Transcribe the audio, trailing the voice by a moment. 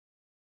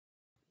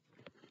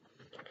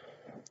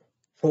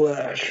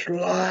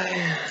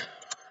Flashlight.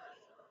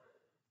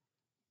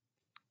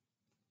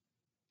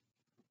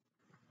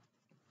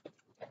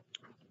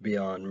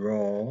 Beyond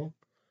Raw.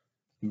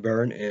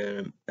 Burn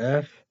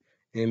MF.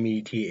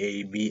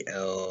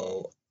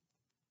 Metabolic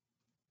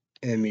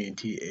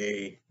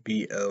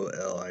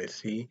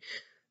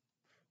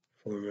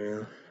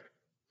formula.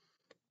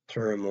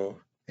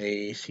 Thermo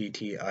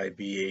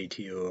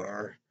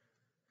Activator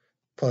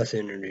plus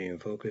energy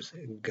and focus.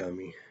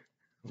 Gummy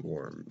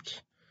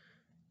worms.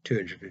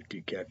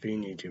 250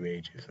 caffeine, YouTube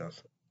ages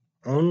also.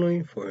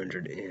 Only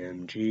 400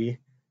 mg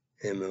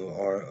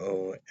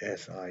MOROSIL,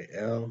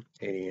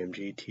 80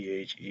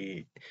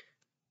 mg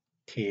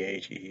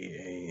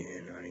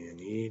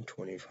THEANINE,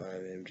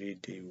 25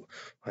 mg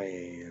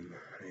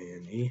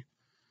DYAMINE.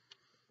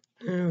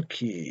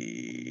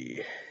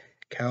 Okay.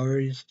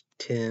 Calories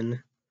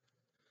 10.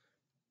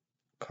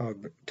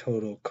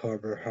 Total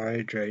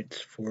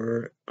carbohydrates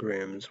 4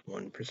 grams,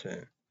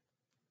 1%.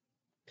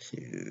 So,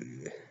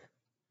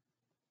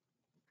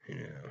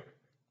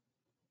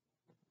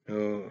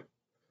 no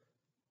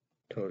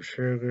total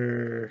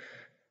sugar.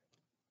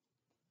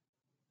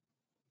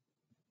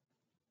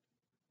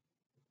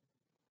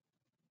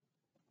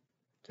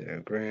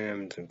 Zero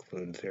grams,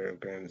 include 0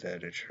 grams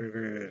added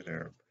sugar,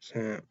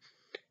 0%.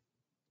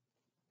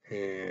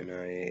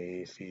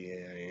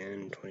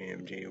 NiACAIN, 20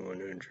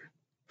 mg,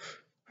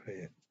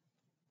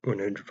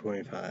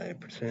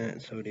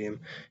 125%. Sodium,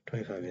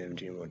 25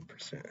 mg,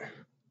 1%.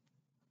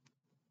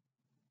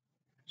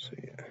 So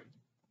yeah.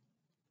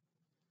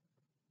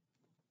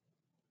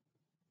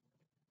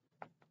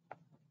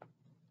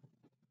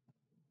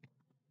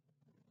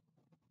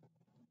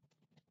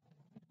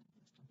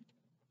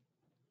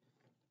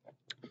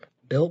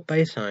 Built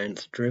by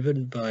science,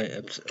 driven by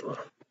epsilon.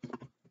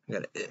 I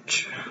got an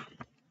itch.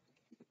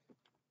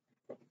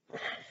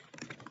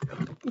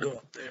 Go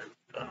up there.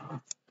 Oh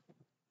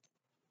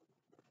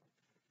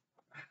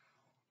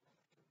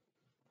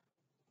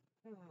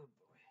boy.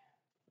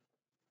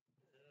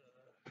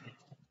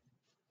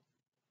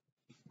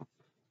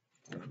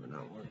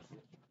 Not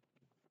working.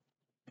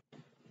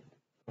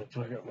 Let's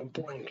look at my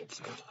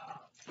blankets.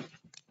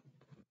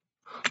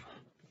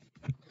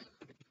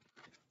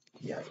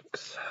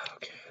 Yikes.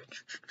 Okay.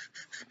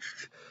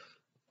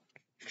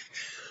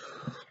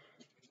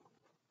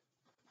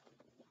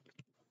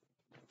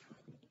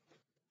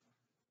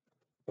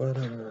 What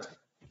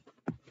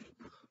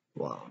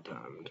wild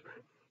times.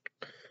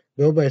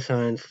 Built by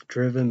science,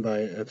 driven by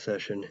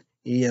obsession.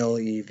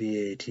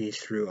 ELEVAT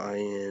through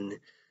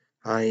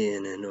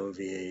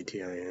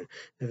INNOVATIN.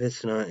 If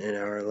it's not in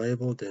our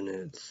label, then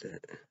it's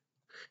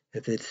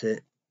if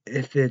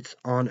it's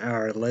on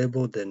our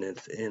label, then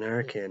it's in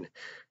our can.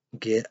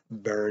 Get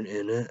burn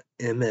in a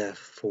MF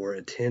for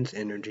intense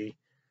energy,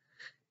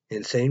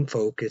 insane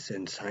focus,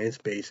 and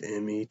science-based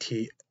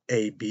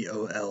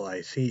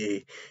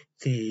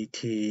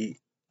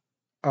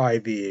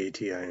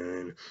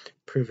METABOLICACTIVATIN.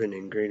 Proven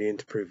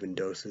ingredients, proven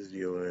doses,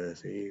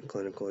 USE,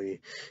 clinically,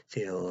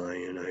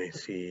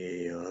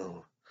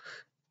 CLINICAL.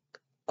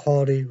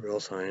 Quality,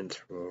 real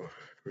science, real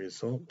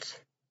results.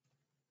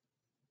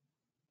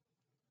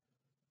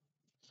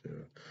 So,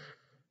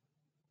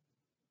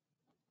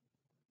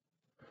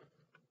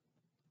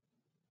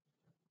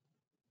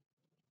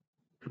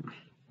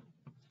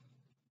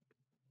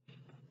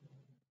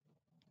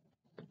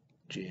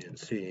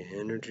 GNC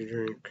energy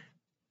drink.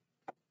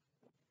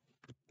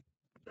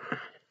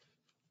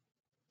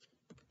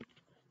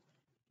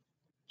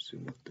 See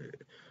what they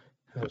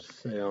have to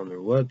say on their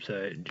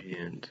website,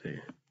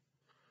 GNC.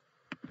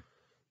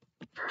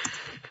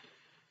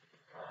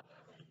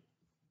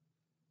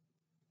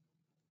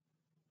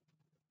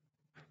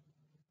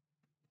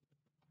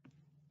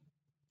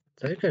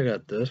 I think I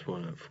got this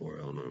one at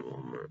 $4 in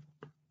Walmart.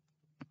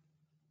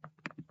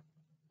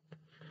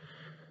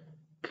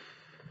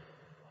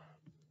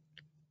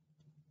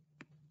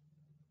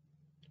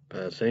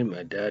 But I think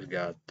my dad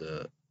got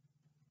the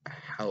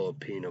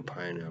jalapeno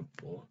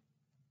pineapple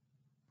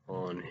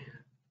on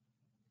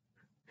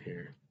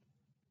here.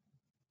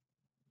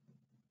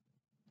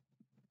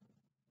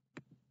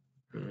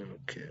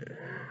 Okay.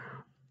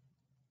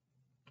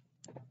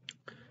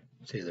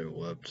 See their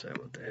website,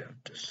 what they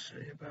have to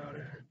say about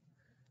it.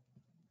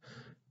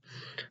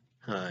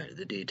 Alright,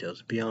 the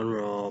details. Beyond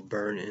Raw,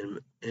 Burn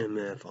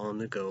MF on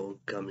the go,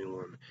 Gummy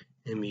Worm.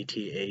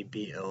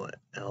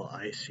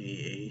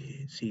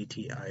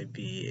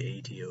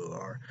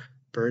 METABOLICACTIVATOR.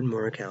 Burn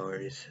more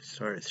calories.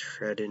 Start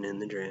shredding in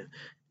the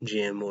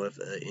gym with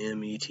a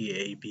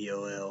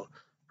METABOLIC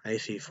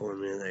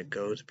formula that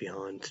goes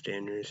beyond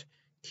standards.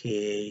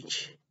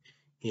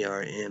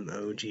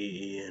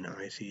 THERMOGE and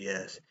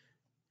ICS.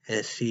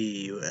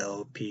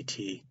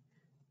 SCULPT.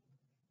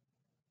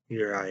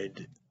 Your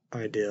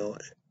ideal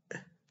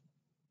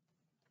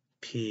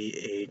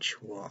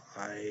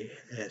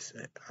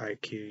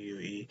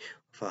PHYSIQUE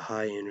with a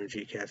high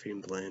energy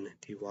caffeine blend.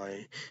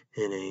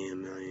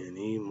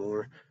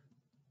 DYNAMINE.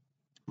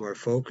 More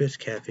focused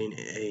caffeine.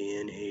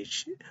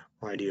 ANHYDRS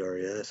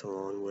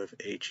along with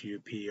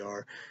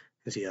HUPR.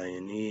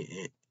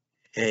 ZINE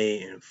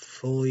A and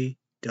fully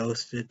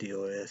dosed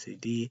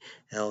DOSED,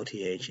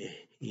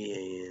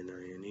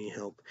 LTHEANINE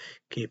help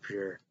keep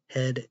your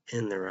head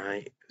in the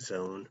right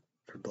zone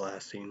for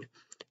blasting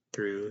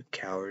through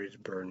calories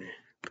burning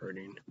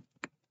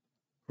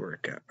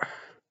workout.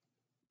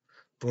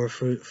 More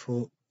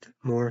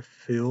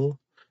fuel,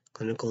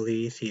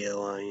 clinically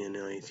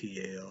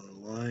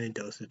CLINICALY,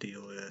 dosage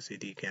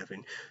DOSED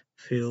caffeine,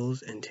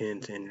 fuels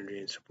intense energy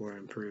and support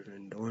improve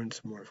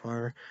endurance, more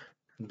fire,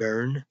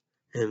 burn,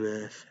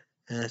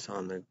 MFS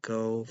on the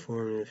go,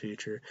 form in the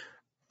future,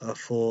 a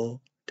full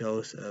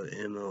dose of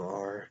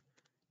MOROSIL,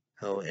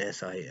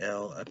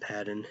 a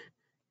patent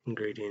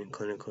ingredient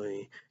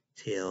clinically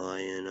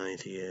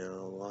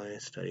CLINICALY,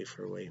 study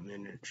for weight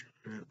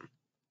management.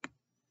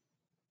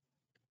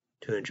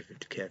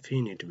 250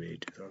 caffeine need to be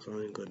 8 also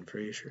gluten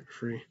free, sugar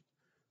free.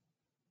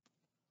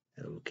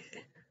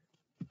 Okay.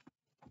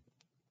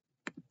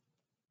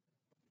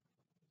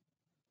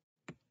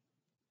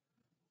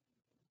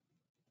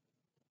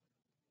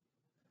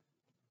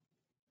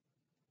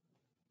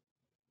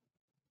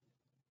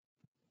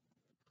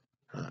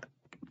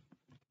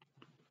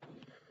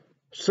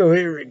 So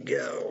here we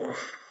go.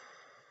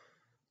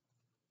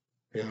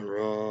 Got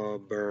raw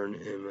burn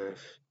MF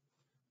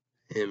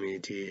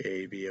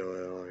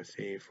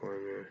METABOLIC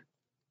formula.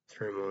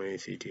 Thermo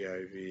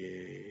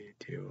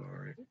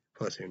ACTIV2R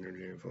plus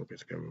energy and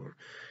focus cover more.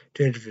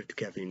 250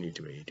 caffeine need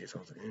to be 8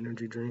 also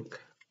energy drink.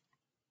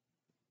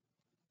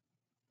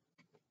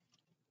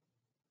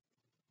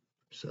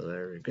 So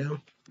there we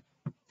go.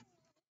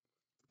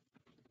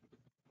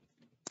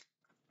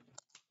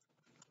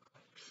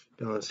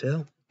 On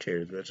sale.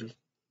 Cheers, bitches.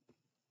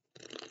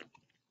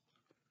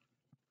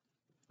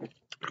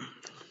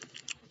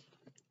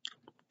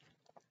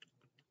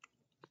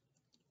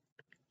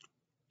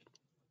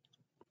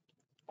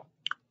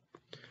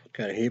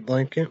 Got a heat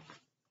blanket.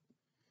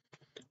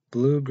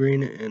 Blue,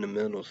 green in the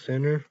middle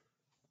center.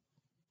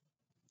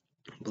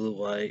 Blue,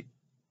 white.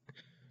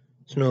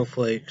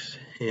 Snowflakes.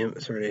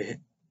 Sorry,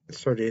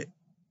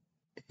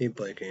 heat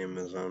blanket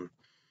Amazon.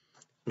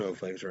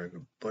 Snowflakes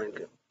regular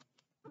blanket.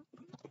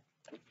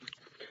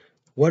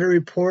 Weather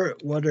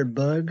report, weather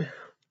bug.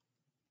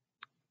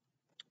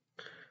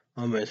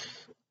 On my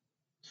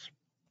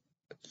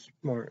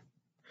smart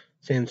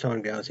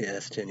Samsung Galaxy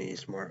S10e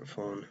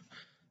smartphone.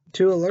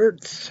 2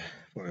 alerts.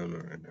 Well, no,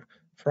 right now.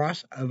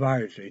 Frost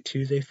advisory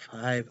Tuesday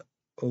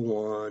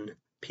 5:01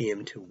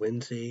 p.m. to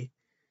Wednesday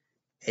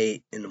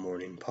 8 in the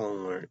morning. Pollen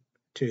alert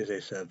Tuesday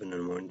 7 in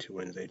the morning to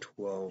Wednesday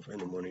 12 in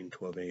the morning,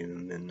 12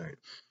 a.m. midnight.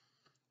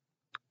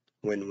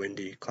 Wind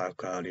windy, cloud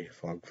cloudy,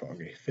 fog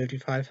foggy.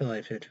 55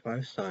 light,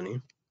 55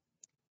 sunny.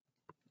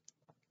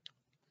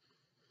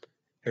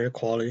 Air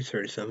quality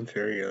 37,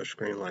 fair yellowish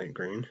green, light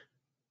green.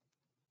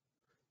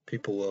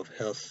 People with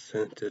health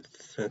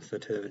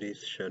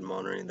sensitivities should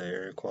monitor the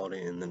air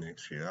quality in the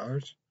next few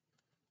hours.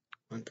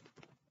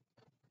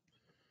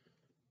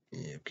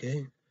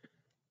 Okay.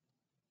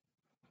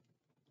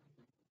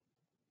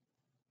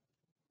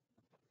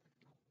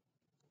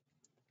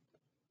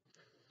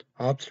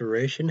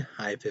 Observation,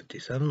 high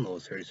 57, low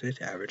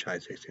 36, average high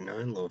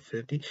 69, low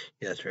 50,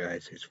 yesterday high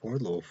 64,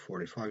 low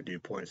 45, dew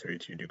point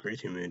 32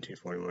 degrees, humidity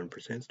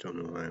 41%, still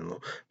no high and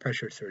low,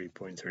 pressure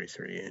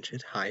 30.33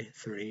 inches, high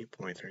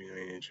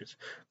 30.39 inches,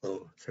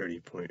 low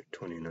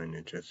 30.29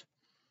 inches.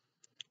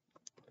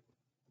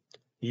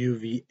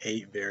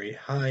 UV8 very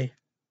high,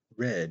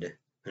 red,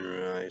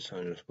 mineralized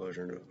sun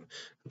exposure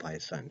by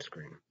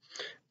sunscreen.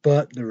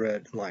 But the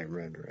red, light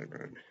red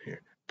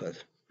here,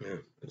 but yeah,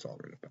 it's all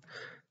red.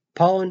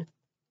 Pollen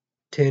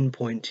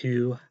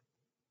 10.2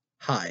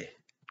 high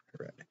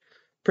red.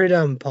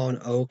 Predominant pollen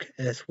oak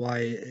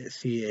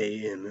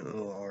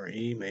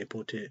SYCAMORE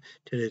maple to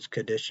this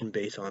condition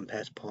based on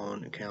past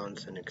pollen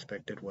counts and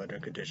expected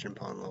weather condition.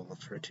 Pollen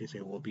levels for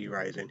Tuesday will be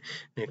rising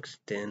and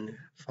extend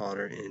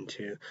farther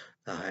into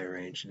the high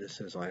range.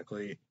 This is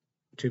likely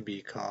to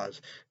be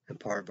caused in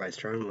part by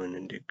strong wind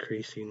and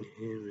decreasing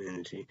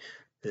humidity.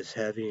 This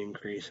heavy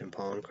increase in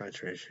pollen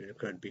concentration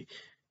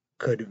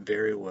could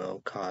very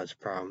well cause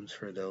problems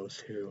for those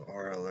who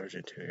are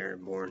allergic to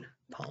airborne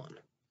pollen.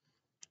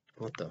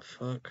 What the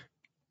fuck?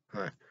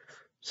 Alright.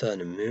 Sun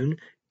and moon.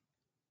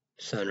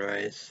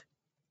 Sunrise.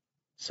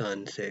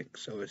 Sun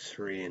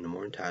 6:03 in the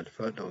morning. Tide to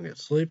foot. Don't get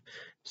sleep.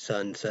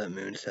 Sunset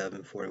moon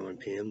 7:41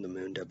 p.m. The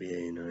moon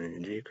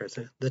WA9NG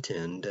crescent. The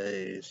 10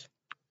 days.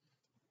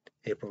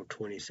 April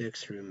 26th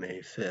through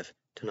May 5th.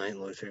 Tonight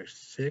low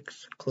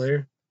 6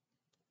 clear.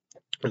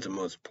 That's the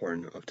most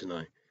important of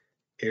tonight.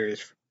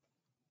 Areas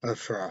of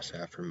frost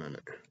after a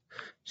minute.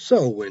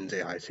 So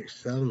Wednesday high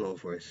 67, low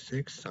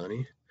 46,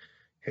 sunny.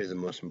 Here's the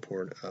most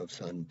important of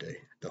Sunday,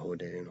 the whole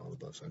day and all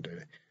above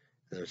Sunday.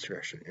 The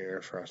direction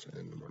air frost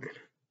in the morning.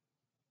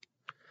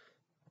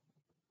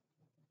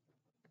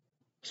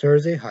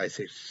 Thursday high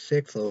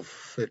 66, low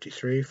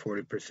 53,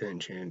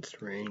 40%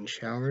 chance rain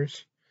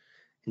showers.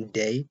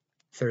 Day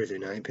Thursday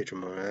night, picture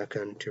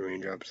Moroccan, 2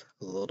 raindrops,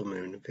 a little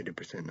moon,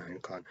 50% 9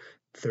 o'clock.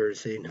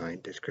 Thursday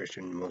night,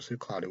 discretion mostly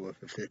cloudy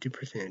with a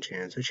 50%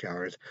 chance of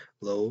showers,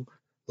 low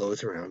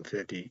lows around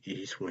 50,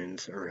 east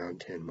winds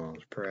around 10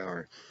 miles per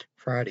hour.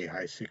 Friday,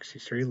 high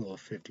 63, low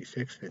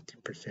 56,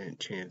 50%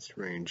 chance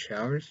rain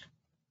showers.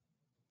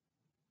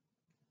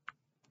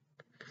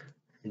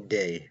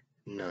 Day,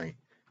 night.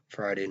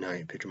 Friday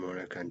night,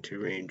 Metabolic on 2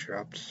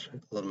 raindrops,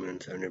 low moon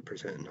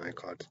 70% night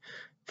clouds.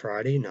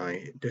 Friday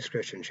night,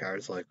 discretion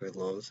showers likely,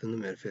 lows in the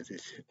mid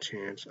 50s,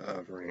 chance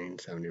of rain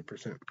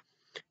 70%.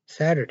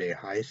 Saturday,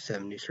 high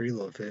 73,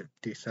 low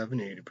 57,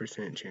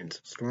 80% chance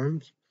of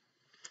storms.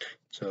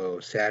 So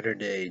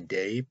Saturday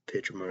day,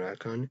 picture more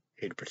icon,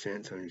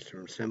 80%,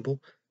 thunderstorm symbol,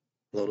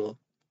 little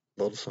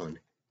sun.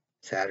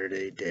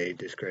 Saturday day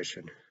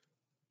discretion.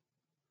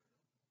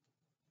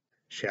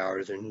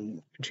 Showers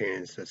and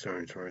chance of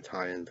thunderstorms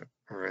high in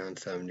around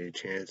 70,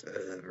 chance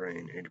of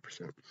rain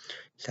 80%.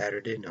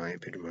 Saturday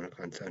night, picture more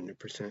icon,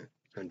 70%,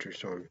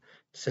 thunderstorm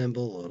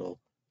symbol, little.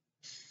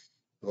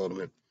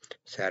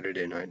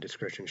 Saturday night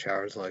discretion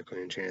showers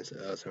likely and chance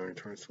of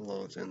thunderstorms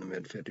lows in the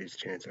mid 50s,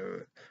 chance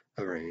of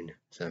rain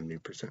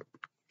 70%.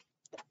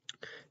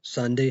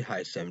 Sunday,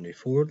 high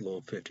 74,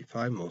 low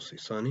 55, mostly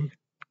sunny.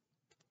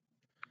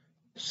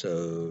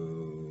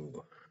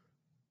 So,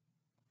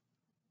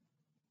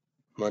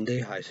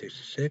 Monday, high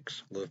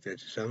 66, low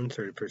 57,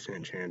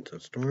 30% chance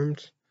of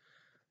storms.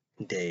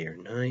 Day or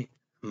night.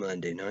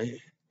 Monday night,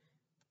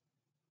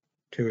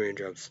 2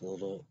 raindrops,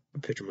 little,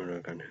 picture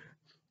more on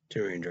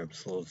 2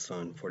 raindrops, little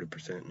sun,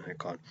 40% night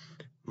cloud.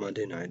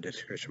 Monday night,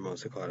 discretion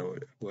mostly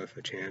cloudy with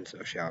a chance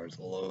of showers,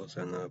 lows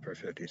in the upper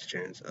 50s,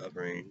 chance of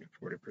rain,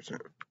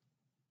 40%.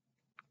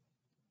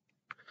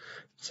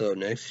 So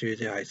next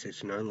Tuesday, high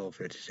 69, low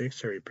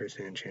 56,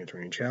 30% chance of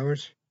rain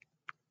showers.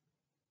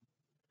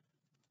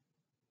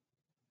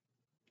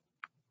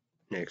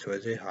 Next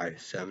Wednesday, high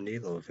 70,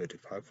 low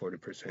 55,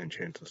 40%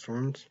 chance of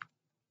storms.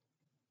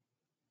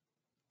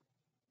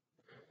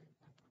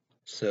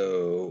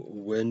 So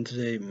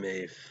Wednesday,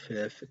 May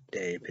 5th,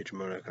 day, pitch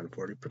monarch on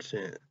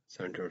 40%,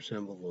 thunderstorm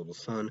symbol, little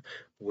sun.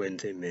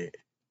 Wednesday, May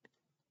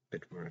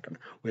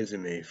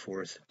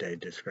 4th, day,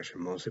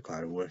 discretion mostly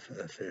cloudy with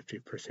a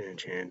 50%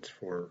 chance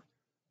for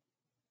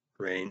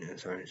rain and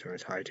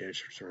thunderstorms. High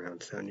temperatures around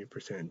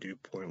 70%. Dew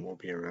point will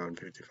be around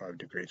 55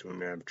 degrees.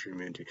 Wind average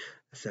humidity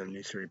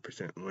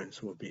 73%.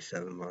 Winds will be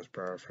 7 miles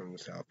per hour from the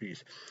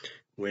southeast.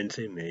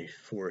 Wednesday, May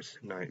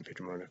 4th, night, pitch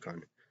monarch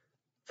on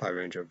 5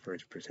 range of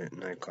 30%.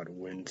 Night cloud.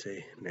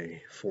 Wednesday,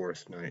 May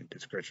 4th, night,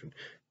 discretion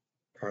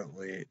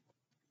partly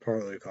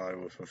cloudy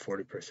with a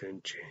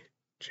 40%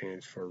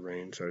 chance for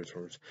rain,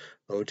 thunderstorms.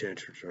 Low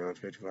temperatures around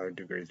 55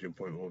 degrees. Dew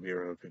point will be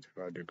around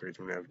 55 degrees.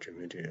 Wind average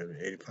humidity of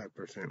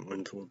 85%.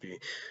 Winds will be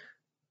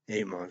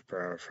 8 miles per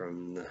hour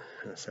from the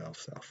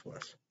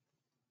south-southwest.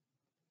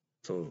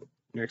 So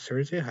next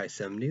Thursday, high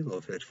 70, low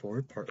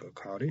 54, partly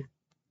cloudy.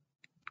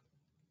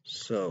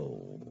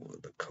 So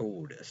the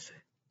coldest.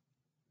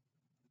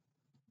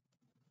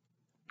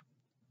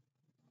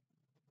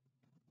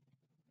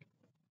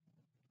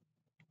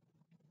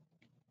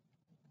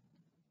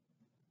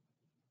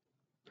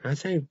 I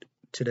think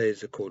today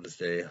is the coldest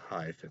day,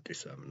 high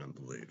 57, I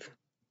believe.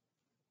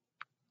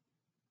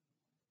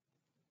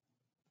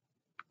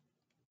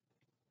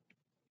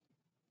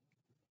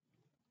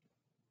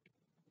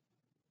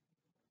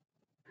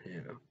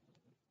 Yeah.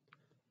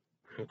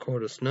 The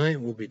coldest night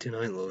will be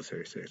tonight, low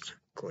 36,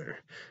 clear.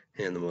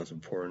 And the most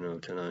important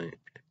of tonight,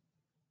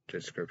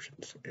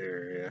 descriptions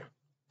area,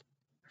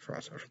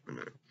 frost off for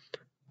night.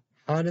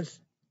 Hottest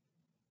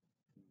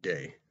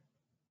day.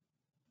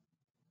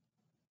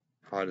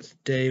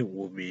 Hottest day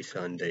will be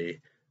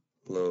Sunday,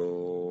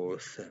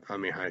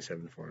 high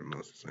 74,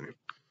 mostly sunny.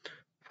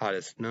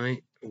 Hottest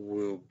night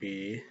will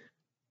be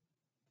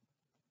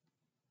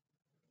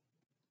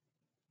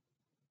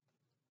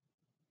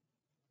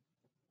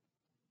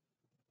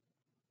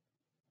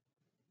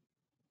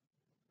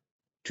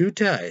two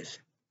ties.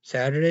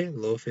 Saturday,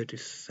 low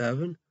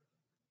 57,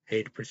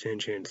 80%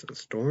 chance of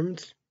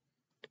storms.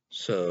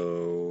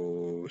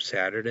 So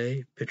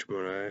Saturday, pitch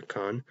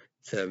icon,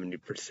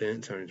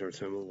 70%, thunderstorm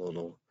symbol,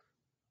 little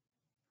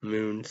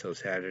moon. So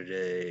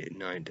Saturday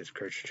night,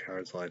 discretion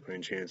showers likely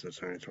and chance of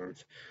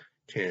thunderstorms,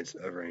 chance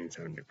of rain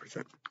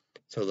 70%.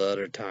 So the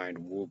other tide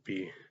will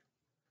be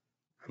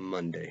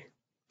Monday.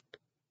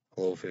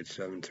 Low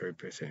 57,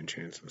 30%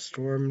 chance of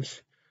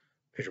storms.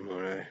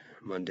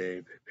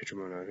 Monday, pitch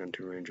icon,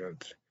 2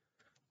 raindrops.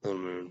 Little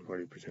moon,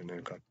 40%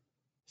 night cloud.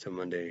 So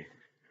Monday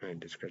night,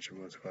 discretion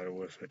most cloudy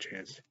with a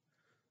chance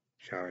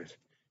showers.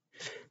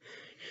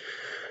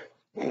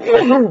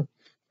 Oh,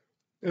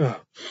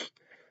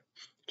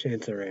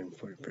 chance of rain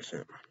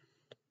 40%.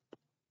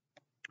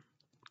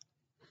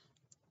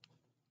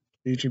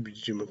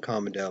 YouTube,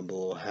 comment down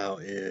below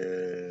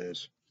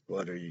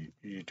what are you,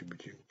 YouTube,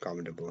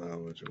 comment down below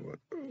how is it, what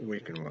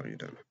weekend, what have you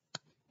done?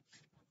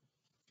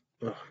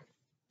 Oh.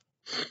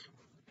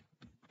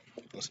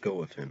 Let's go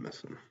with him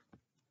missing.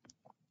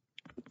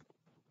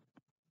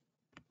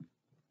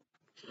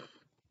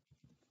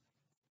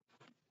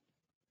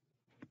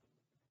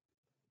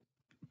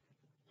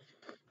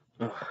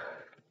 Oh.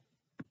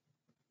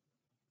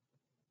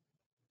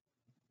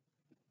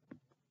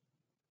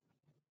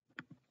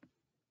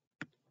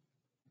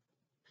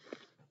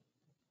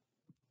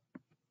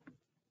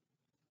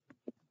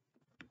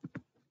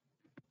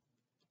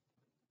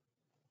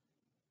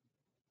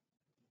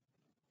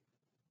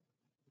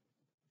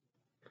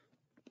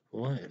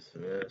 What is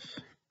this?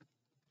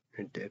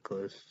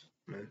 Ridiculous,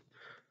 man.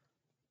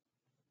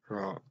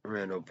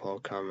 Randall Paul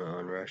comment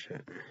on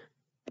Russia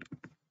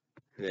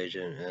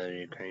invasion of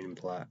Ukraine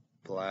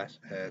blast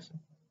as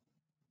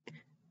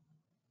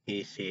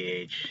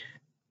ECH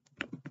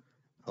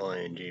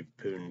ONG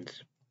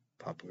Putin's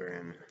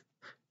propaganda.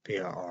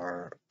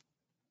 PROPAG.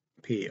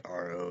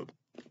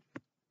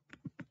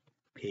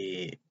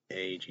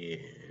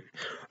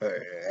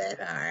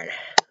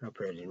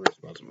 Operating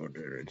responsible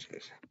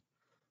differences.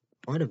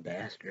 What a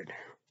bastard.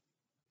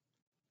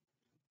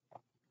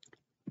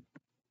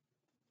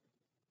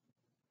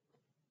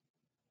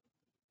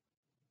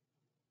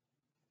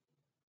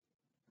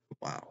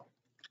 Wow.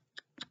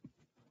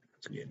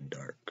 It's getting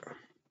dark.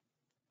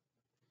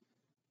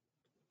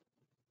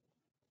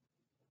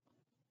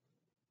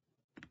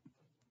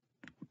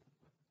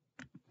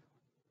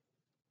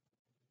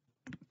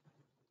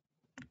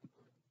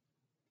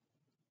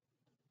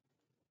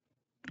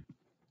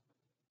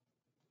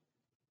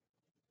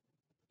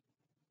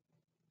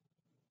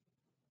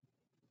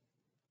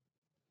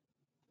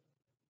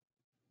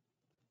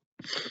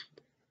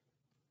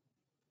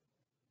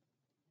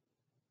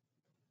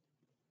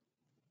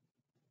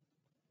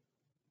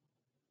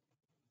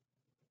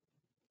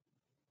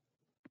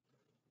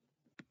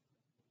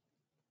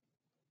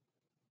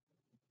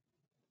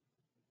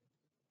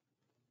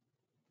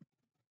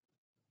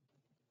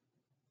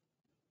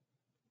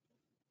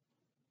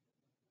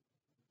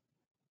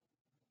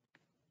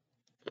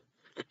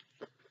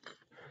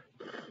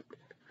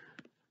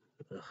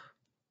 Ugh.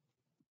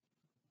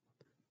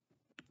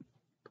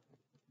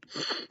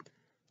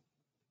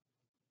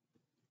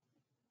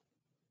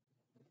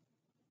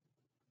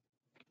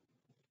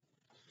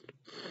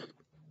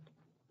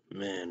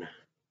 Man.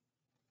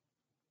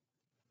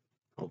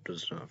 Hope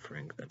does not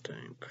Frank that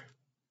tank.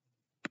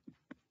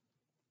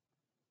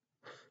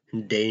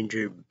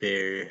 Endangered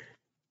bear.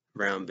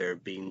 Brown bear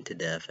beaten to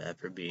death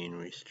after being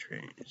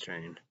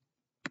restrained.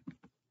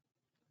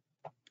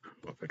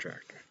 With a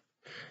tractor.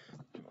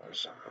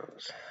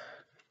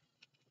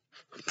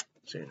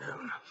 See now.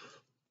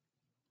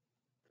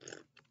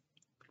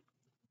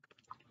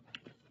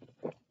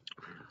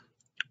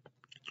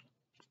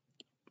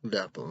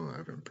 Definitely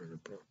not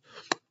principle.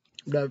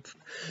 That's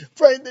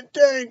fight the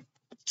tank.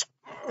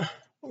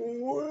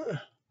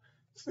 What?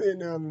 Sit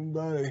down,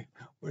 buddy.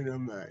 When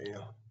I'm at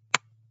you.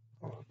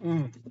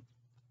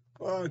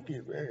 Fuck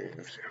you,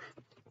 man.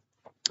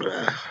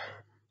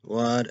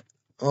 What?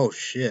 Oh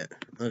shit!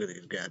 Look at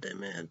these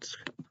goddamn ads.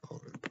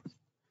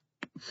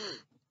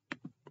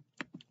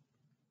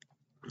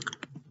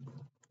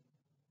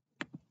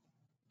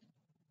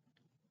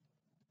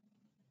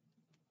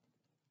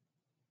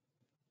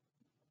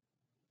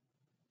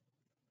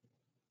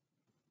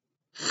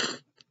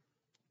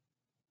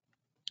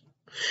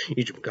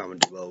 You should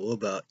comment below. What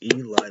about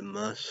Elon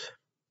Musk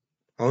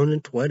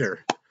owning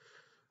Twitter?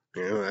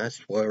 You know, that's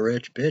what a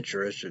rich bitch,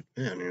 rich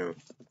man. You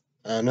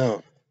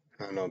know,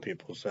 I know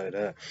people say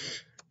that.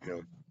 You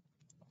know,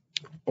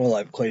 well,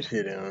 I've placed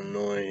it in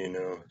Illinois. You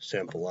know,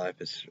 simple life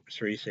is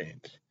 3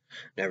 cents.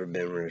 Never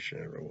been rich,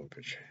 never will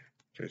be.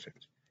 3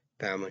 cents.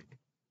 Family,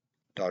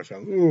 dog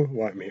something.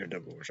 Wife me here,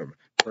 double or something.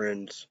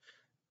 Friends,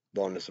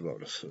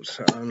 bonuses.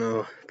 I don't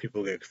know.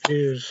 People get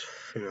confused.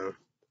 You know.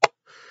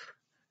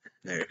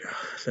 There you go.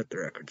 Set the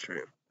record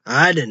straight.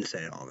 I didn't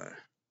say all that.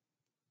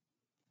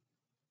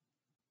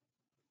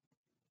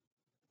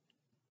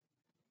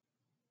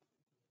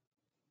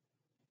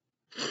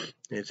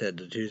 It said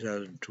the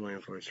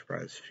 2024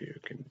 surprise few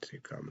can see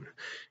coming.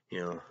 You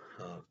know,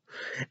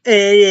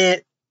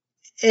 and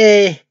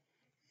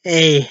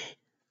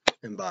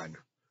Biden.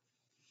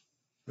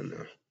 I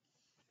know.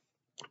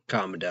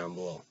 Comment down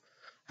below.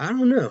 I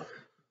don't know.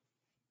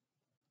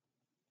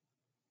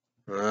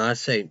 I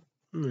say,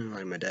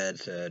 like my dad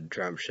said,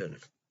 Trump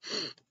shouldn't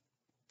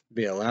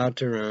be allowed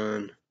to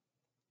run.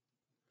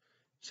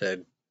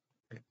 Said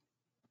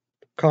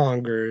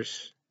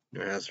Congress,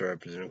 House of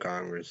Representatives,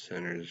 Congress,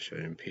 senators should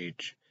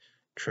impeach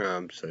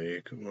Trump so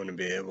he wouldn't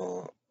be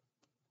able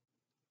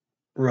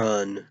to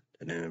run.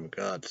 They didn't have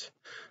guts.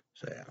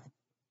 So yeah.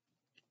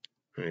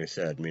 And he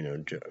said, you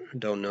know,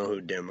 don't know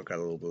who Democrat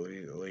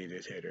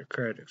leaders hate or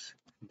critics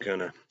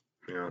gonna,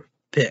 you know,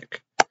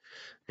 pick.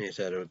 And he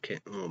said it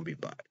won't be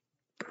Biden.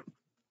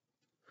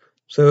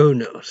 So who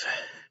knows?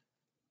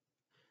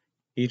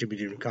 You should be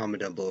doing a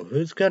comment down below.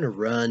 Who's gonna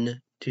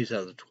run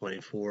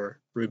 2024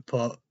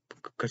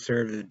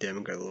 conservative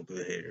Democrat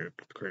leader hater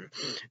critic?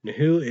 And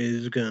who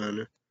is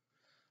gonna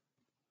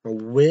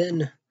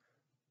win?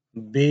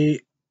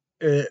 Be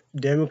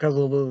Democrat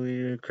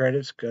leader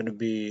credits gonna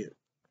be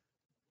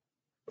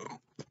the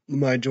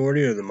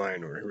majority or the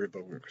minority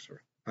Republican?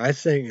 I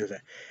think is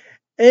that.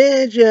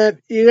 And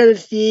you're gonna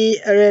see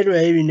a red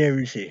wave you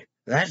never see.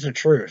 That's the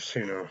truth,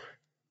 you know.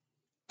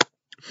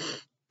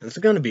 It's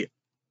gonna be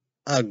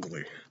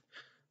ugly.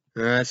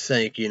 And I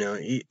think, you know,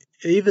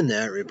 even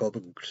that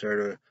Republican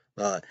conservative,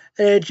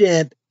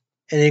 Jeb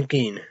and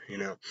again, you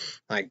know,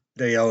 like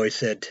they always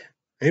said,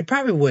 he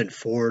probably went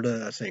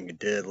Florida. I think he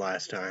did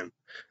last time.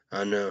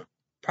 I know,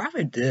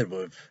 probably did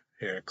with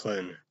here,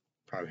 Clinton,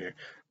 probably here,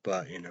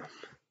 but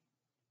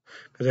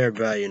because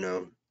everybody,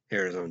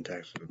 Arizona,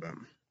 Texas, about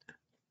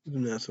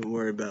not to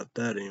worry about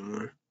that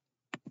anymore.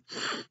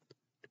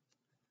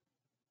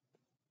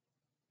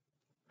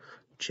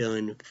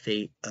 Chilling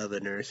fate of a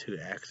nurse who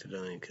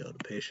accidentally killed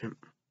a patient.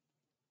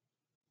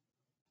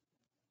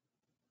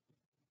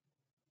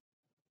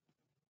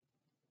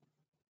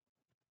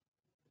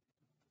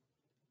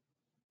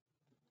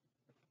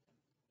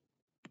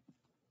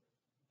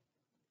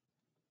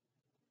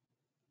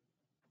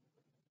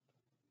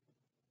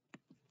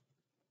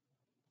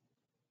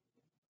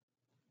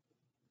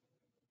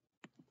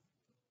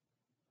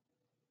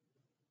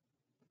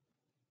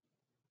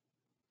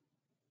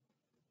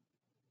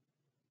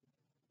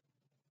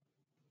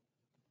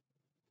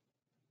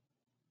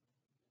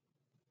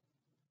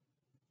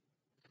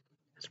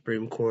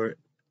 Supreme Court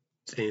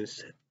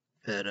seems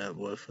fed up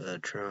with a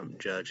Trump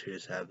judge who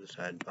sat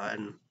beside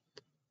Biden.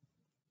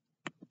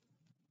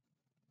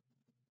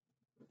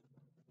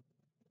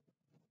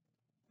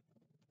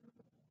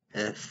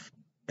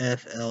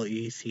 FLECHETTS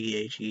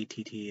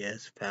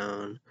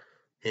found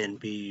in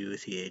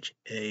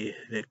BUCHA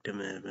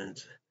victim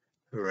evidence.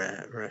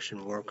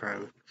 Russian war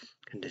crime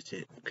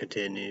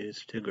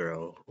continues to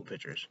grow.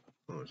 Pictures.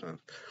 What was that?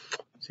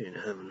 Seeing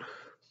heaven.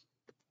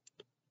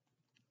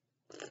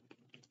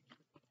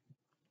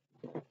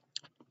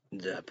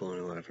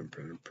 Zeppelin 11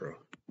 Pro.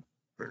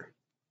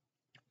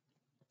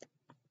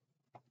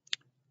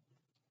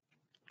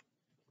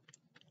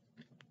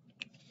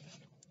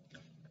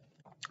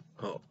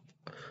 Oh,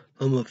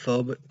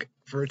 homophobic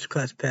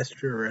first-class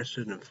passenger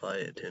arrested and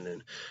flight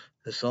attendant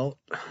assault.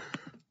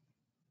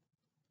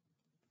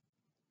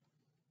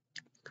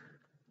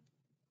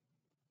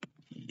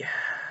 Yeah.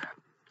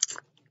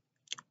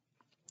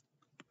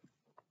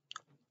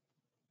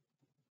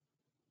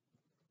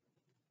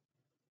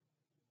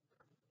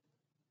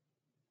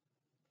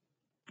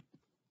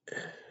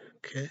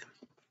 Okay.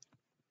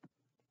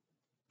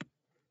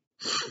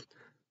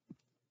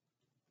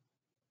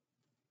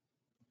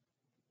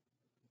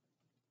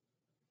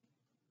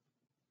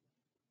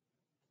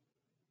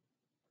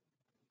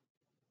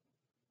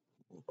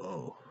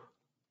 Whoa.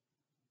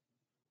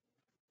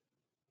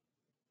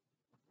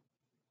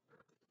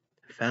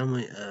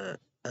 Family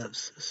of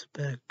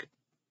suspects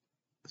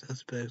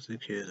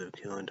accused of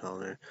killing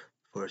toddler,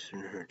 forcing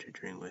her to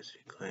drink whiskey,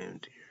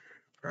 claimed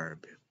prior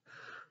abuse.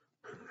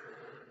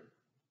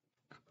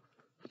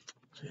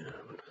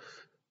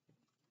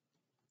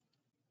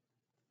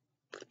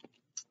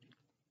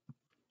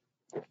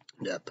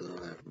 Zeppelin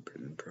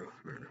 11 Pro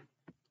murder.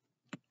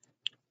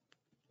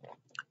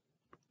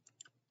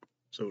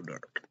 So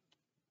dark.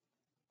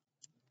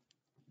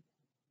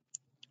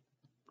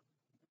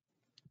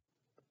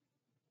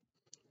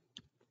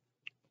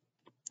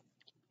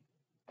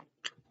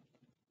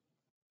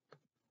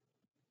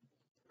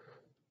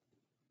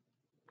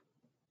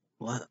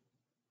 What?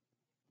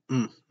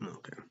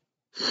 Okay.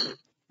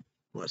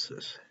 What's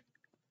this?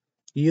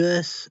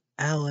 U.S.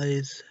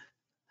 allies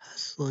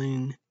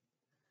hustling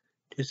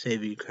to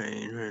save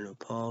Ukraine. Randall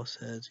Paul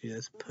says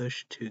U.S.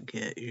 push to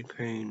get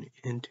Ukraine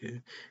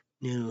into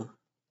new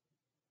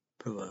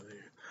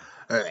provider.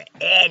 Alright,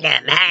 and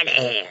I'm out of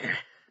here.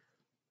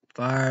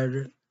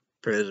 Fired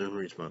president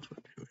responsible.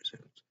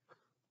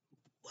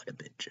 What a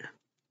bitch.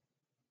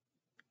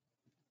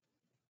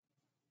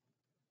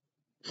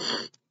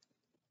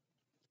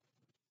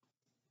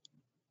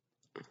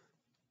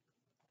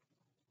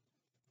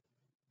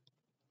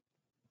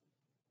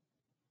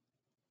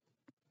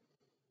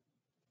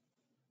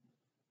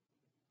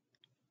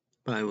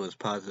 Biden was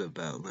positive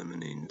about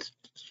eliminating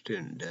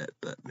student debt,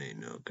 but made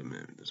no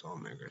commitment, as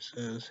Allmaker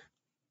says.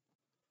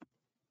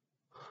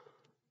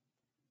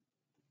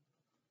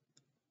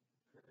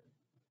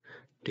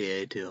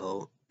 DA to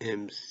hold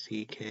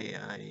MCKINSCY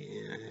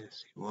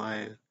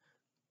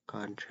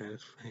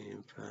contracts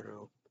claim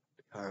federal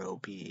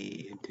ROBE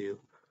into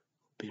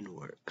open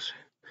works.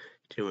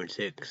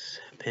 206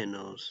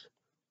 panels,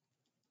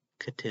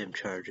 contempt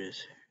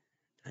charges,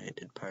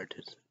 United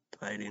parties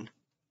fighting.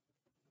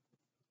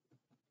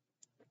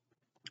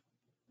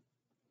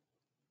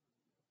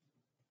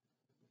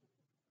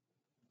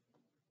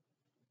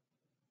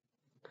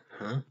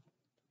 Huh?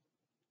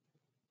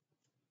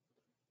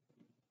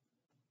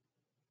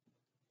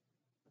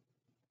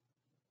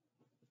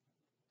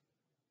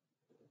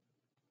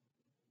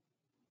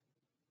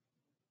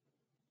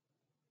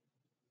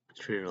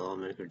 Street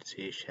lawmaker to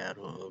see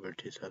shadow over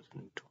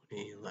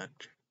 2020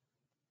 election.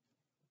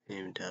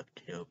 Named up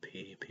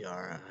GOP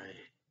PRIMARY.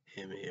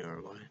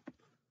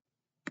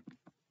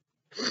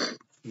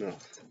 No.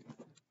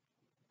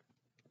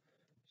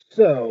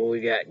 So we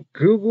got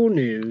Google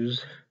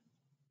News,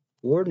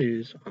 more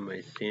news on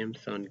my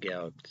Samsung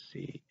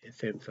Galaxy.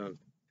 Samsung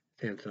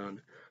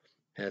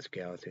S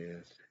Galaxy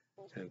S.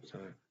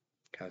 Samsung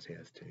Galaxy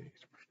S2.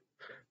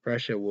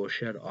 Russia will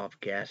shut off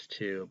gas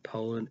to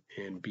Poland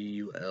and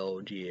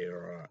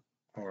Bulgaria.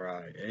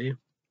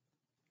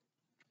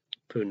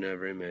 Putin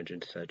never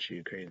imagined such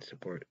Ukraine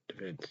support.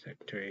 Defense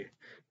Secretary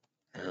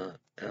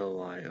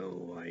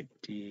Lyoyd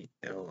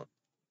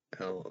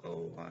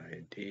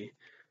L-O-Y-D.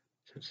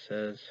 So it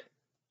says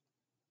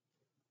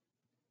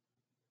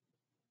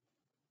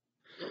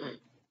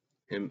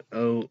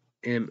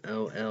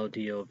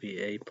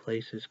M-O-L-D-O-V-A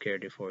places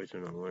carried forwards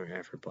in a lunar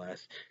after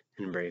blast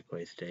in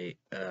breakaway state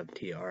of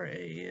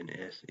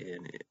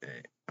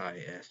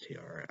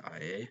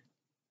T-R-A-N-S-N-I-S-T-R-I-A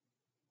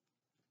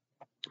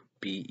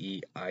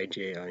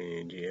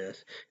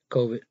B-E-I-J-I-N-G-S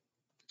COVID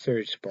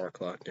surge spark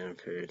lockdown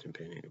periods and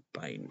pending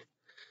Biden.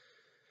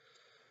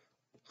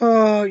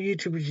 Oh,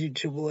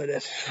 YouTube, let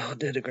us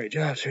did a great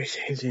job. So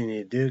things you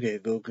need to do, get a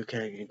Google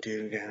account, you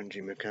do, get on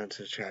Gmail account,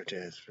 subscribe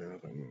to us.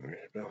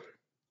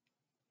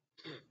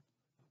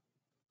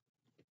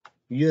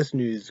 US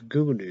News,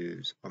 Google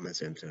News, on my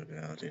Samsung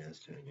Galaxy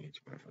S10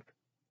 smartphone.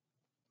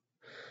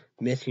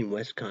 Missing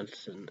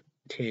Wisconsin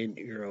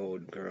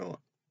 10-year-old girl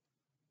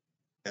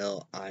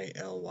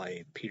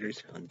Lily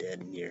Peters found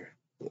dead near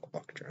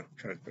walk trail.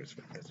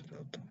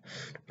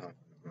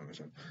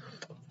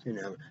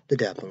 The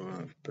death of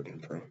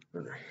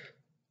murder.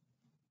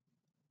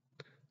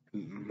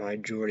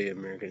 Majority of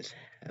Americans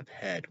have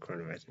had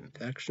coronavirus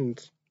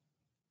infections.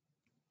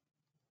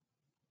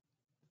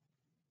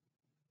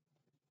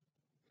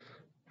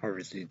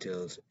 Harvest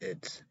details,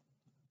 it's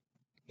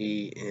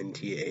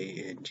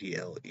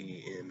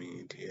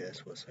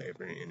ENTANGLEMENTS was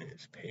slavery and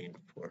is paid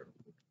for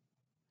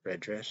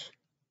redress.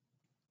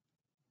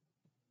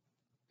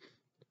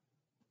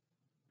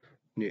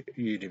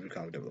 YouTube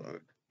comment below.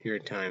 New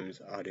York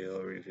Times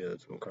audio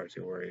reveals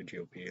McCarthy warrior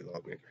GOP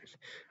lawmakers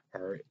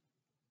are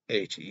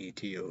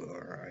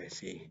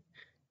HETORIC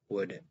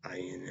would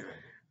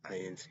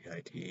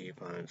INCITE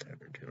violence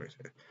ever to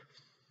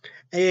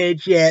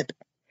yet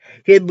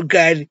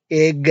because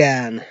it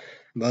gone.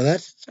 Well,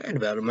 that's sad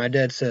about it. My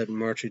dad said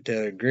Marjorie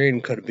Taylor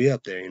Greene could be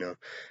up there, you know.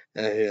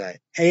 And he's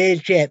like, hey,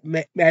 shit,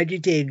 Marjorie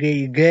Taylor Greene,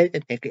 you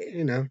good?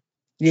 You know,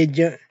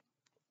 and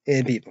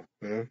people,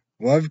 you know.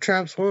 Whatever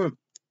Trump's want,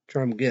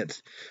 Trump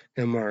gets.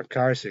 And Mark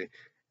Carsey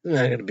is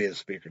not going to be the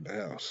Speaker of the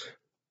House.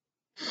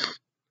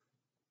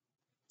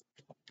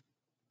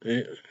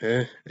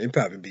 He'd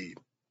probably be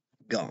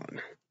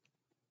gone.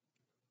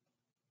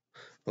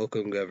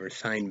 Local governor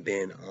signed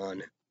ban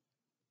on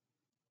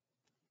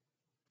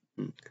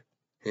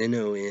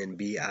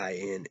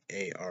NONBINARY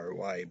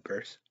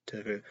birth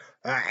certificate.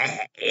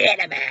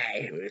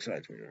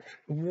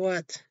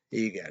 What?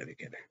 You gotta be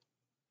kidding.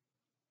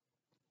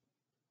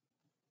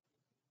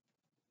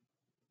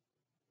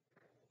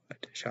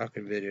 What?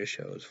 Shocking video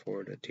shows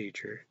Florida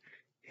teacher.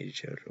 He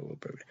children will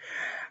prove it.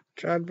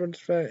 John Burns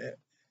to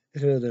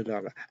the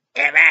dog.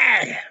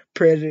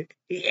 Prison.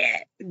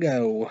 Yeah.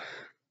 Go.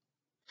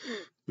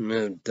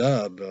 No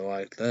dub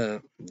like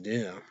that.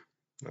 Yeah.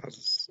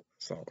 That's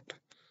assault.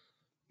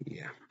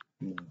 Yeah.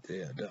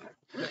 Yeah, duh.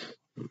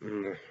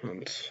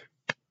 That's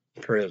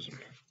prison.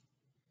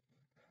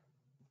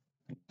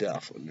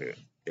 Definitely.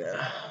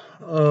 Yeah.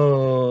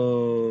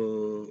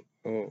 Oh,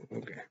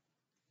 okay.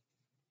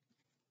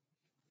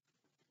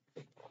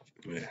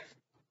 Yeah.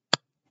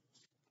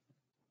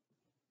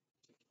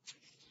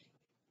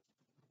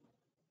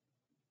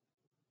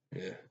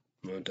 Yeah.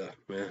 No doubt.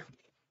 Yeah.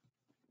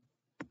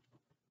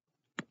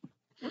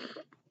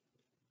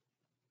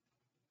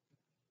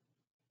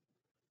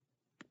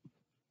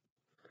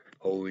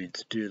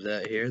 Always do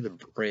that here. The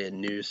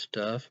brand new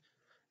stuff.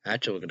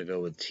 Actually, we're going to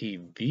go with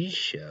TV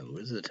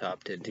shows. The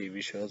top 10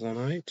 TV shows on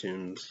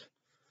iTunes.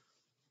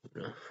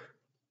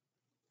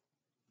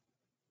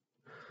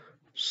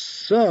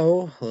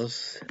 So,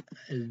 let's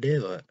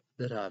do it.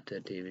 The top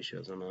 10 TV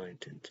shows on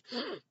iTunes.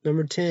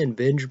 Number 10,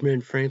 Benjamin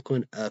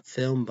Franklin, a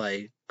film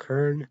by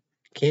Ken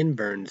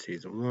Burns,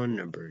 Season 1.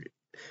 Number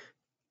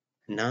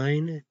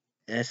 9,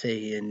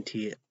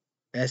 SANDITLN,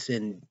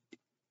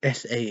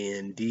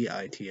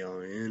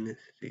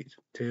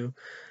 Season 2.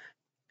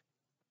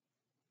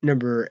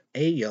 Number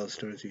 8,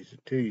 Yellowstone, Season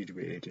 2.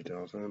 YouTube 18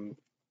 awesome.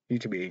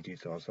 YouTube 18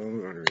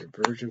 awesome. Underrated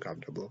version.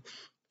 Comment down below.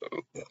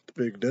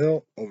 Big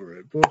deal.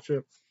 Overrated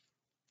bullshit.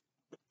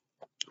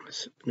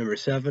 Number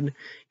 7,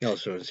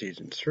 Yellowstone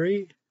Season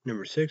 3.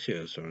 Number 6,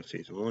 Yellowstone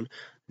Season 1.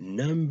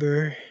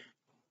 Number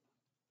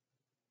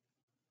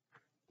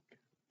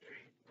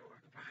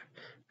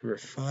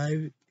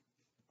 5,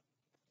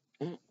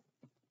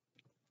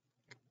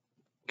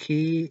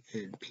 Key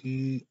and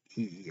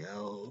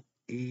PELE,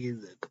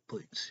 the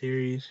complete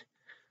series.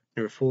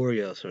 Number 4,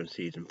 Yellowstone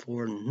Season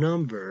 4.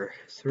 Number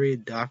 3,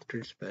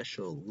 Doctor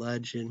Special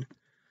Legend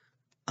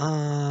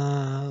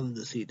of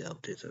the Sea Devil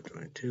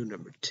 2022.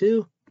 Number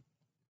 2,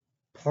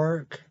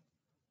 Park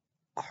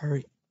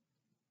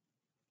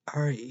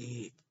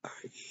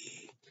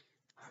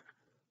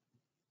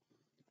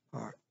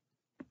R-E-R-E-R.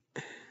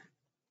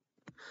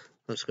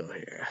 Let's go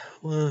here.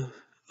 Well,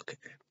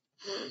 okay.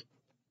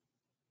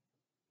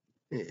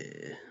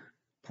 Yeah.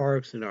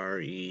 Parks and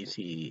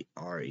RECREATIN,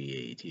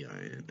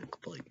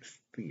 complete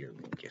fear.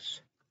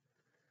 Yes.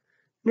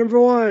 Number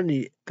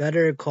 1,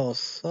 Better Call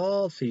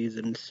Saul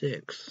Season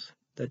 6.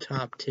 The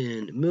top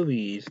 10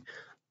 movies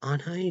on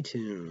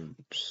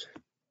iTunes.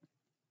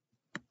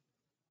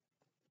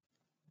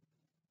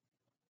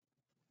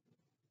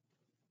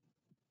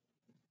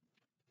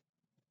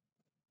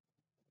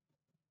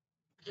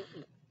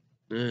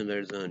 And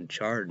there's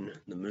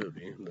Uncharted, the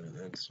movie, but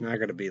it's not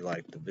gonna be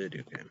like the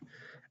video game.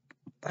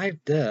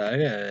 Like that, I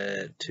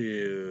got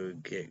to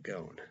get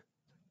going.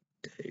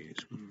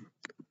 Days.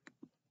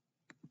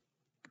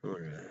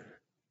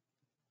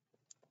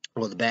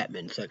 Well, the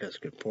Batman second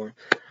good for.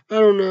 I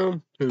don't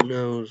know. Who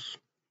knows?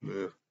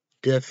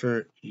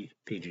 Different.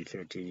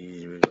 PG-13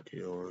 easy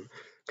deal on.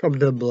 Come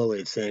down below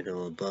 8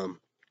 on the bum.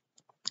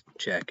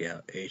 Check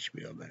out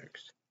HBO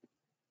Max.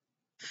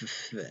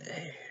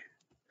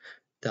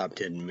 Top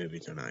 10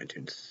 movies on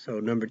iTunes. So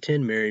number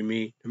 10, Marry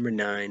Me. Number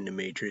 9, The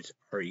Matrix.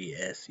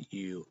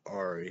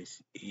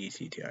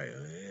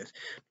 RESURECTIOS.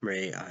 Number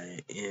 8,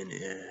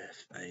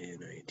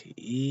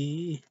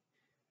 INFINITE.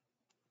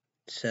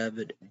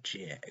 7,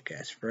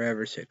 Jackass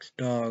Forever. 6,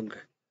 Dog.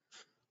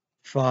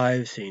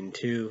 5, Scene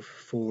 2.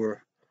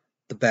 4,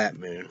 The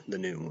Batman, the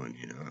new one.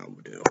 I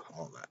would do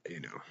all that.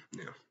 Yeah.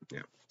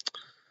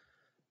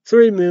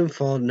 3,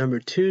 Moonfall. Number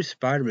 2,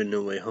 Spider-Man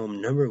No Way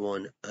Home. Number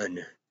 1,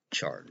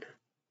 Uncharted.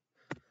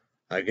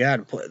 I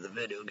gotta play the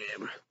video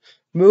game.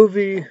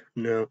 Movie?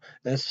 No.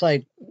 That's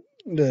like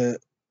the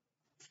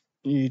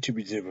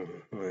YouTube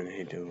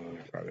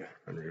probably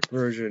unrated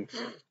version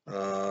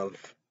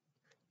of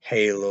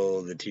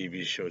Halo, the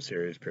TV show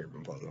series,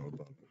 Paramount Plus. I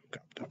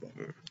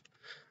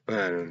don't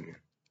know.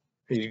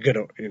 You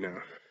gotta,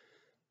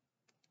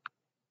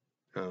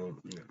 no.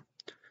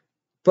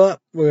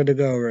 But we're gonna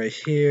go right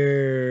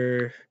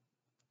here.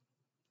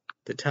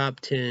 The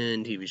top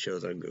 10 TV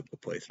shows on Google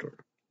Play Store.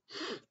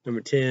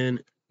 Number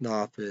 10, The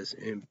Office,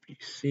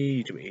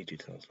 NBC, YouTube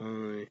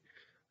 18,000.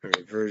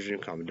 Version,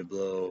 comment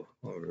below,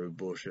 over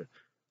bullshit.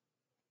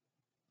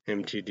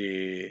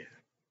 MTD,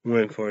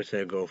 went for it,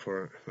 said go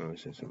for it. Oh,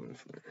 since I went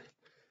for it.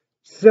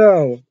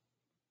 So,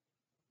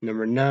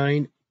 number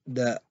 9,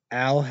 The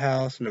Owl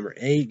House. Number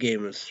 8,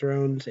 Game of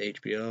Thrones,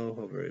 HBO,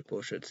 over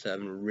bullshit.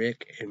 7,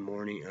 Rick and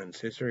Morty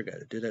Uncensored,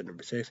 gotta do that.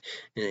 Number 6,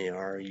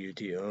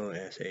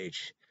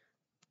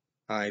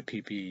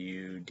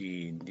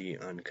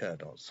 NARUTOSHIPPUDD Uncut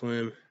Adult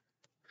Swim.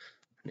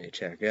 And they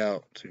check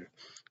out too.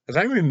 Because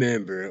I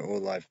remember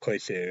old life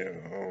quite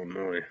saying, oh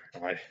no,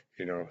 I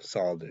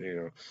saw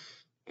the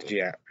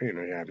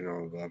happened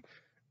all above.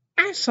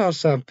 I saw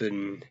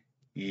something,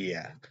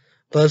 yeah.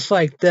 But it's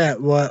like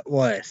that what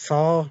I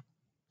saw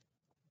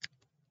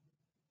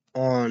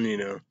on,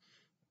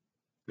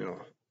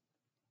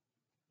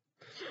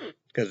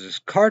 because it's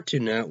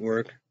Cartoon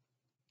Network.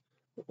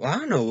 Well, I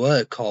don't know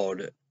what it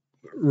called it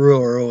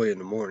real early in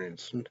the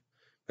mornings.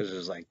 Because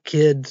it's like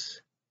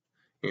kids,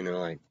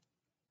 like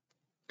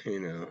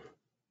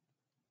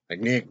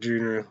Nick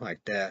Jr.,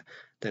 like that.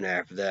 Then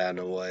after that, in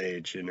old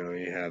age, you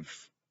have,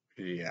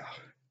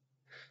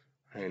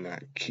 and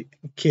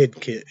kid,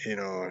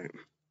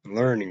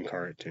 learning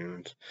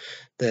cartoons.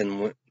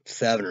 Then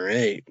 7 or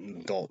 8,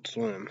 Adult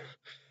Swim.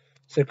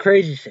 It's a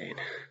crazy thing.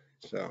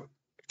 So,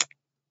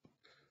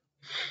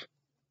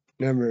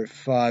 number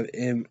 5,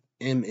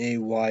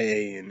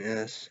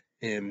 MAYANS.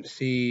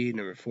 MC.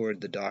 Number 4,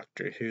 The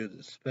Doctor Who,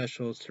 The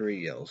Special.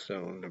 3,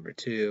 Yellowstone. Number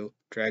 2,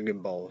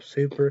 Dragon Ball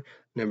Super.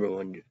 Number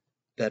 1,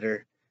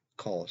 Better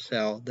Call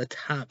Saul. The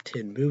top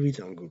 10 movies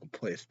on Google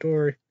Play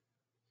Store.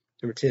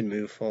 Number 10,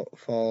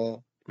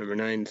 Moonfall. Number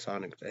 9,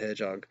 Sonic the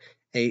Hedgehog.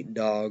 8,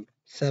 Dog.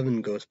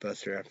 7,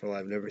 Ghostbuster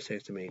Afterlife. Number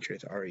 6, The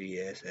Matrix.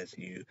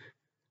 RESSURECTION.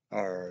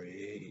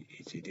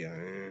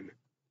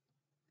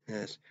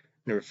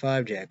 Number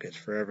 5, Jackass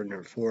Forever.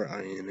 Number 4,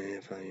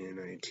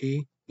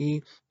 INFINITE.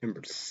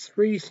 Number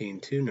 3, Scene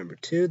 2. Number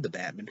 2, The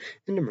Batman.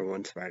 And number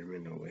 1,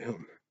 Spider-Man No Way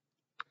Home.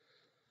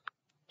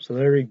 So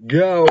there we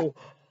go.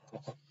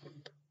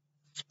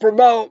 Let's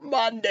promote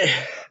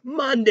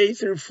Monday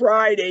through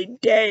Friday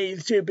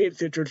days, 2 p.m.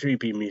 Central, 3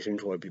 p.m. Eastern,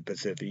 12 p.m.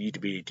 Pacific,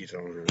 YouTube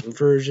 18,000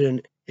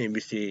 version,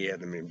 NBC,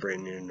 anime,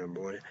 brand new,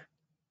 number 1.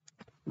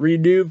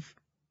 Renew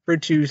for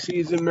 2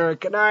 seasons,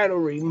 American Idol,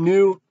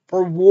 renew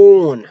for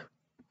 1.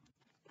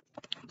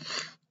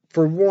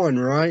 For 1,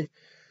 right?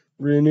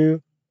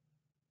 Renew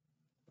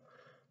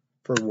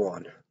for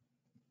 1.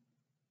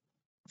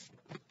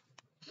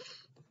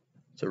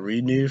 So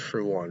renew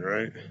for 1,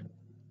 right?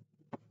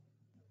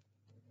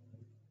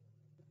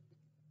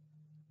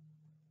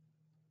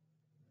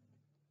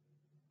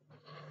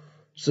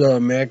 So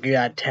America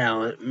Got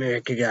Talent,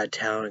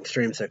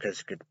 Extreme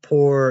Sarcastic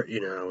Poor,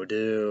 how we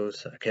do,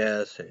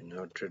 sarcastic,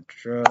 no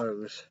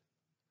drugs.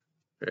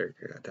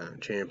 America Got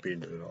Talent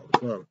champions and all the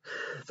club.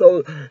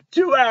 So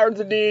 2 hours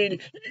a day,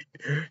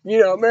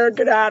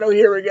 American Idol,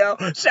 here we go.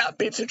 South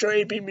Beach Central,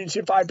 8 p.m.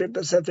 Eastern, 5 p.m.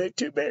 Pacific,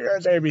 2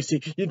 hours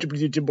ABC,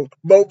 YouTube,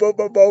 vote,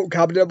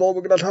 comment down below.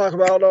 We're going to talk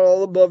about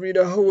all above,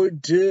 who we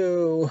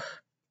do.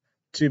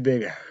 2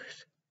 big hours.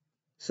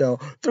 So,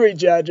 3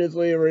 judges,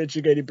 Leah,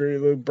 Richard, Katy Perry,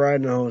 Luke,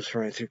 Brian, and host,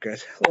 Francis,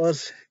 guys.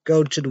 Let's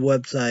go to the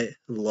website.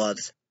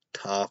 Let's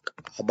talk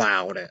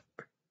about it.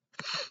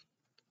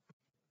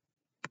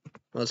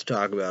 Let's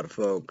talk about it,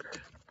 folks.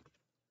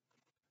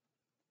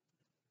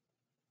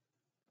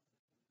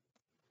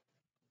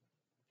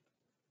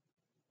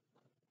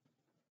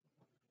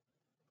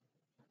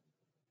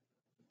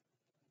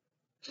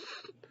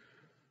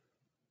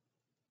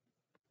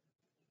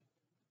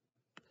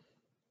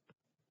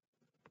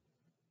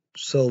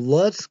 So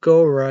let's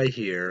go right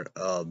here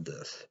of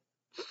this.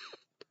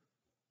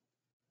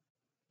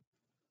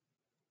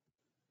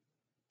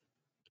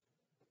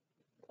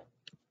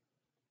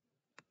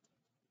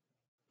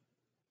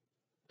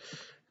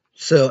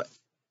 So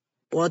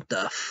what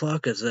the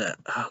fuck is that?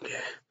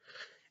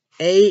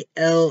 Okay.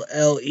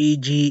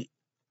 ALLEGR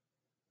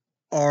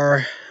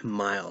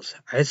Miles.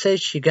 I say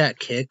she got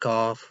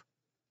kickoff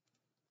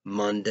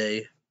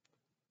Monday.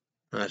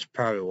 That's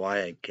probably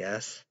why, I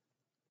guess.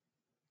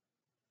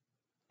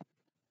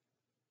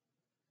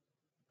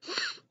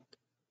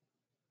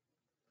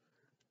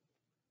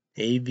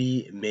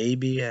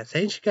 Maybe. I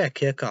think she got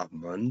kickoff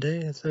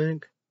Monday, I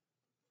think.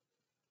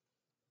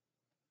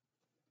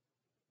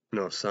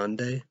 No,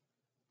 Sunday.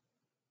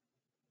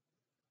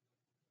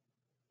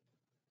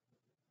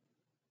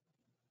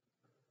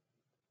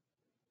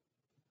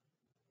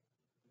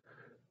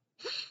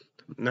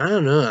 I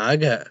don't know. I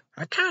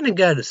kind of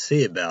got to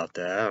see about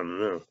that. I don't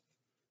know.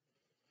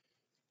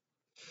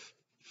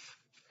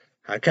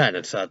 I kind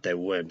of thought they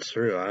went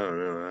through. I don't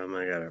know. I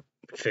might gotta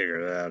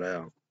figure that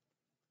out.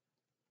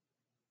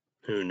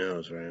 Who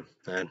knows, right?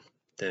 I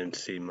didn't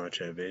see much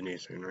of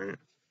anything, right?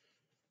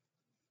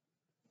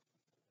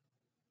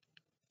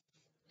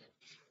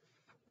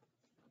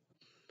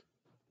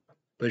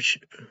 But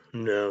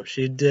no,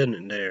 she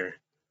didn't there.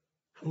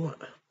 When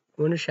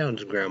did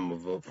Sheldon's grandma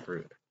vote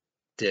for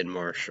Did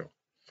Marshall?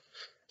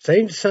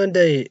 Same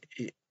Sunday,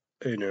 yeah.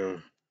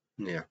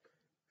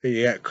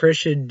 You got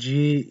Christian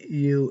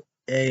Guardin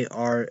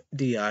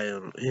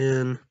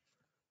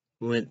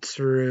went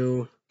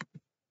through.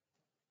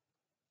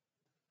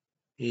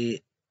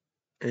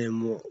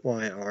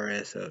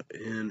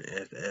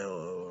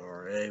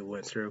 EMYRSONFLORA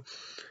went through.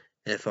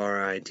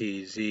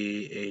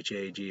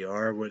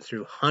 FRITZHAGR went through.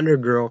 100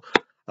 Girl,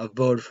 I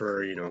voted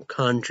for,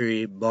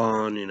 Country,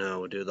 Bond,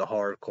 do the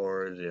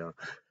hardcores,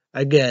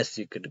 I guess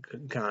you could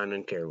kind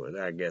of care with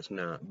that, I guess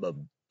not. But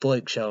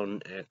Blake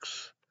Shelton,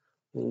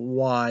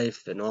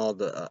 ex-wife, and all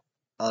the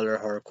other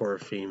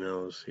hardcore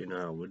females,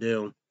 would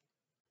do.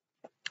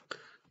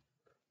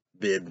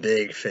 Be a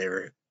big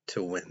favorite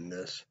to win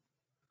this.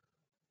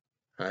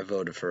 I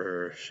voted for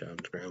her.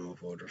 Shelton's grandma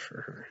voted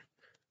for her.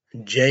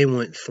 Jay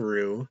went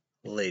through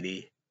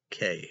Lady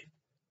K.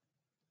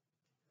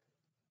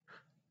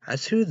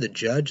 That's who the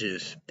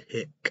judges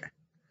pick.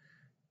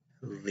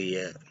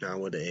 Leah, not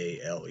with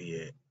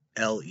a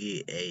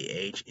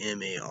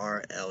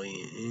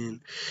Leahmarlen.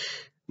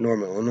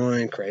 Normal,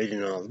 Illinois, crazy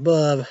and all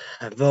above.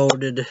 I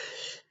voted.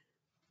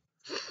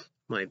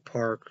 Mike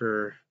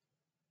Parker.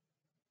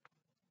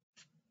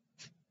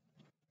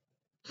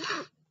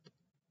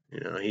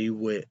 He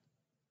went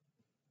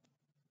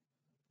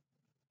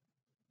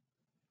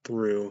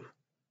through.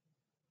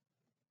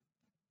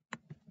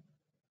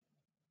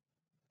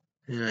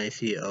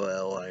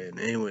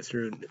 NICOLINA went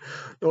through.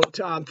 Noel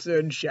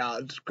Thompson,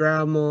 Shouts,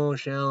 Grandma,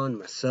 Shallon,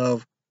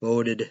 myself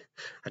voted.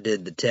 I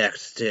did the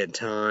text 10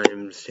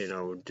 times,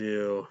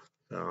 do.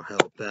 I'll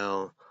help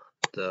out.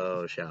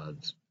 So,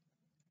 Shouts,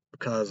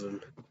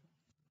 cousin,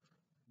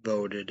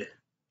 voted.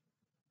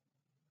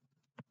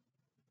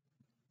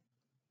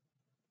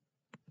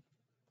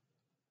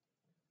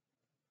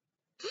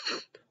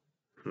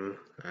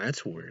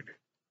 That's weird.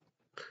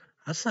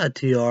 I saw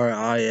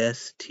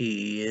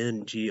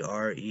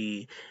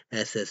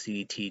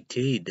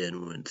TRISTENGRESSETT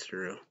then went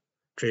through.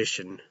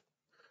 Tristan.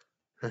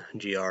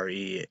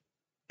 GRESSETT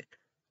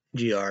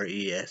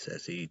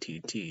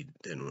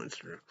then went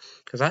through.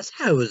 Because I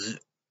thought it was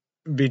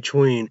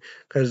between,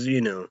 because,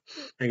 I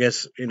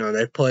guess,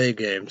 they play a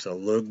game, so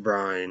Luke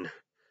Bryan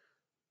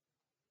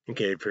and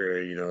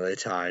Gabriel, they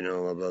tie and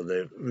all, but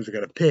they was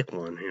going to pick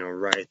one,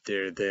 right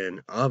there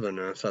then of and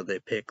I thought they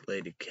picked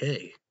Lady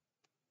K.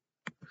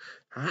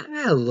 I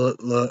gotta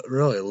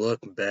really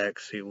look back,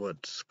 see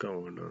what's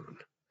going on.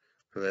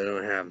 They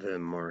don't have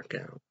him mark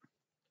out,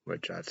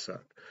 which I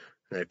suck.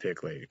 They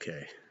pick Lady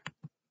K.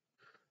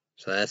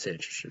 So that's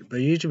interesting.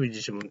 But usually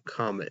just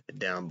comment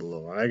down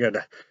below. I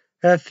gotta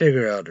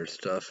figure out their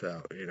stuff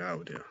out, I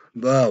would do.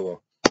 But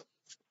well.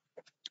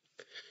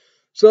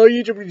 So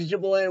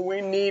YouTube,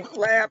 we need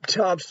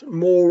laptops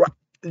more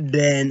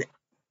than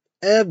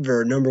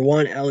ever. Number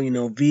one,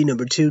 LNOV.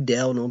 Number two,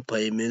 Dell, no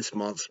payment,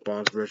 small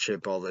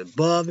sponsorship, all the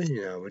above. We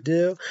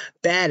do.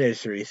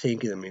 Baddest three,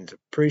 thank you, that means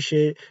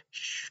appreciate.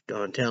 Shh,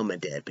 don't tell my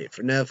dad paid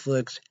for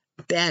Netflix.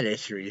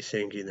 Baddest three,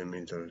 thank you, that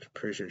means I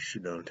appreciate. Shh,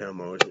 don't tell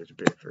my older sister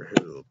paid for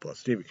Hulu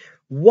Plus TV.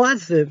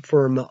 What's it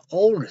for my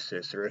older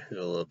sister,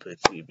 Hulu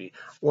Plus TV?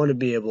 Want to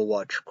be able to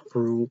watch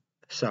Cruel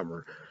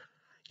Summer.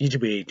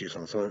 YouTube 82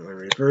 on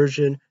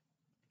version.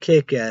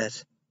 Kick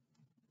ass.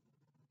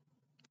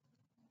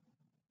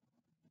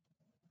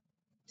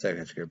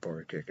 Second good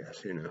part, kick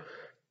ass,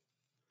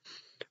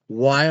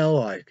 Why I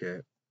like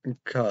it,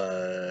 because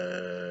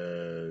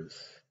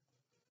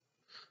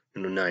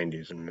in the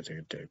 90s when it's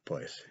going to take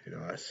place,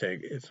 I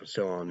think it's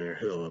still on there,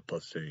 Hulu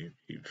Plus TV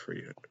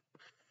free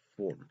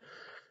form.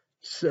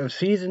 So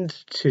season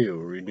 2,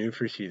 renewed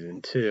for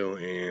season 2,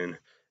 and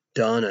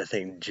done, I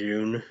think,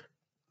 June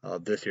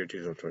of this year,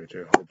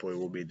 2022. Hopefully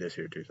will be this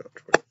year,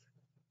 2023.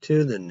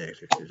 to the next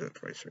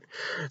 2023.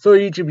 So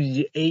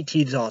YouTube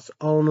 18 sauce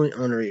only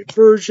unrated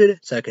version,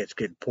 second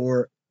skid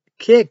port,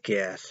 kick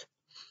ass.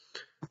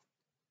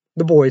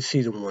 The Boys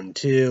season 1,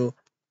 2.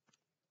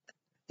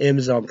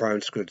 Amazon Prime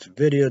exclusive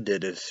video,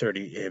 did a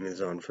 30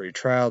 Amazon free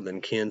trial, then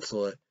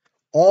cancel it.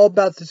 All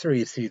About the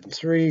 3 season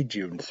 3,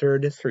 June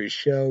 3rd, 3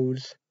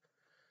 shows.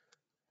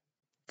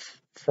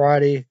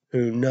 Friday,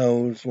 who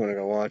knows when I'm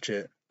gonna watch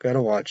it.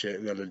 Gonna watch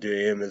it, gonna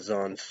do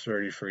Amazon's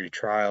 30 free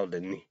trial,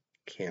 then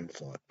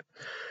cancel it.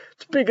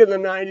 Speaking of the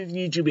 90s,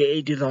 YouTube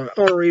 80s on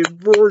RE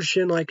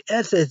version, like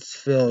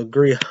Phil,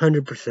 agree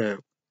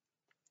 100%.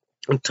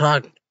 I'm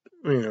talking,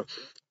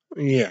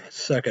 yeah,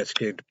 suck at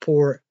skid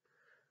port.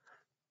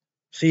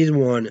 Season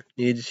 1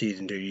 needs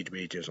season 2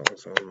 YouTube 80s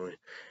also only.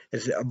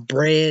 It's a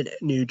brand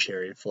new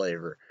cherry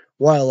flavor.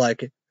 Why I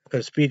like it,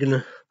 because speaking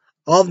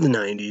of the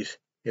 90s,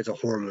 it's a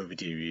horror movie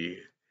TV.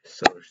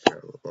 So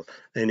terrible.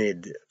 They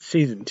need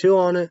season 2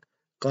 on it.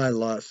 Glad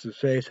lost the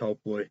space.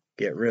 Hopefully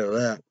get rid of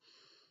that.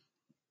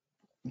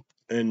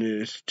 And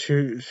there's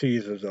 2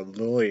 seasons of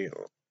Lily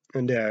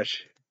and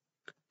Dash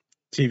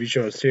TV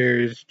show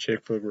series,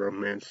 chick flick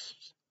romance,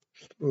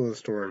 little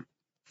story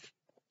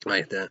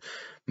like that.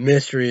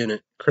 Mystery in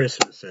it,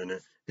 Christmas in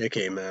it. It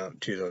came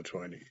out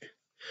 2020.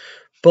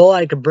 But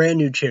like a brand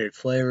new cherry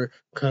flavor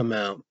come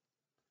out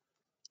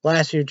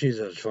last year,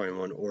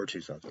 2021 or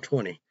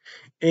 2020.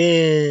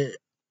 And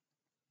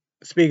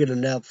speaking of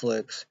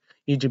Netflix,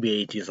 YouTube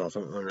 18 is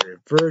also on a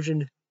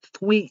version.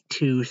 Sweet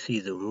 2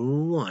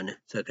 season 1,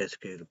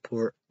 sophisticated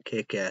port,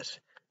 kick-ass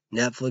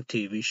Netflix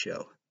TV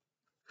show.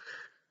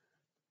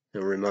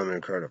 And remind me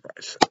of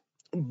coronavirus.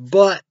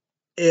 But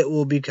it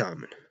will be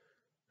coming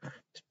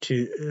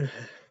to,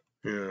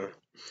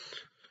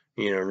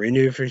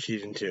 renewed for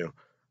season 2.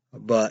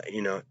 But,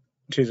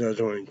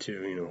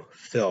 2022,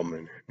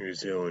 filming New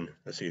Zealand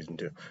a season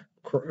 2.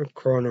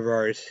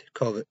 Coronavirus,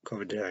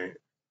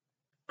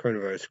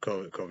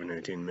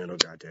 COVID-19, middle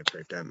goddamn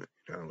pandemic,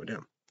 with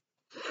them.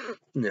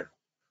 Yeah.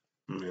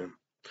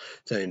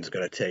 Saying it's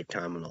gonna take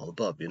time and all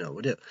above, we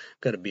do.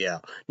 Gotta be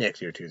out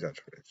next year,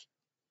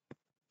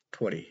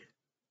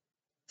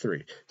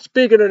 2023.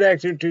 Speaking of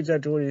next year,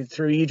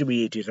 2023,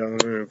 YouTube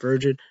 18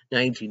 Virgin,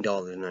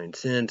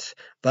 $19.09.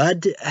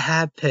 But I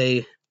have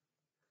pay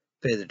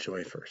the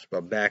 21st.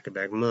 But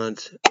back-to-back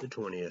months, the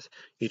 20th,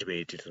 YouTube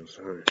 18.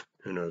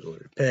 Who knows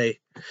what to pay?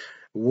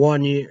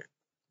 1 year,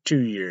 2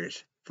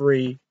 years,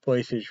 free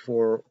PlayStation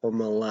 4 or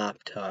my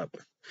laptop.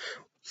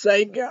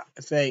 Thank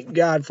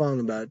God,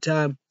 finally about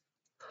time.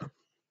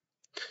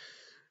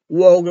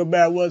 Welcome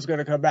back. What's going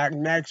to come back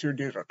next year?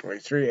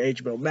 2023,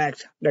 HBO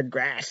Max, The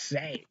Grass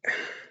State.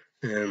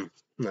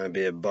 Might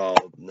be a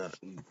bald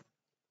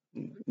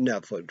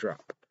Netflix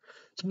drop.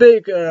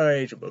 Speaking of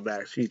HBO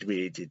Max, used to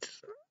be 18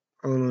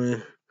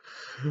 only.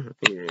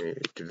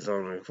 It's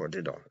only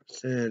 $14.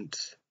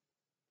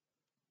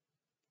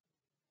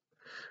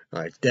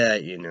 Like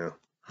that,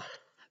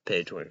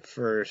 Pay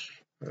 21st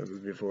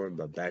before,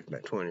 but back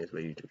 20th,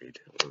 but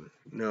YouTube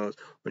knows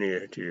when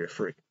you're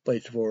free.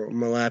 Place for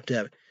my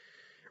laptop.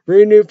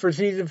 Renewed for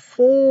season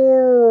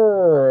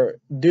 4.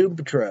 Doom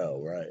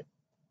Patrol, right?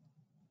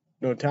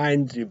 No,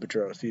 Titans Doom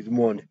Patrol, season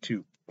 1,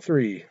 2,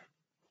 3.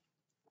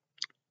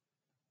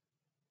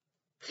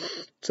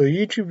 So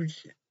YouTube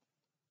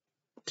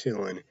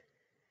chilling.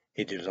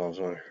 It is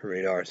also on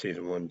radar,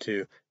 season 1,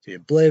 2. So you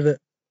believe it.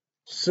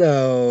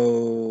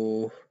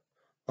 So,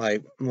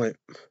 like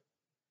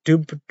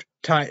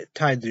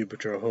Titans Doom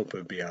Patrol, hope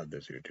it'll be out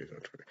this year,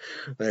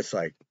 2020. That's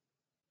like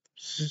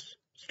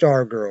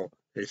Stargirl.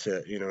 They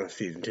said,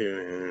 season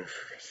 2 and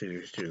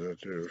series 2.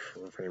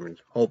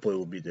 Hopefully,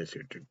 will be this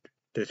year,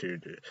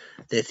 2022.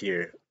 The next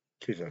year,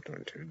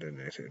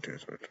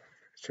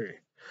 2023.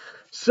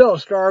 So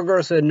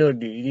Stargirl said no to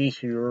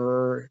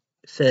DC.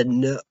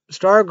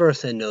 Stargirl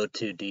said no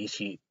to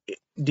DC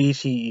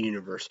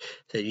Universe.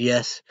 Said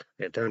yes.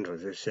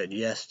 Said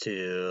yes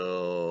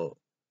to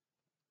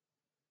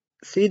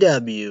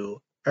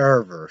CW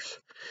Arrowverse.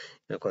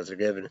 Of course, they're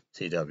given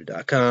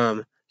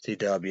CW.com.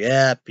 CW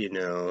app,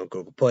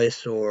 Google Play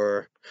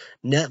Store,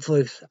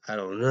 Netflix, I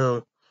don't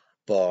know,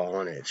 but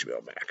on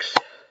HBO Max.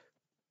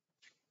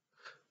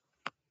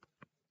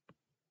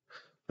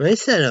 They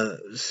said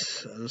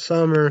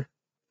summer,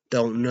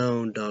 don't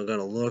know, don't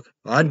gonna look.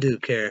 Well, I do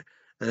care.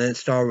 And then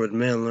Star Wars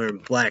man learn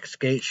black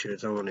skate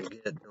shoes I want to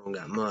get, don't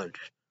got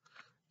much.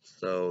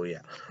 So,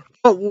 yeah.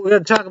 But we're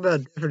going to talk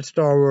about different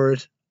Star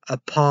Wars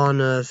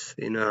upon us,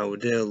 we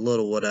did a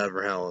little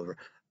whatever, however.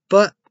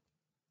 But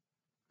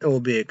it will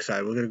be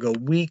exciting. We're going to go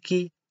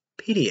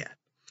Wikipedia.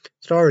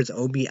 Star Wars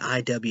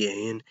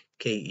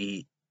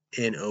OBIWANKENOBI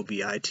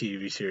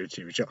TV series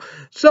TV show.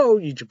 So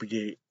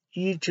YouTube,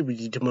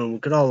 we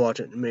could all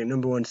watch it and make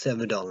number one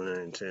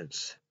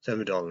 $7.09.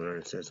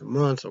 $7.09 a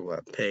month, so we'll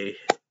pay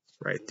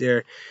right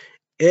there.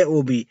 It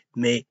will be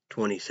May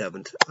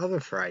 27th of a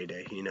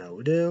Friday, we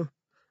do.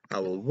 I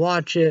will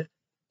watch it,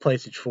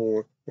 PlayStation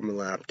 4 or my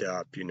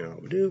laptop, we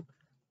do.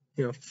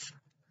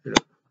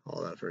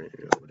 All that for we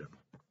do.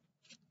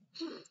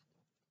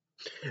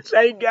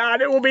 Thank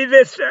God it will be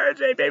this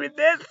Thursday, baby.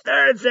 This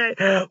Thursday.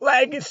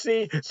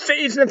 Legacy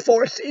Season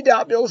 4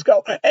 CWs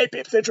go 8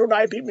 p.m. Central,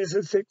 9 p.m.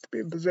 Eastern, 6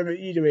 p.m. Pacific.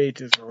 Either way,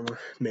 it's on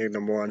make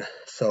number 1.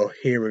 So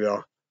here we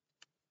go.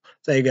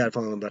 Thank God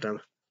for about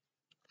time.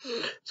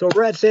 So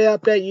Red State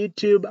Update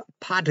YouTube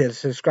podcast.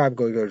 Subscribe,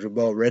 go to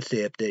both Red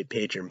State Update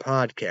Patreon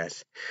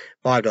podcast.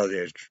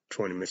 $5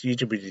 20 minutes.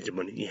 YouTube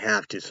money. You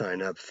have to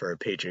sign up for a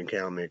Patreon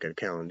account, make an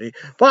account.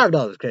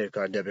 $5 credit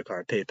card, debit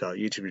card, PayPal.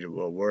 YouTube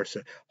will worse.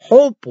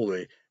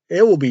 Hopefully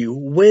it will be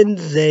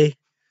Wednesday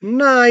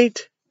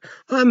night.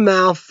 I'm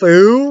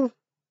mouthful.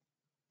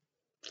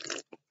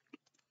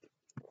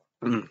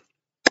 Not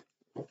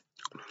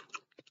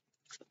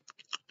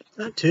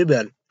too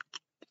bad.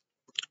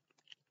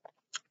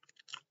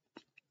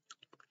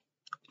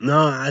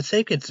 No, I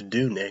think it's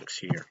due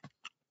next year.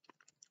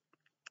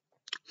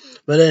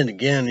 But then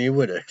again, you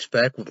would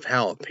expect with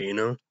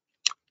jalapeno.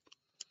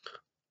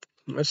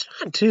 It's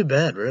not too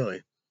bad,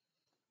 really.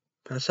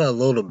 I saw a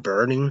little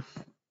burning.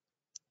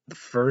 The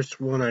first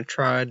one I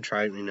tried,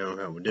 you know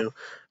how we do.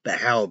 The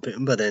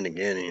jalapeno, but then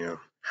again, you know,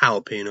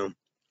 jalapeno.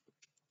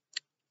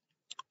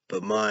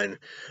 But mine,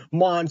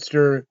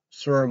 Monster,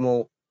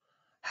 Thermo,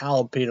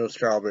 jalapeno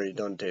strawberry,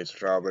 don't taste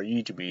strawberry,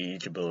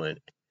 eatable in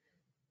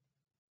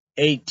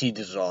 18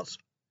 dissolves.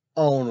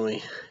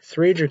 Only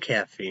 300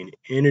 caffeine,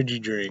 energy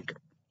drink.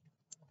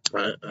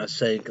 I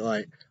say,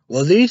 like,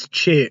 well, these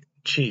cheat,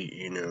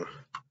 you know.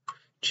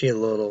 Cheat a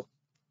little,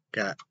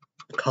 got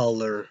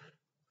color,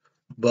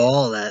 but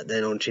all that, they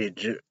don't cheat,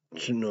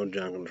 no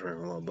junk and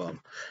drink, all above.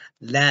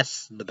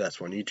 That's the best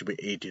one. Each will be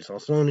 80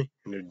 sauce only,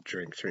 and you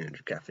drink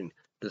 300 caffeine.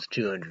 That's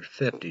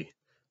 250,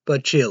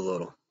 but chill a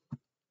little.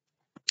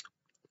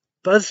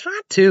 But it's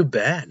not too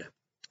bad.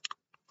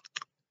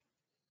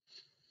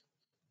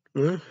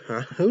 Well,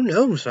 who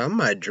knows? I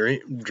might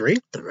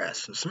drink the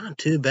rest. It's not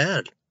too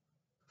bad.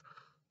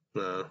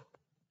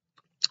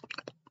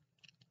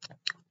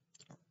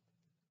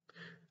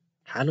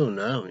 I don't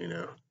know, you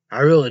know. I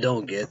really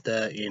don't get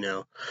that, you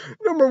know.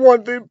 Number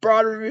 1 food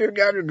product review,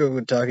 got to go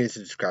Kentucky,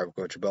 subscribe,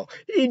 Coach Bell.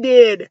 He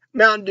did.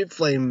 Mountain Dew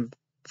Flaming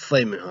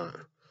Hot.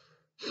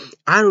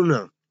 I don't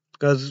know,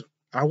 because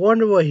I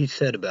wonder what he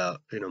said about,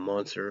 you know,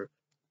 Monster,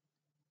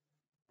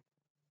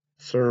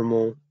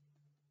 Thermal,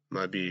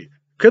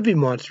 could be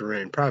Monster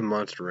Rain, probably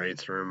Monster Rain,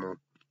 Thermal.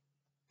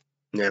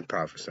 Yeah,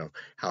 probably so.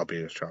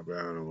 Jalapeno strawberry,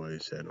 I don't know what he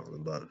said on the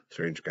above.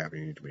 Strange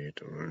caffeine need to be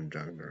to learn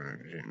junk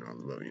and all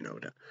the above, you know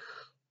that.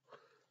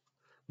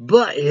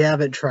 But you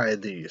haven't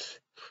tried these.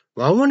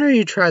 Well, I wonder if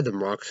you tried the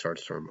Rockstar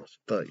thermals.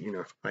 But, you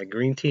know, like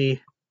green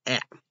tea,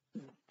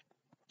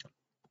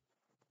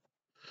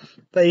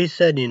 But he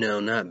said, you know,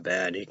 not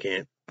bad. He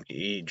can't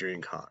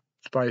drink hot.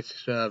 Spicy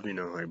stuff, you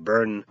know, like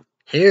burning.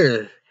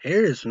 Here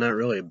is not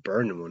really a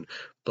burning one,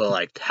 but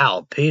like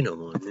jalapeno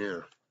one,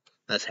 yeah.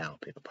 That's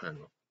jalapeno pine.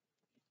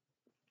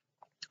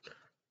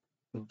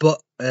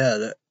 But,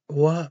 yeah,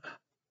 what?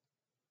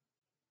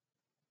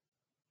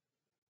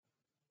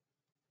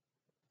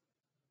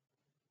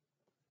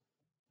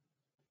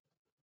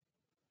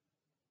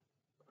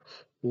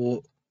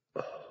 Well,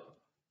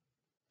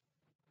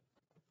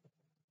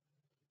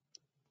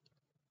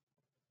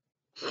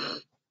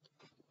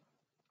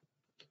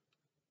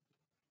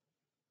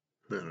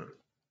 no.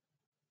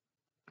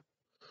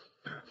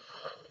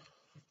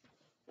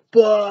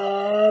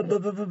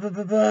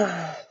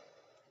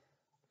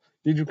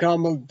 Did you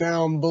comment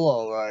down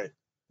below, right?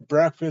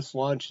 Breakfast,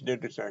 lunch,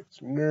 dinner, snack,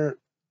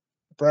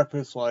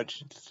 breakfast,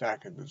 lunch,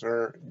 snack, and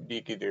dessert,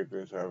 deaky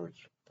dickers,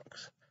 average.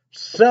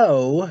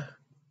 So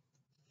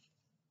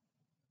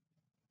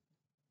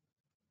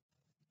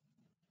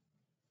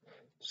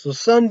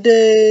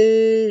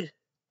Sunday,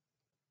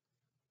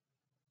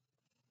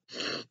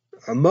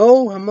 a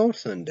mo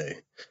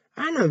Sunday.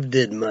 I don't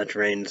did much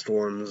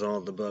rainstorms all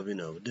the above, you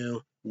know,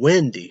 do.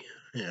 Windy.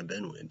 Yeah,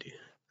 been windy.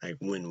 Like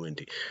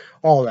windy.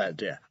 All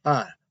that, yeah.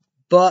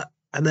 But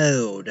I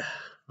mowed.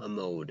 I don't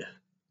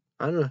know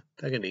if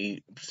I could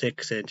eat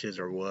 6 inches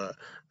or what.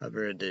 I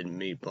really did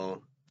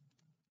meatball.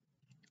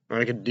 Or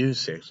I could do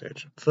 6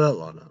 inches. Felt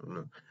like I don't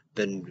know.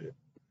 Then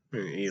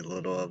eat a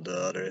little of the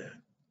other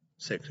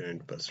 6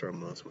 inch, but throw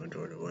most of my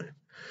majority away.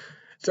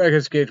 Second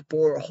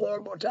skateboard,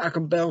 horrible Taco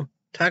Bell.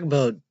 Taco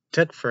Bell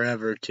took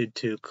forever to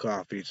 2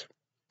 coffees.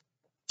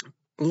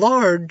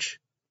 Large,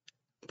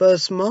 but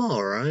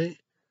small, right?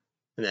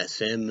 And that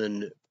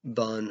salmon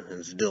bun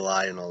is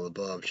delight and all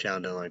above,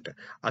 sounding like that.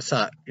 I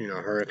thought, you know,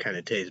 her kind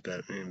of tastes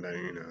better, you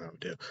know how to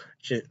do.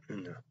 Shit,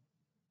 you know.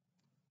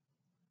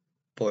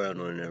 Boy, I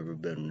know never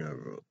been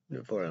one.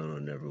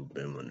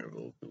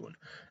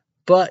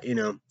 But, you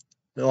know,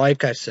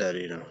 like I said,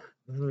 you know,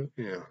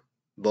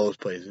 both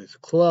places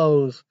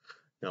closed.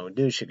 You know,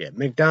 dude should get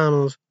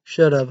McDonald's,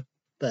 should have,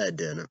 but I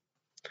didn't.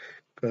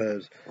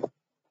 Because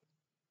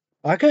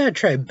I gotta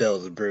try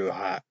Bill's Brew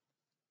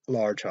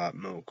large hot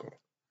mocha.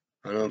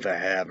 I don't know if I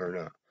have or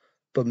not.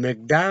 But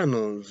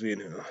McDonald's, you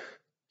know,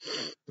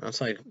 that's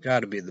like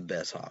gotta be the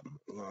best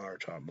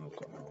large hot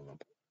mocha.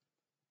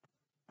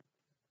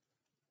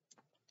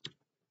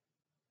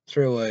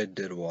 Throw away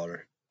did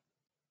water.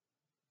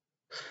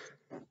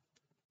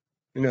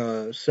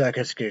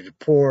 second stage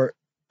report.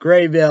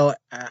 Great value,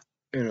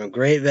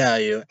 great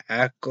value.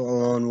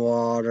 Alkaline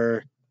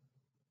water,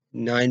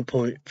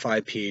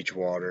 9.5 pH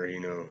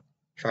water.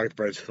 Shark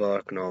breads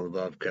fuck and all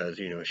above because,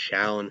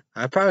 Shallon.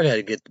 I probably got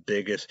to get the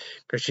biggest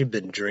because she's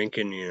been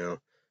drinking,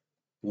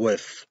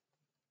 with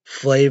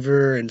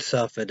flavor and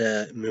stuff like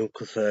that, milk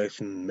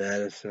effects and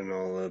medicine,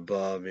 all the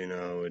above, we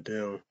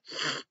do.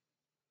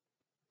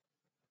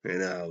 We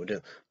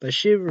do. But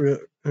she's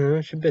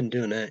been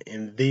doing that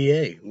in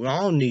VA. We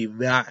all need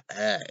that.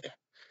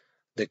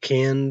 The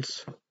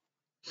cans,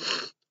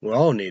 we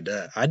all need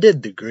that. I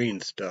did the green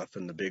stuff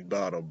in the big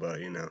bottle,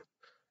 but, I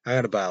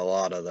gotta buy a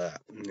lot of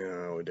that.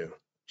 We do.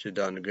 She's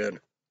done good.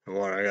 I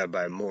gotta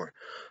buy more.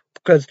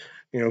 Because,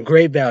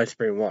 Great Valley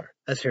Spring Water.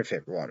 That's her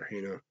favorite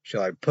water, She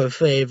like put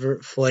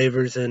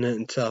flavors in it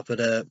and stuff like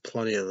that.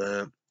 Plenty of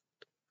that.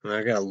 And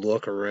I gotta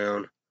look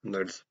around. And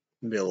there's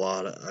be a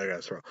lot of I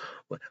gotta throw.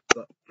 But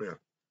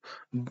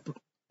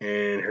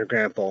and her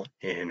grandpa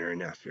and her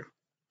nephew.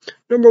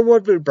 Number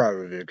one food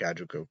probably got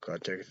go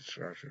take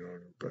instruction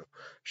order,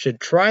 should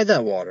try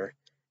that water.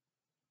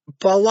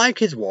 But like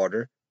his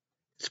water,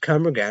 it's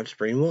Cumber Gap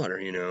Spring Water,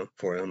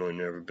 For Illinois,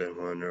 never been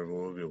one, never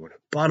will be one.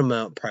 Bottom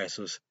out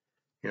priceless,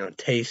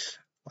 tastes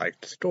like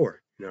the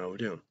store, we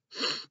do.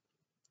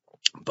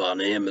 Bought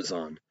on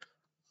Amazon.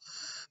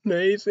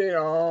 Amazing.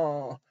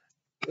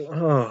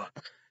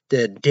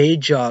 The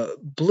Deja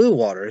Blue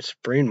Water,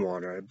 spring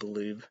water, I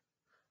believe.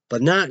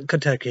 But not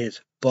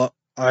Kentucky's. But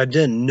I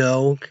didn't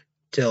know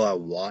till I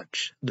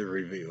watched the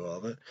review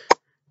of it.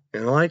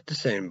 And I like the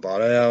same.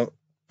 Bought it out.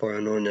 For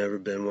Illinois, never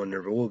been one,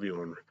 never will be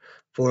one.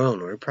 For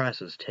Illinois,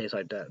 prices taste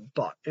like that.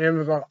 But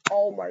Amazon,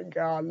 oh my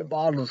god, the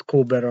bottle's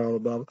cool, better on the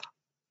bottom.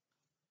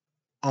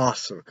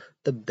 Awesome.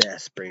 The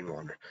best spring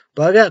water.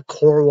 But I got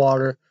core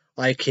water.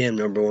 Like him,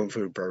 number one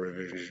food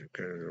preservation.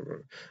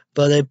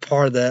 But they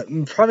part that,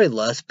 probably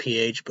less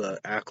pH, but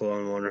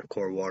alkaline water,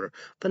 core water.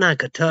 But not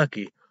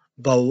Kentucky.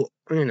 But,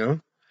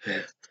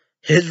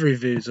 his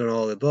reviews on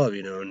all the above,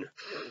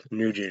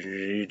 New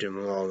Jersey, and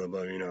all the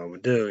above,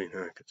 would do,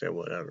 I could say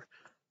whatever.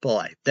 But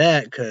like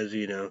that, because,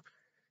 these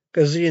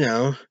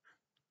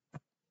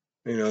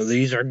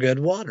are good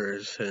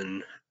waters,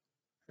 and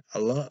I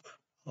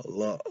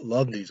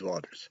love these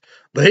waters.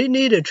 But he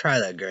need to try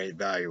that Great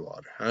Value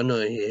water. I know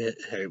he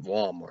hit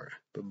Walmart,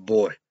 but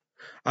boy,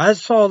 I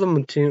saw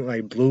them in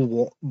like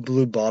blue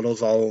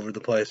bottles all over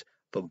the place.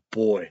 But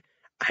boy,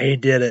 I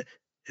did it.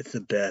 It's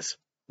the best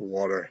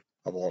water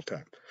of all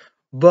time.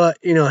 But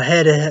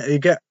head to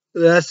head,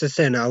 that's the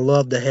thing. I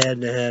love the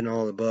head to head and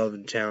all above,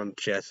 and town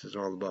chests and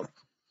all above.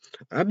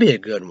 That'd be a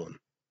good one.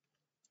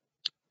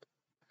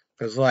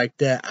 Cause like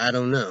that, I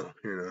don't know,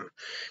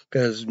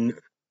 cause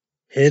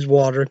his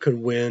water could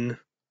win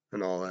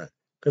and all that.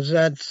 Cause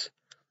that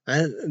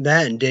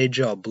and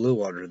Deja Blue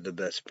Water is the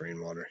best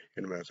spring water.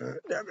 You can imagine.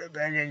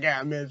 Everything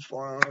got missed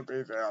for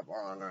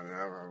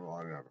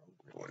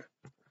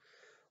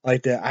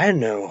like that. I don't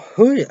know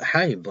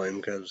how you blame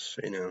because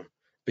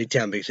big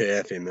town, big city,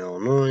 FM,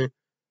 Illinois.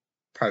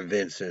 Probably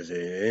Vince is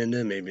in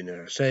it, maybe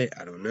another state.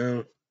 I don't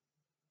know.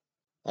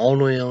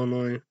 Illinois,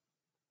 Illinois.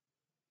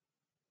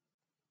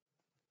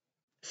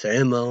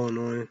 Sam,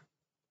 Illinois.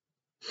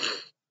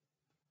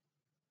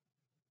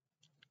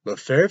 But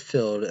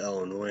Fairfield,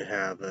 Illinois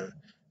have a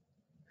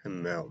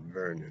Mount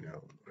Vernon,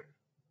 Illinois.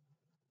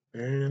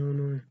 Vernon,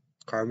 Illinois.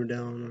 Carbondale,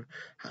 Illinois.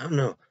 I don't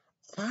know.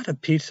 A lot of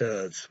Pizza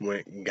Huts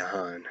went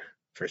gone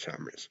for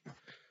some reason.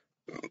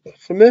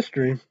 It's a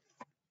mystery.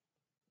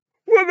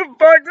 What the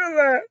fuck is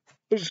that?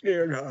 I'm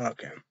scared.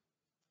 Okay.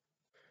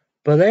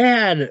 But they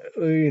had,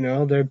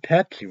 their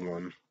Pepsi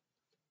one.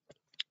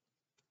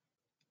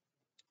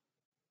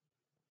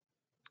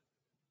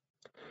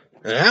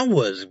 And that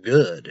was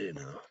good, And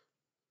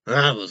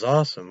that was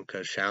awesome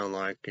because sound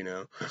like,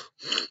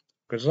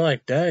 because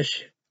like that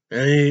shit.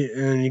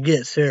 And you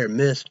get Sarah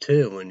Mist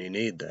too when you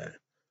need that.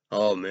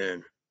 Oh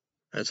man,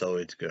 that's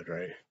always good,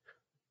 right?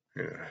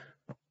 Yeah.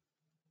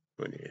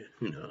 When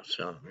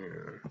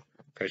something,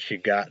 because she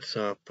got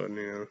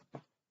something,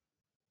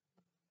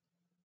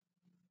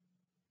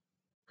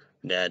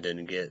 Dad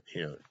didn't get,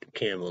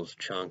 Campbell's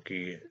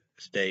chunky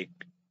steak,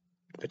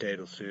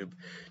 potato soup.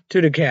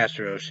 To the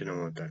casserole, she don't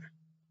want that.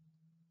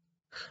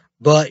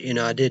 But,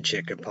 I did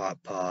chicken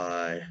pot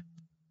pie.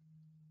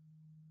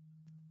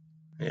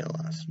 Yeah,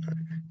 last night.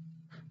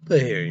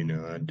 But here,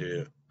 I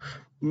do.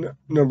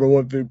 Number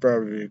one food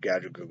probably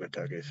Gadget Google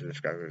Kentucky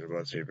subscribers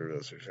about Super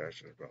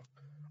success as well.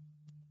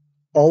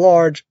 A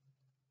large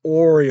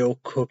Oreo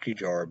cookie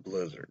jar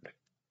blizzard.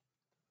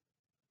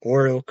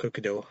 Oreo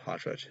cookie dough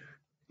hot fudge.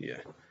 Yeah.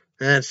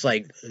 That's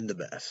like the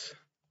best.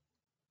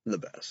 The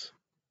best.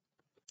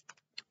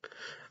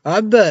 I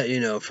bet,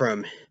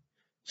 from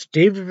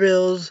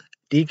Stevensville's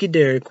Deaky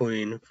Dairy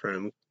Queen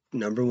from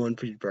number one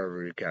food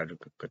probably Gadget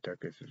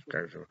Kentucky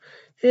subscribers.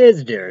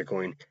 It's Dairy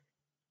Queen.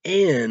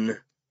 And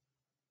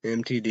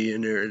MTD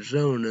in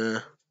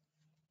Arizona.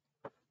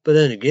 But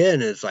then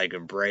again, it's like a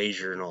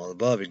brazier and all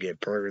above. You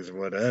get burgers or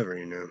whatever,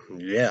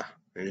 Yeah.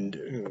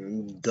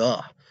 And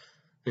duh.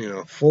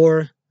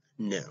 4,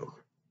 no.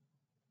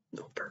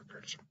 no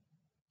burgers,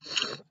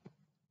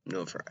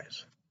 no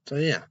fries. So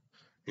yeah,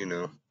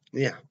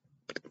 yeah.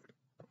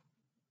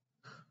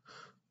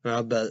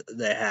 I bet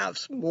they have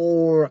some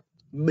more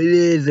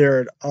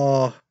Blizzard.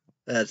 Oh,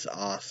 that's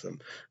awesome.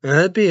 And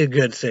that'd be a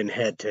good thing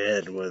head to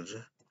head with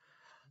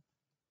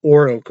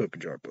Oreo cookie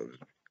jar Blizzard,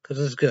 because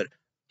it's good.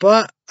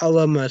 But I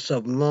love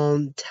myself a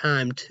long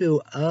time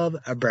too of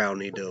a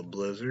brownie dough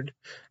Blizzard.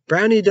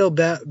 Brownie dough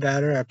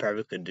batter, I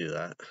probably could do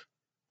that.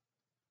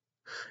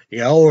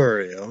 Yeah,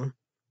 Oreo.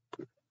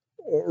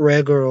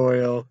 Regular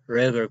Oreo,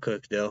 regular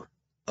cookie dough.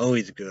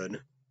 Always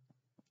good.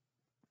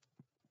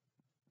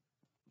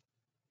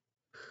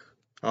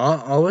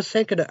 I was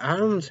thinking, I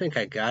don't think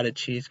I got a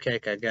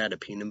cheesecake. I got a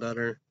peanut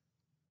butter.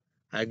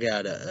 I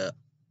got a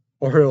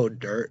Oreo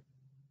dirt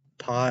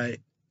pie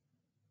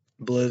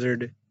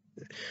Blizzard.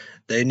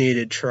 They need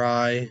to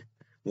try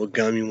with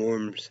gummy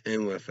worms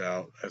and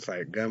without. It's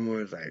like gummy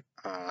worms, like,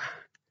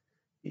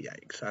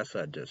 yikes. I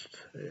thought just,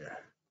 yeah.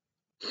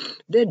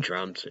 Did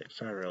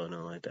drumsticks. I really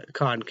don't like that.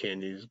 Cotton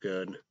candy is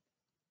good.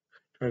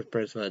 First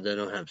person, they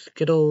don't have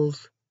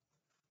Skittles.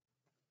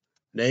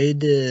 They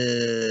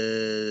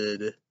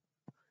did.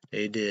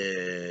 They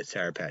did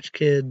Sour Patch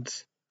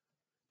Kids.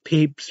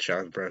 Peeps.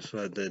 Chocolate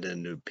Breastfed, they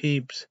didn't do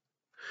Peeps.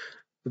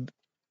 Well,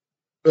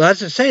 that's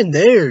the same.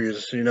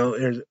 There's,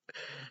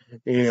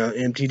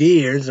 MTD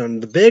ears on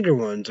the bigger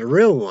ones, the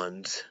real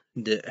ones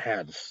that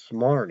had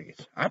Smarties.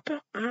 I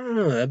don't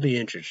know. That'd be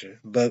interesting.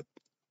 But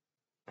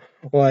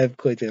well, I've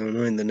clicked on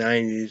in the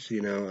 '90s,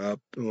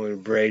 up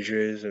with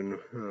Brazers and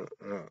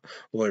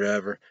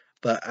whatever.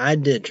 But I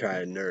did try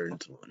a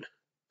Nerds one.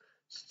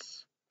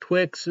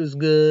 Twix is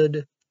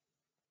good.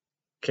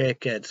 Kit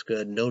Kat's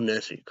good. No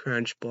Nestle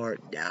Crunch Bar.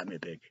 Yeah, I'm a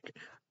big.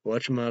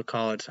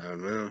 Whatchamacallits, I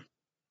don't know.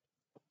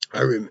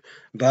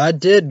 But I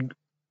did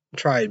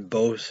try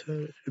both.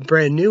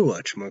 Brand new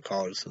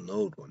whatchamacallits than the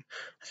old one.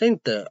 I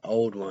think the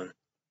old one.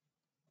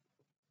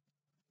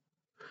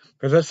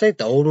 Because I think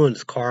the old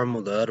one's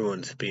caramel, the other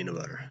one's peanut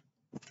butter.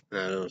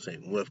 I don't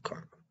think with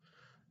caramel.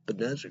 But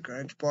that's a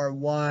Crunch Bar.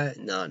 Why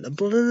not the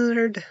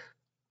Blizzard?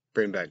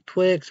 Bring back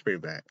Twix, bring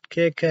back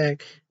Kit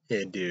Kat,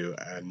 and do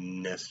a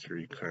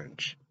Nestle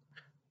Crunch.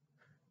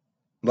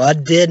 But I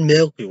did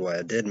Milky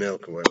Way.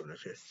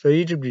 So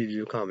you should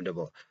do comment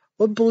below.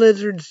 What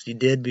Blizzards you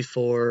did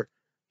before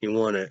you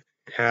want to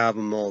have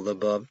them all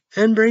above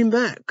and bring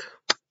back.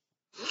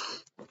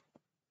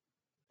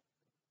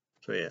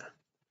 So yeah.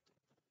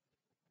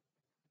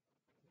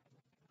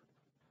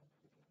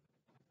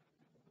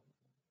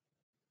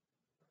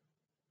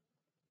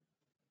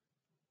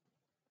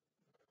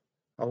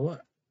 I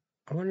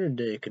wonder if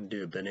they could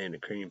do a banana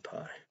cream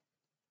pie.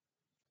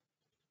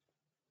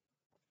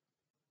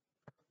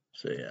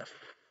 So yeah.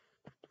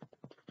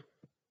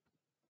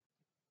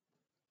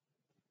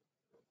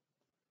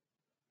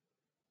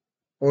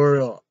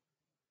 Or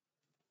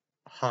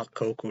hot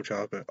cocoa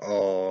chocolate.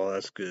 Oh,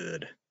 that's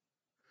good.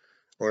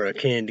 Or a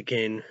candy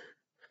cane.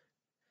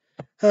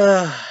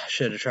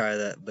 Should have tried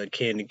that, but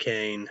candy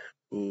cane.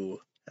 Ooh,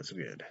 that's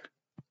good.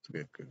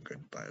 It's good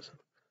advice.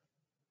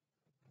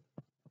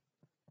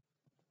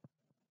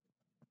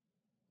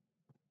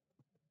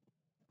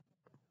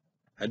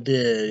 I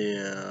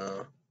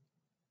did,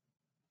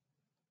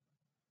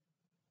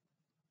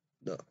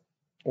 the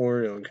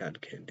Oreo and cotton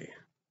candy.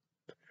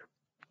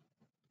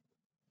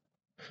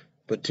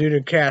 But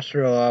tuna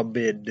casserole I'll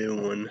be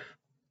doing.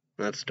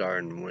 That's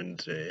starting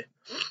Wednesday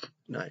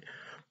night.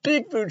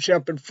 Big food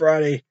shopping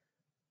Friday.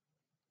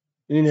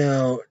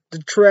 The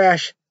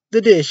trash,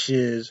 the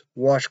dishes,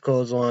 wash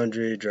clothes,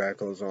 laundry, dry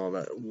clothes, all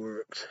that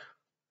works.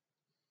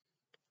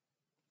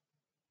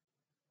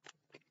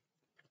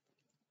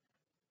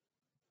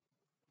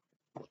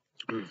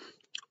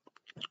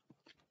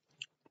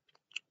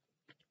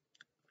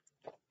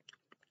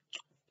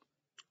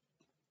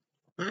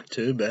 Not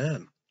too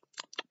bad.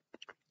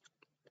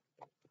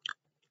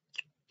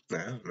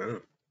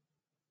 No.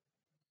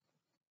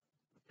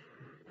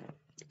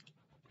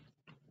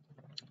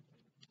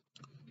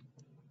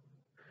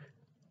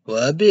 Well,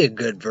 that'd be a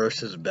good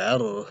versus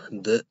battle.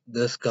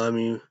 This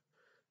gummy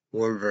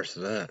worm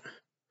versus that.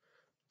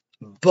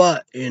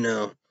 But,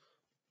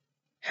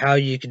 how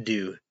you could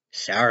do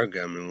sour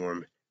gummy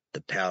worm,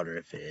 the powder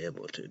if you're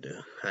able to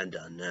do. I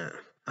done that.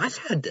 I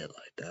did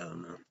like that, I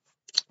don't know.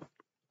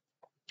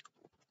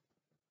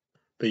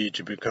 But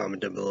YouTube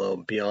comment down below,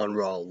 Beyond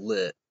Raw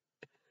Lit.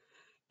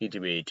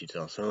 YouTube AT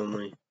sauce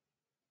only.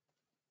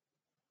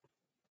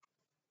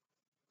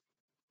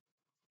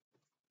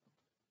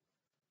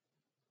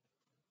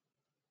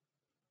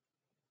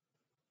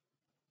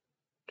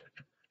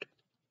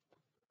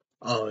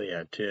 Oh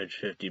yeah,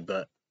 250,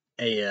 but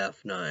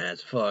AF not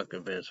as fuck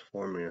if it's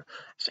formula.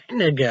 Saying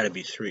there gotta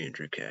be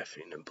 300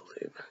 caffeine, I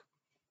believe.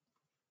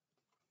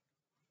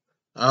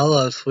 I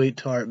love sweet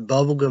tart.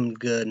 Bubblegum's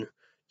good.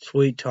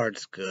 Sweet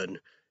tart's good.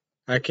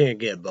 I can't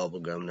get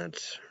bubblegum,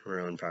 that's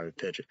ruined probably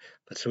pitch it.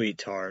 But sweet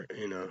tart,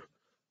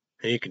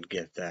 you could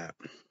get that.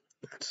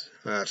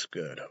 That's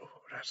good. Oh,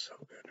 that's so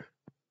good.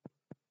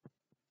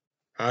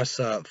 I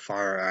saw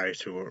Fire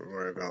Ice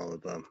work all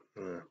of them.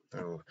 I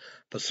don't know.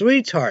 But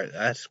Sweetheart,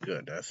 that's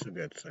good. That's a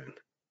good thing.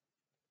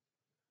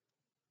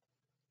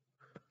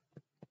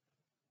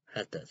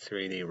 Had that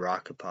 3D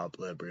Rocket Pop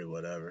Liberty,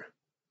 whatever.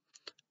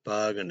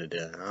 But I'm gonna do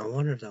it. I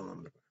wonder if that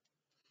one.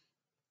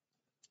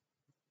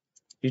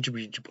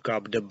 YouTube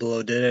comment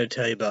below. Did I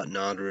tell you about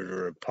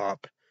non-router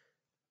pop?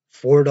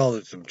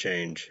 $4 some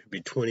change. It'd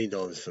be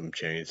 $20 some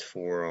change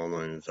for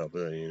online and stuff.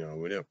 But, you know,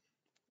 we do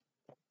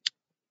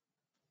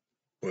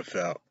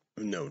without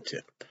no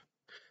tip.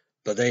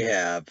 But they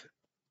have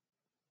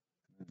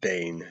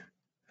Bane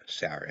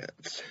sour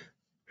heads.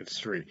 It's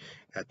free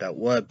at that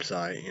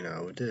website. You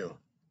know, we do.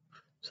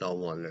 So I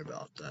wonder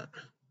about that.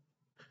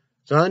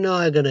 So I know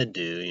I'm gonna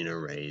do, you know,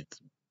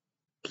 raids,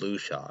 blue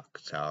shock,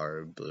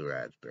 sour, blue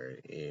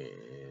raspberry,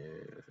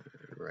 and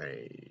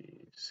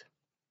raids,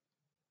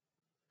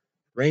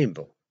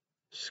 rainbow,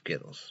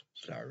 Skittles,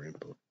 sour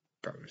rainbow,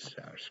 probably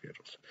sour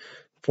Skittles.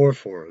 Four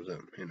of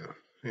them, you know,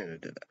 I'm gonna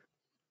do that.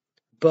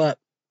 But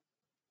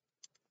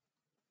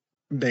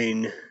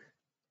Bane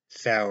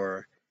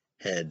sour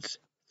heads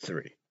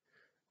 3.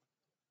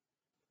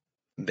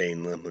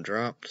 Bane lemon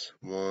drops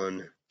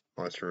 1.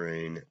 Monster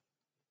Rain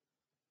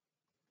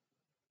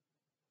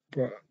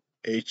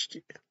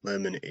HD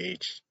lemon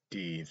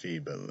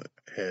HDZ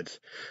heads.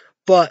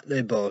 But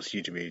they both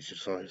YouTube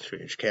agents on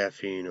strange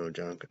caffeine or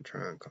junk and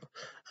trunk.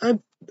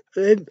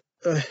 They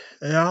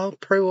all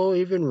pretty well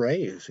even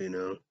raise, you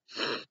know.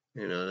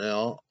 You know, they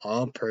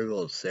all pretty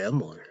well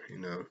similar, you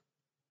know.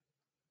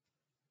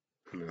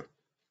 You know.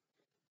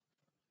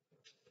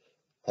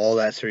 All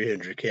that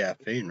 300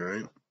 caffeine,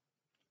 right?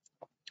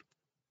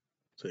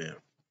 So yeah.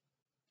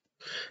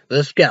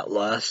 This got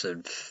less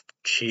and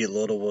cheap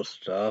little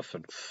stuff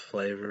and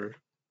flavor.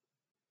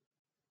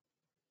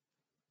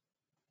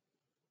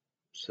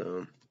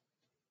 So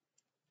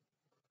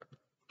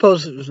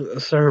post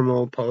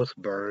thermal, post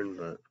burn,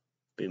 but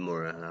be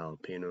more a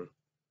jalapeno.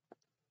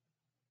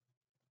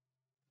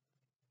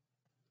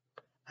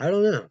 I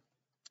don't know.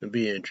 It'd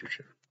be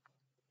interesting.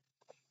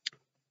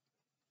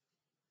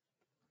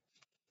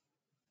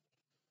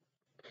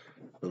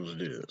 Let's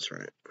do this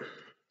right.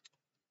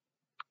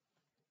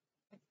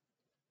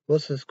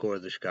 What's the score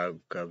of the Chicago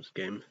Cubs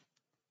game?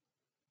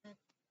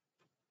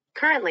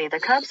 Currently, the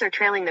Cubs are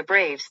trailing the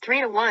Braves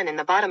 3-1 in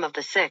the bottom of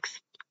the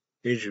 6th.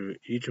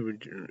 YouTube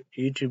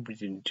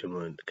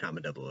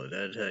comment down below.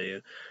 Did I tell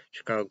you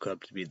Chicago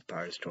Cubs beat the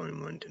Pirates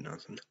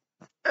 21-0?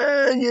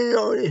 And you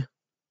know,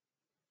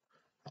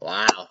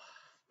 wow.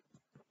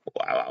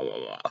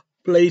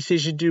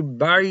 PlayStation 2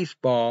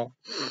 baseball.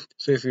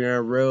 69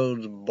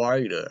 roads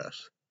bite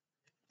us.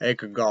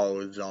 Acre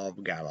goals all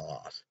got a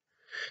loss.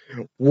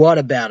 What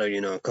about it,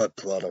 you know, cut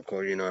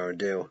political, you know,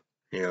 do,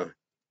 you know,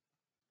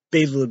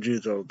 these little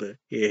Jews over there,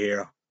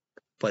 here,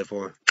 play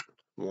for,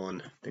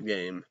 won the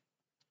game.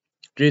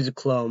 Jesus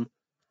Clone.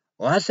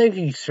 Well, I think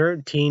he's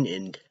 13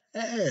 and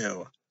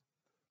 2.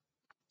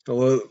 So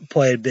we'll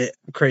play a bit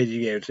crazy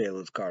game. St.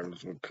 Louis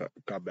Cardinals will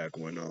come back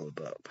and win all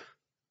up.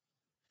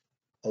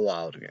 A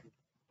wild game.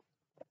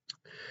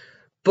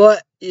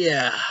 But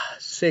yeah,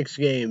 6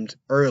 games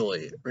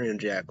early. Ran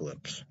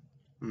Jacklips.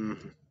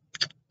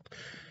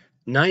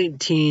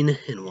 19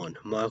 and 1.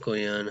 Michael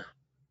Young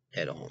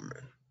had a home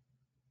run.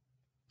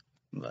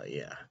 But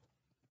yeah,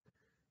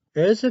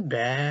 it was a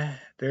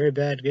very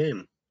bad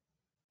game.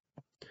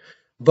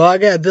 But I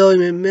got Billy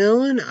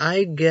McMillan.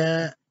 I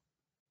got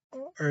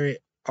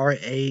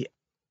R.A.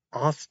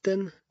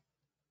 Austin,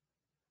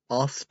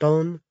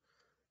 Alston,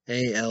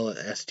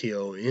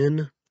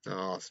 A-L-S-T-O-N,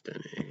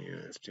 Austin,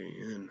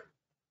 A-S-T-N.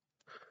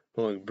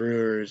 Like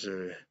Brewers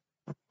or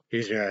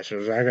Houston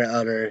Astros. I got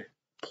other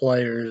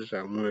players.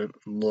 I went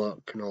and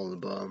looked and all the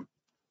above.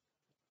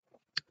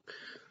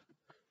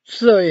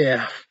 So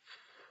yeah.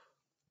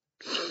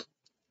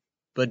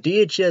 But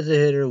DH as a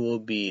hitter will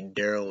be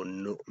Daryl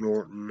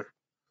Norton.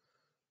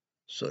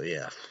 So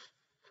yeah.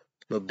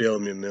 But Bill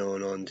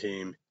McMillan on the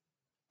team.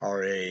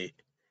 R-A-A-L-S-T-O-N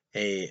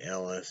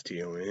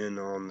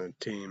on the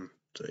team.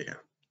 So yeah.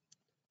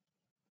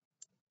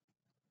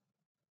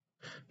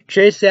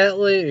 Chase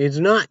Utley, he's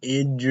not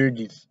injured.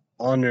 He's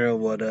on there or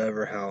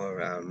whatever.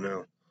 However, I don't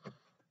know.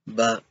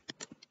 But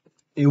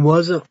he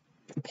wasn't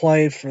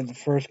played for the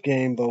first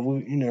game. But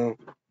we, you know,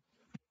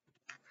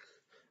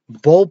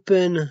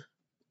 bullpen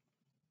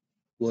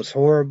was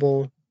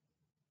horrible.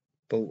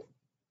 But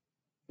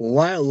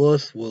Wyatt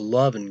Lewis with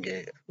 11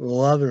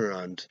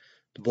 runs.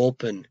 The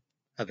bullpen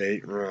have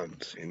 8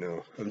 runs. You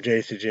know, I'm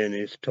Jason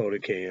Jennings, Tony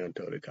Kayon,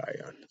 Tony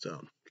Kayon.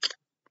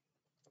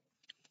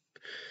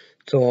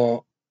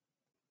 So,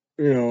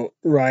 you know,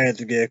 right at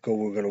the get-go,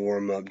 we're going to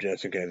warm up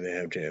just in case they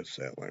have a chance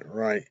to settle it.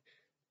 Right,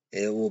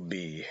 it will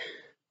be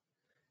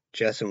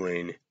Justin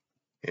Wayne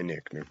and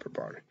Nick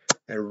Newberbarter.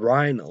 And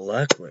Ryan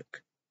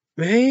Lecklick,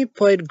 man, he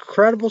played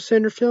incredible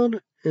center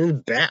field, and his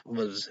bat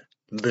was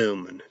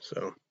booming.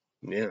 So,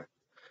 yeah,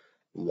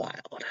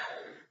 wild.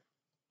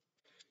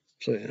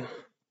 So, yeah.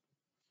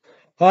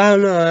 I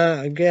don't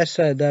know. I guess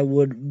that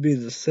would be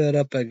the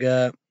setup I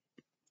got.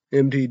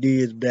 MPD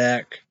is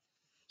back.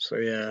 So,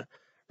 yeah,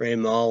 Ray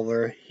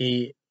Oliver,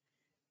 he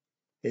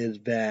is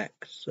back.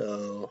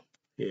 So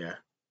yeah.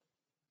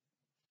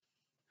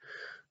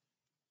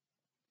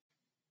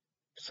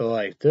 So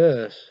like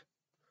this.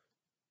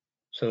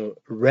 So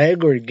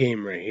regular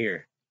game right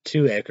here.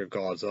 2 Edgar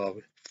calls off.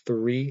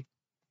 3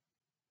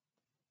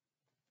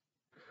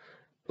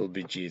 will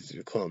be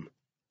Jesus Clum.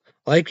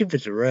 Like if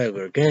it's a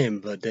regular game,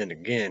 but then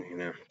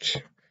again,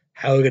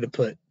 how are we gonna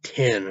put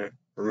 10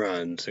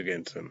 runs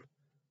against them?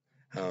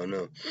 I don't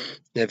know.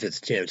 If it's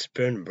Tim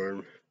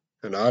Spinburn,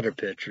 an otter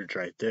pitcher's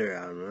right there,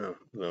 I don't know.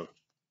 So,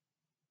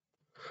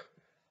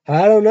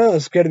 I don't know.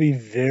 It's gonna be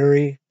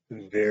very,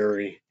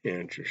 very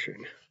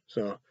interesting.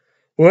 So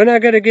we're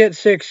not gonna get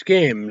 6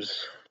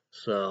 games.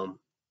 So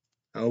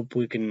I hope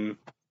we can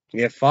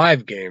get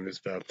 5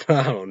 games, but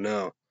I don't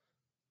know.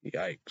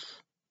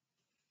 Yikes.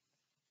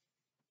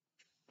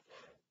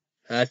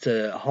 That's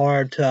a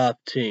hard top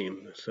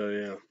team. So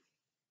yeah.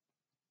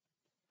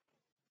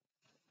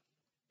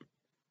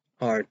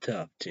 Hard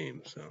tough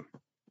team, so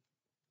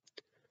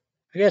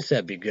I guess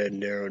that'd be good,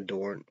 narrow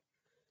door.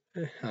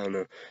 I don't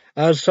know.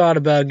 I was thought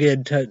about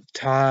getting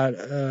Todd,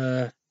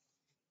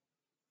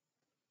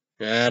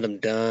 Adam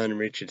Dunn,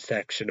 Richard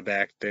Section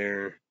back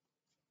there.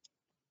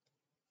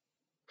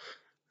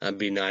 That'd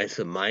be nice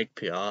of Mike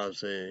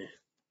Piazza.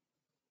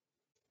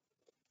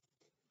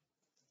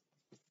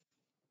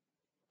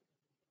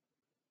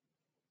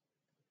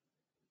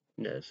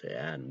 Yes,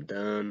 Adam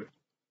Dunn.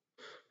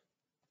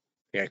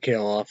 Yeah,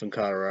 Kale off in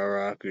Colorado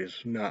Rock is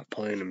not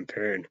playing him,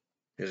 period.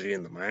 Is he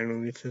in the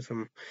minor league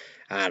system?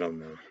 I don't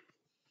know.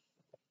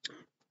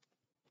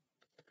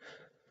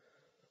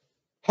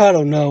 I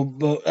don't know,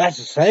 but that's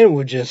the same.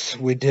 We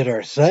did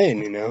our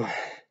thing.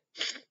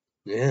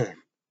 Yeah.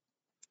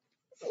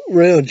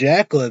 Real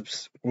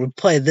Jacklips would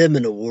play them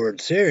in the World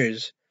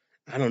Series.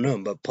 I don't know,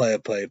 but play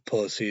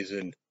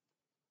postseason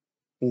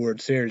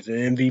World Series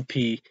and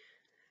MVP.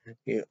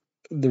 You know,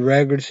 the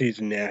regular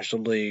season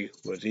National League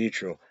was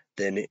Etro,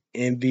 then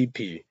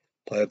MVP,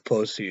 play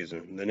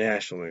postseason, the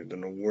National League,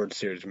 then the World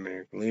Series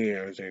American League.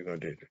 Everything go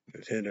do.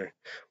 This hitter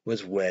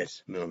was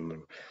Wes Milner.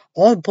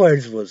 All the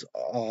players was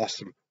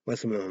awesome.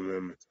 Wes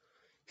Milner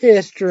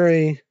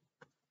history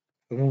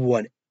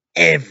won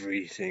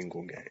every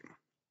single game.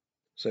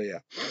 So yeah,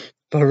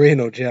 but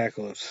Reno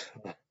Jacklips.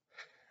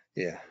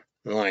 Yeah,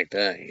 I like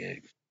that. Yeah.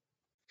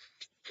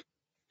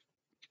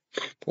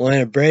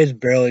 Atlanta Braves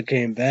barely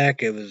came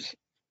back. It was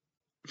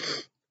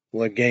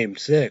what, game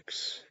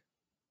 6?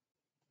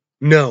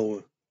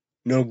 No,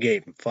 no,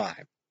 game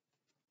 5.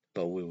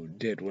 But we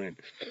did win.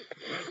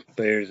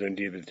 Bears and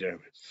Divas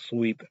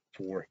sweep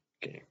 4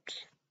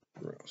 games.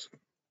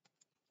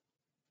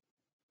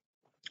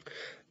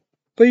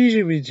 But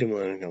usually we do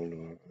want to come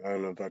to. I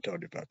don't know if I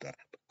told you about that.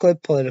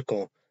 Clip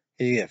political,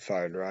 you get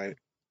fired, right?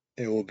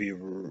 It will be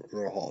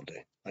real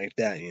holiday like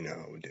that. You know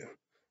how we do.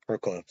 Or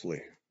Cliff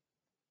Lee,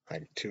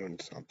 like 2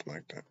 and something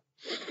like that.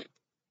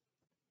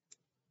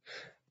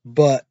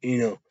 But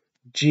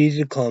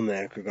Jesus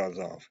Climax goes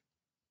off.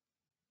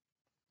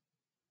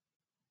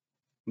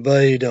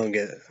 But you don't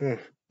get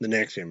the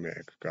next year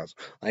America goes.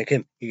 Like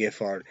him, you get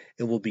fired.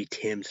 It will be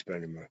Tim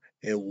Spencer.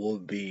 It will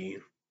be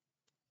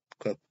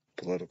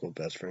political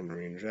best friend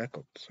Range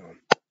Eccles. So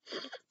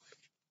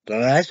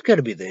that's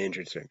gonna be the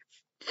interesting.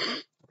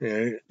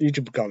 Yeah, you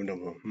should become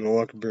them.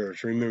 Milwaukee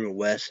Brewers. Remember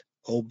Wes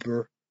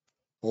Ober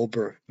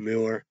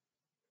Miller.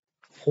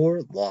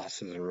 4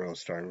 losses in a row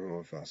starting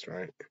with us,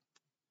 right?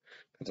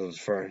 Because it was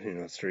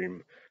first,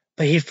 stream.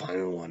 But he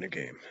finally won a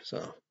game,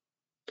 so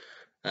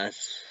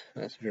that's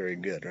very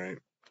good, right?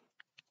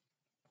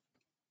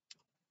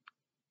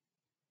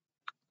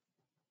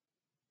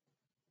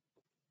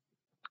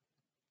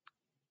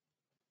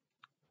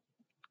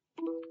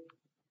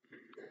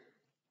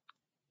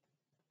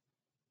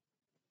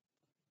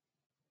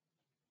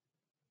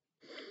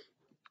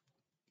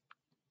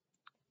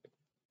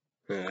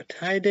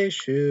 Tie-dye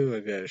shoe.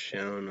 I got a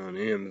shown on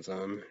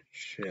Amazon.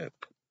 Ship.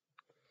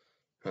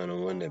 I don't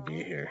know when they'll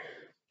be here.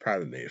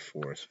 Probably May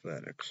 4th,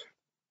 FedEx.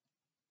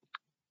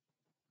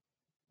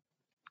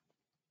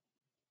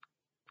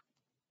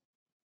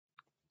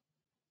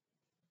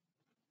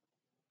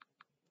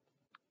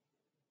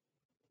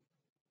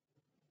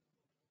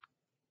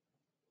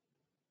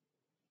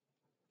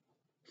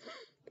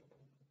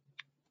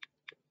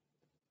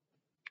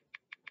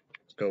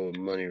 Let's go with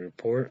money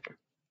report.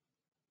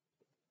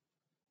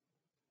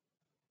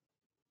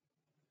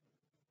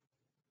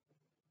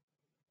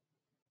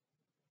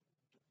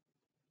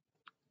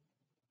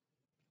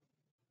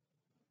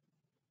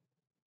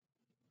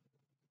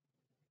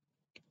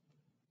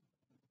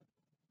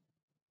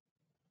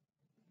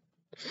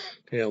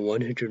 Yeah,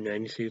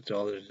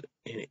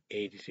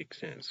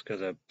 $196.86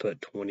 because I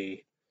put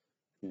 $20.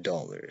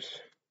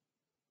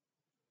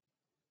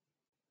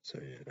 So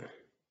yeah.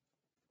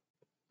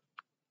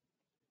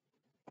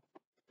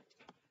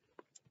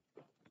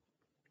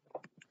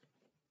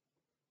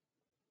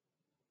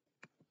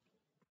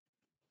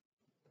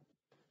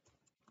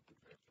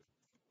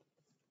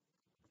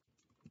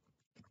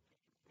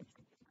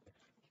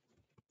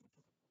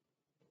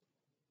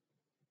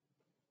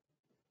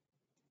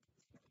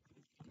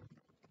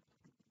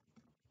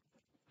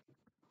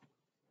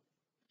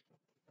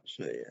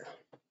 So yeah.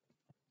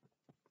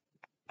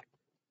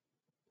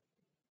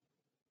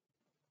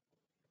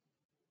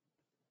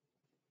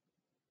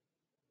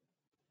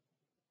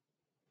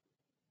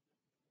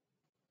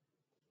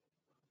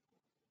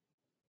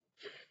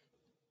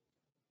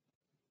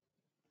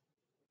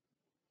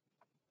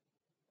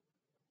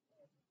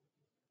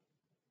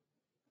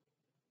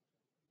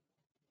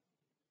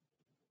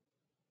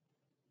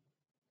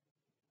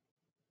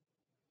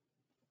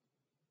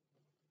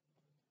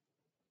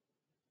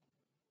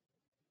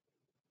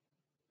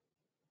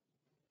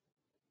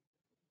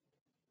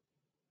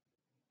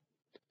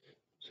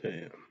 So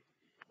yeah.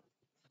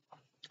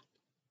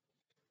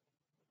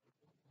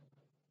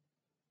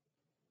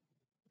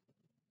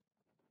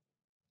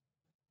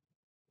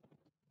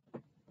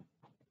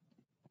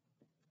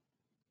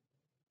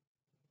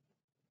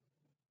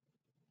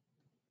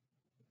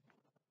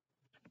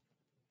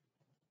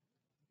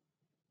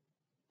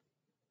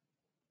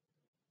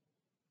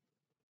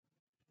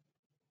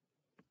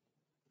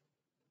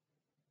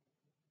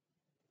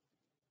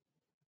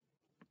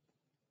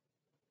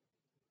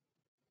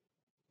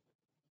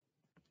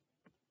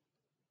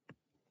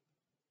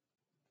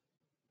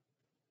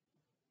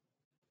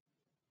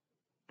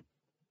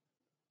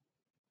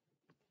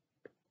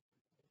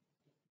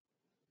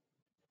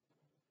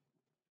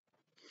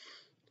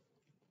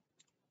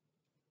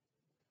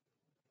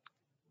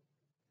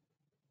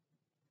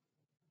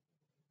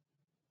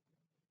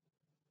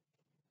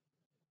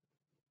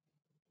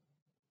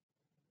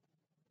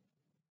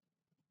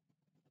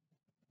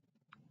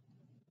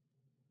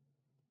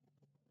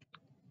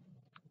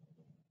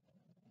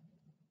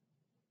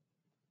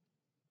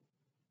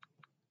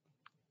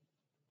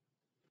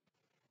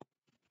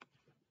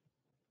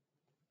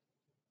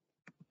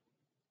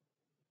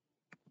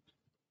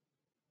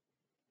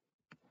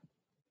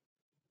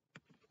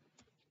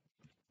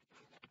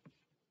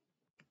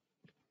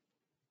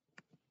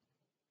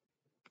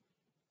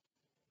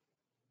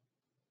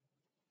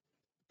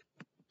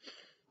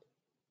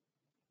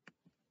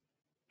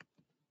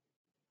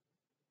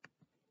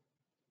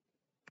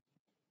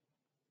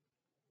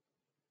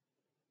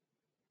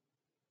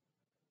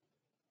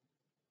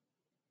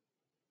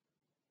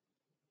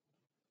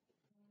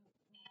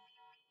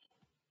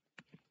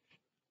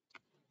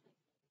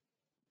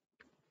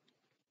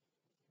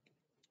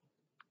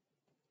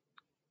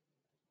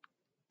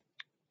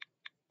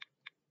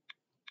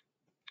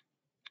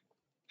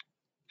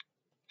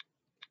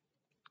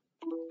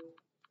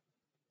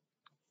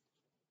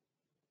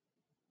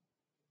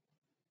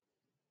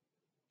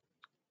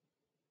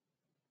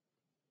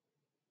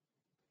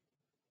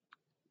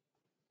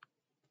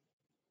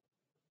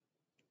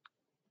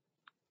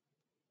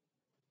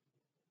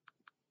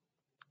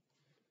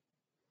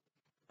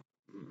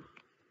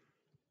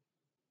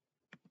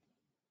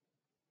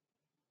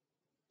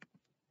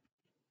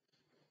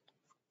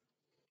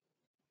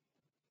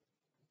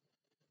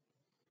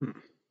 Hmm.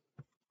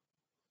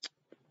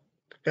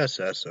 Guess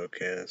that's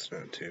okay. That's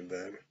not too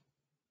bad.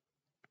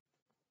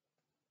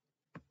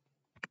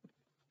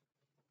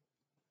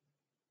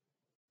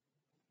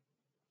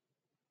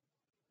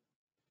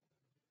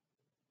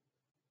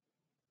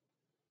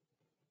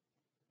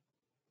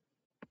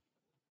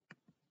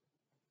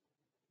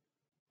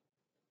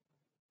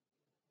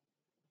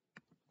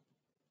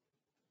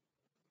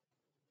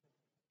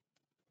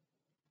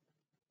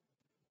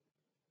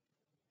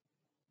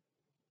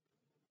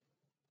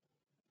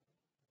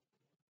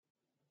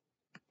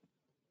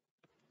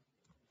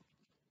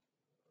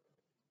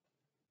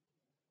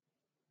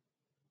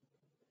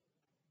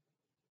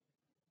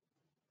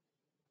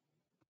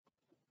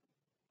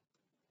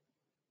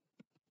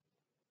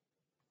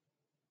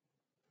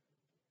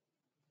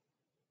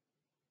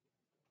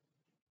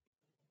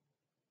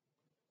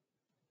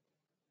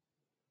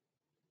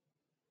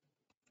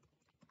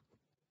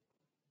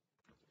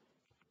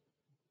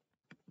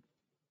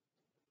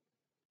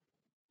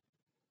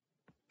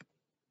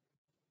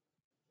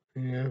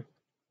 Yeah.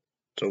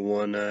 The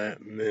one I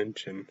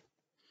mentioned.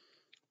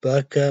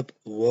 Buck Up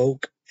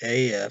Woke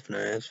AF,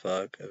 nice as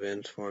fuck,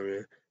 events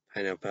formula,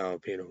 pineapple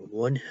jalapeno,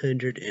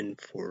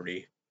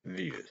 140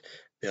 views.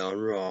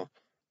 Beyond Raw,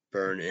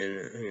 burn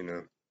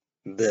in,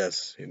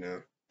 this,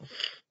 jalapeno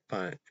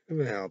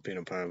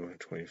pineapple,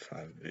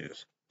 25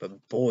 views. But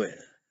boy,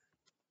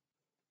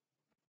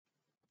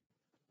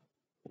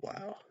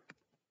 wow.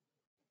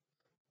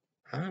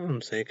 I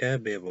don't think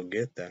I'd be able to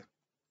get that.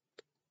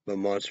 The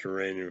Monster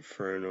Rain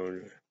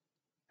Inferno,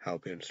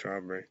 jalapeno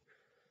strawberry.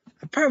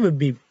 I'd probably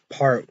be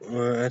part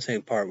one. I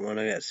think part one,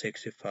 I got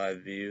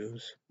 65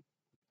 views.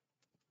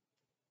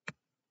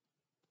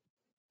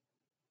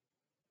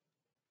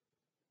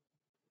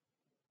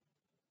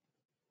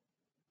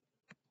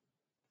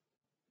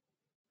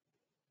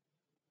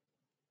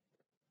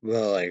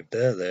 Well, like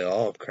that, they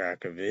all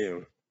crack a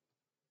view.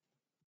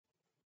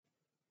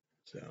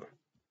 So,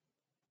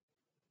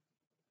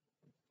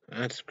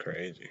 that's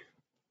crazy.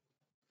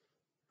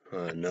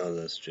 I know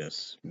this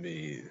just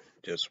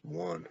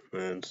one.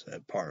 That's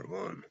at part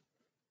one.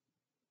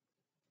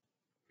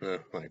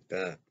 Like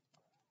that.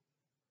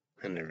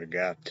 I never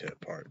got to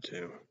part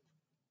two.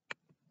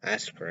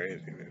 That's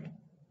crazy, man.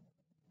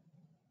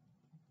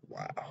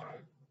 Wow.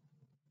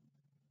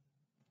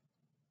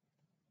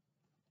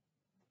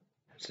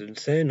 It's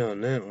insane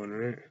on that one,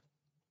 right?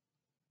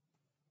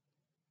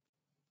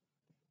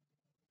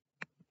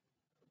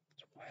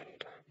 It's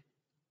wild.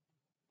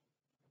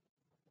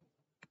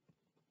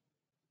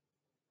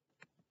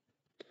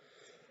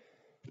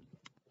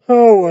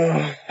 Oh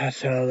well,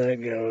 that's how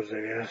that goes,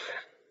 I guess.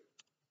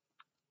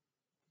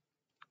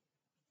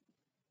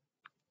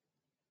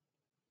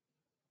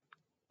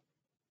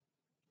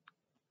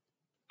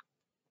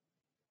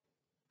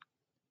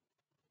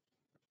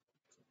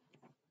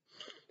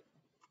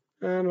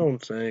 I don't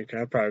think.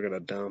 I probably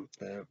gotta dump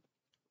that.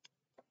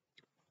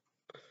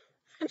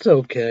 It's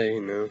okay,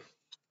 you know.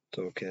 It's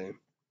okay.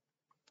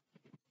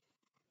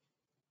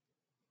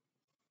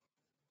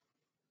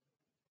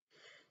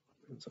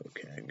 It's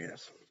okay, I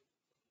guess.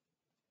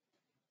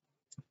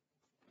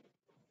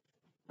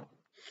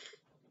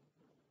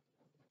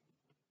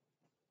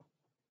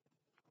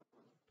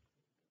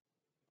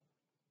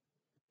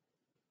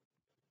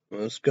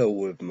 Let's go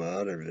with my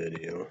other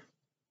video.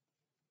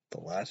 The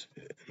last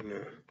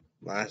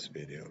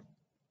video.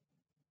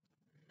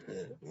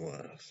 It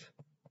was.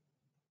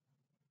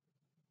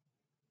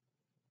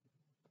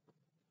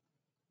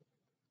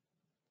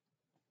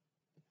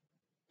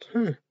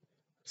 Huh.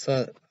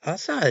 So I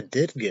saw I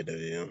did get a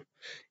view.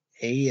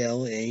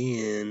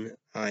 ALANINU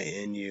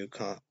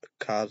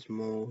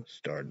Cosmo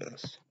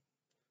Stardust.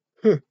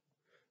 Huh.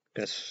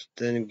 Guess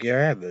then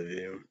grab a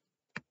view.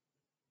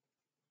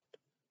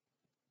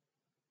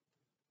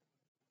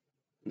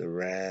 The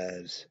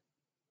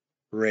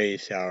Ray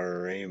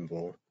Sour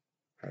Rainbow.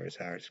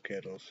 Sour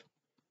Skittles.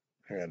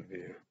 I got a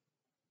view.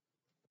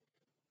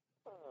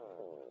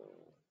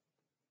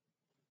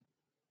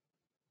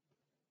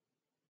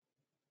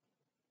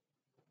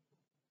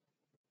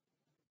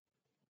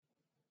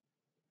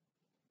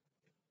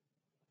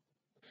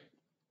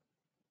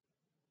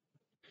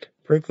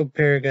 Prickle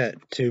Pear got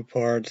 2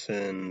 parts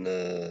and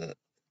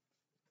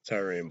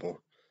Sour Rainbow.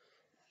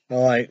 I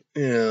like,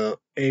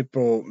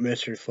 April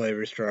mystery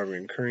flavor strawberry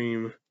and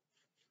cream.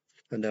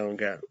 I don't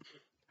got.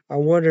 I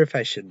wonder if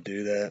I should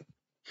do that.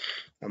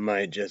 I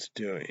might just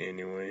do it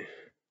anyway.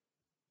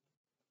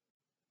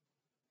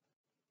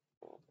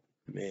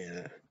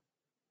 Man, I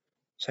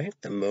think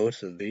the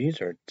most of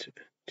these are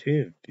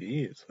two of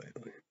these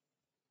lately.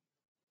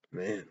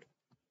 Man.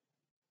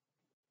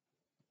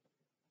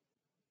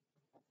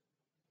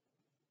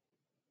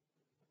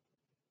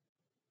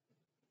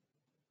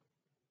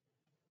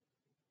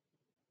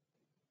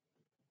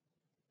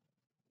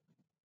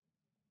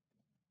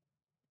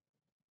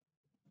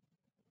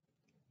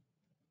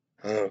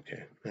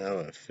 Okay,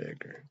 now I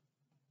figure.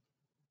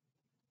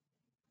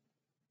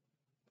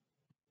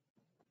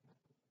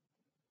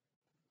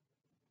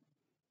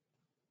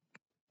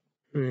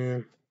 Yeah.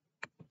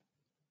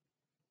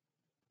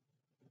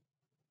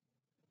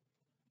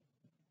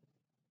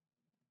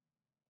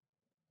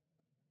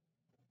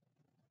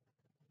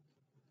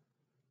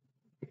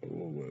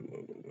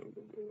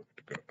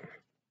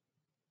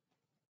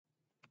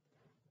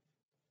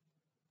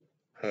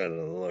 I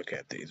gotta look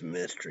at these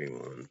mystery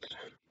ones.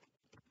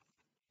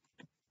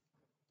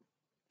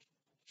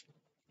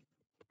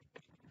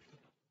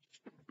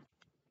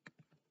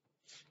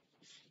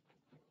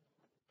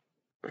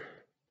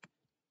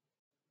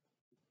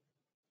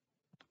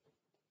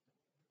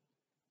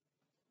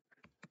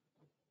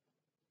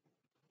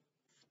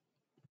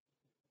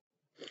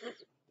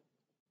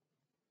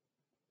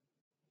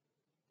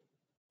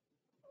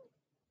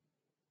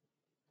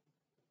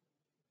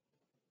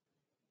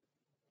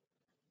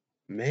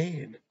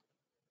 Man,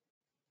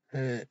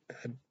 I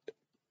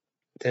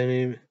didn't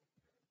even.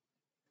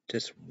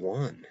 Just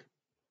one.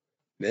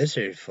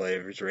 Mystery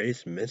flavors,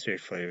 race mystery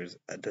flavors,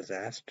 a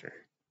disaster.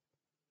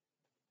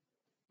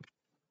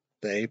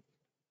 The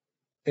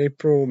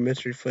April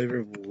mystery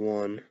flavor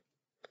one.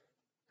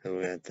 And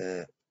we had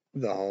the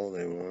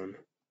holiday one.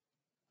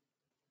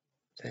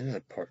 Then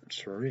had part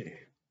 3.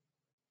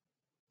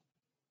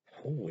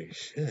 Holy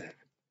shit.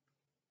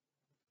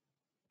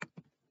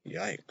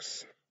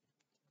 Yikes.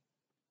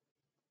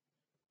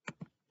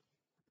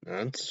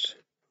 That's.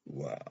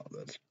 Wow,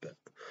 that's bad.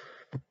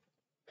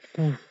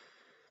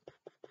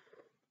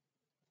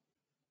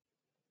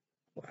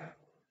 Wow.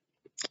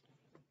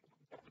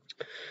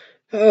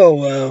 Oh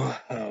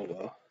well. Oh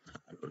well.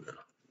 I don't know.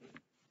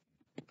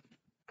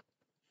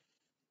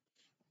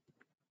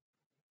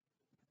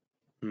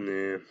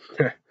 Nah.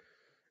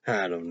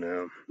 I don't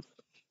know.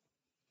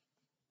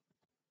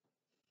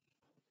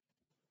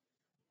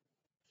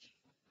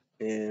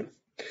 Yeah.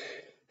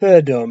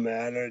 It don't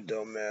matter. It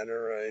don't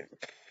matter, right?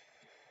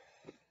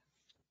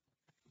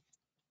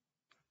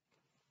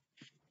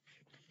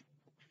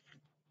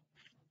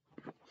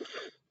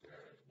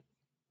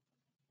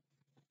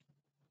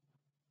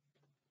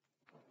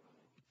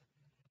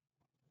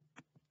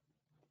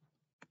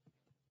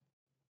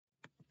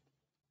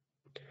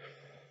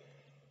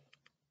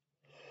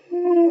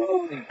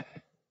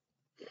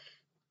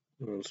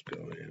 Let's go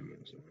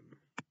Amazon.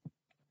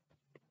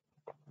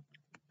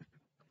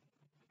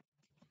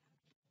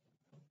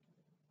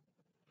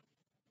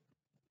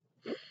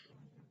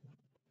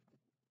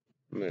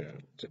 I'm gonna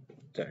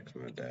text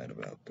my dad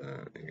about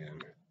that again.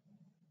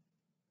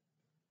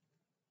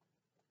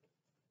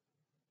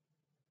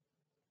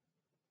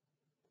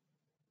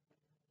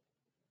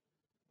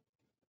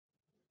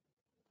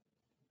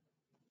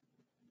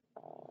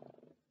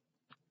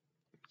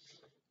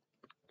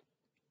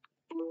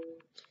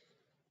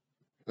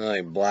 I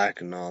like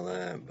black and all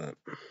that, but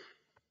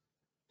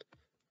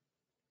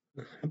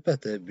I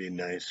bet that'd be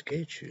nice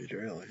skate shoes,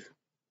 really.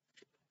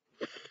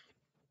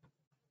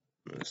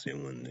 Let's see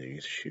when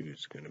these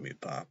shoes gonna be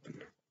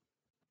popping.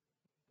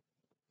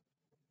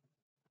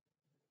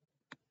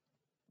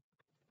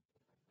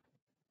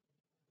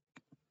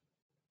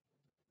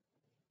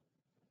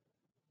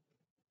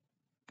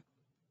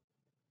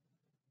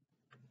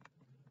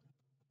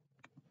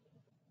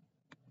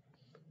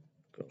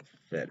 Go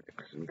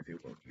FedEx and see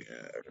what we got.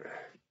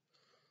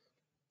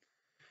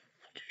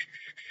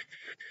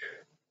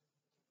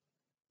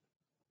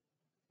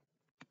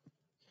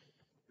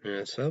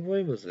 Yeah,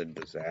 Subway was a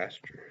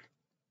disaster.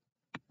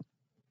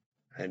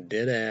 I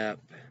did app.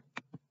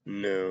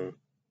 No.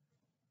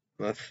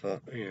 My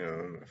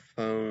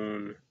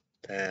phone,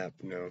 tap,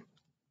 no.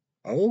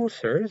 Oh,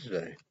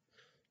 Thursday.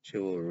 She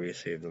will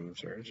receive them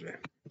Thursday.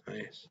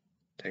 Nice.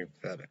 Thank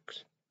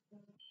FedEx.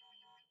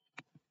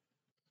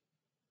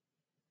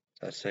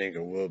 I think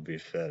it will be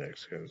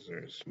FedEx because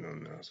there's no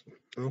nothing.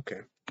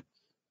 Okay.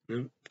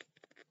 Yep.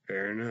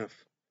 Fair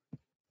enough.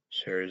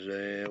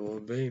 Thursday it will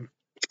be.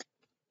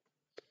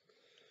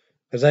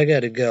 Because I got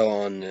to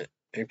go on the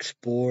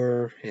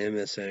Explorer,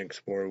 MSN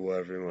Explorer,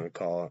 whatever you want to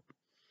call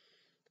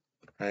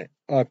it.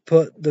 I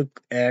put the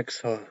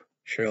X,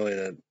 surely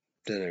that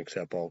didn't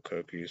accept all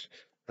cookies.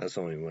 That's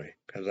the only way.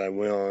 Because I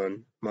went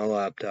on my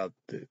laptop,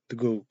 the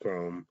Google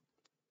Chrome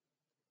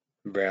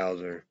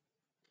browser.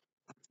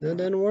 That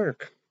didn't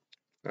work.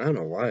 I don't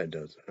know why it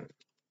does that.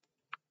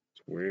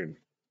 It's weird.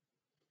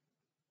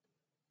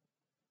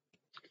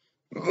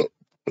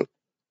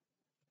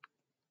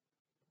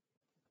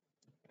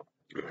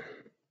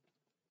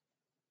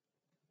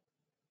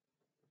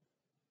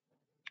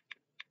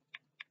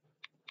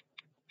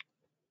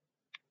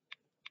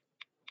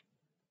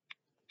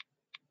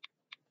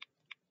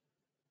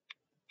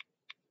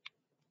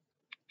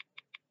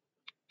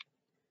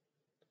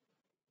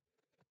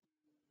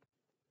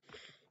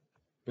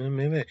 Well,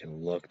 maybe I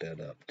can look that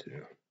up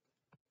too.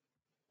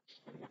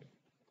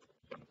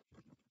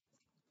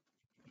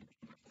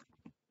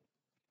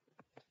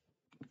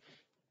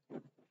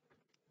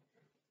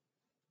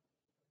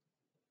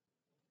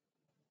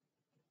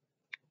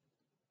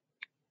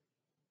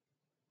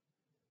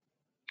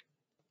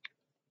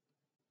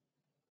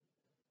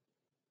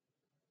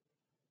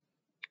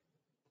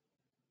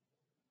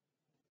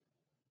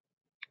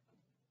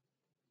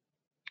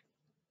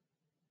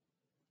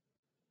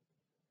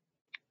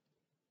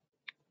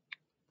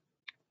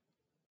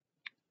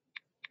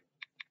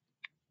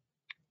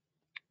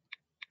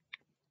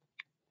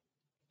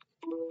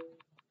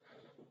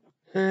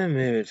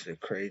 Maybe it's a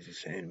crazy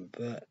saying,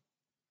 but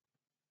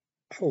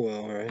oh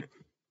well, right?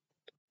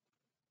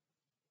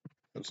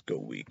 Let's go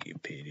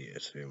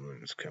Wikipedia, see when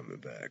it's coming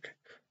back.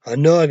 I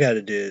know I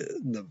gotta do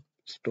the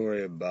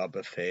story of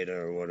Boba Fett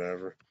or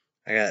whatever.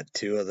 I got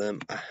two of them.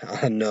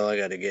 I know I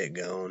gotta get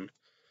going.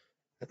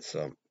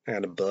 So I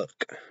got a book.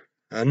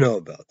 I know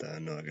about that. I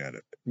know I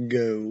gotta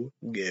go,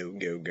 go,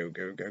 go, go,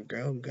 go, go,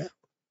 go, go.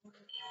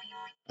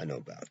 I know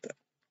about that.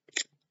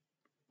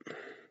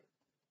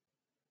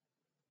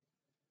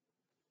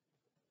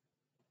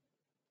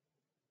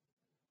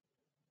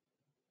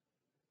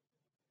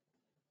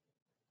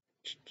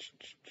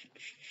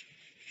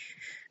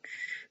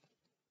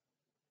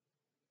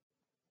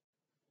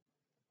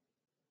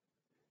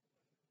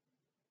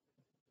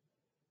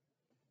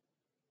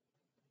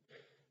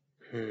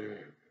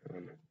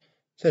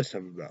 Said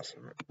something about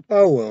summer.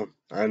 Oh well,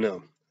 I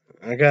know.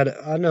 I got it.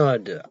 I know I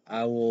do.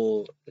 I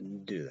will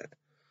do that.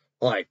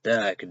 Like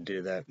that, I could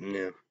do that.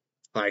 Yeah.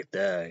 Like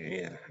that,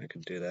 yeah. I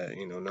could do that.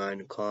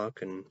 9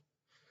 o'clock, and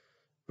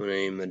when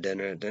I eat my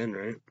dinner at then,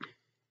 right?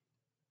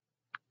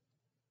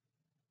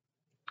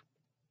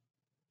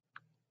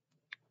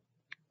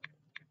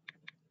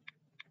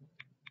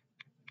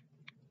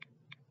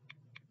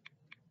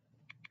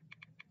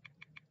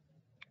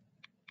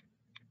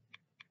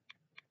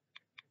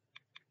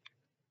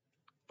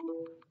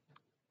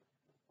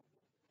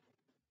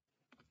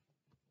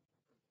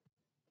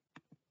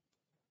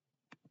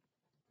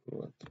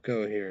 Let's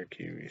go here,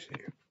 QVC.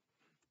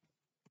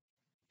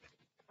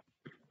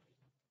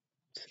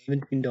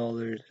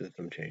 $17 with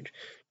some change.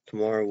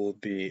 Tomorrow will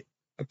be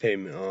a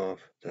payment off.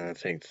 Then I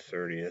think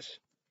 30th.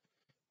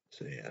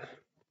 So yeah.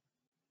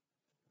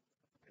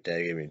 My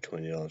dad gave me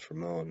 $20 for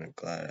mowing. I'm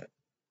glad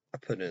I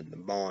put it in the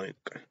bank.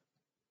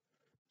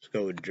 Let's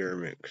go with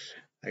Germix.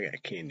 I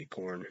got candy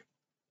corn.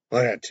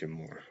 Well, I got two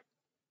more.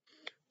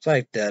 It's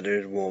like that.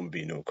 There won't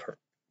be no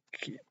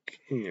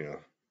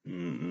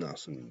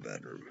nothing in the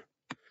bedroom.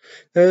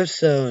 Those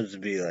sounds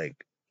be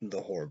like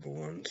the horrible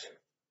ones.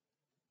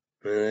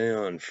 Man, they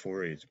on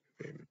 40s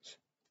payments.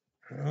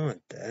 I don't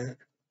want that.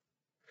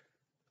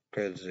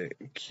 Because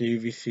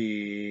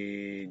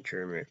QVC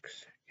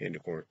Germix candy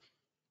corn.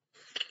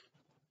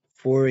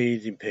 4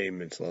 easy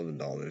payments,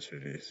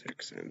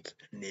 $11.56.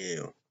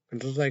 No.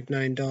 It was like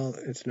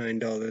 $9. It's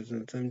 $9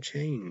 and some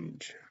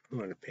change. I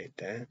want to pay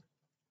that.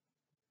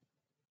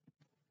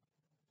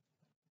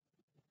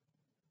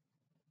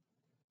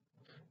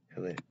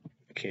 Hello,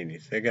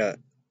 candies. I got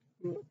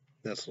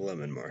that's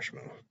lemon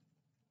marshmallow.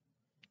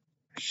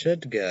 I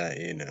should get,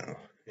 yeah.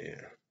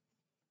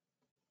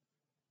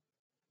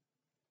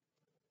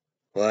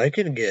 Well, I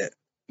could get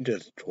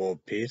just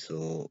 12 pieces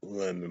of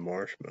lemon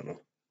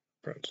marshmallow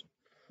pretzel.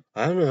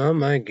 I don't know. I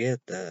might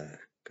get that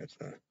because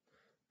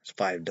it's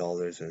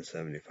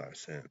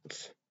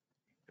 $5.75.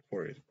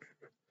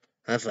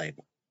 That's like,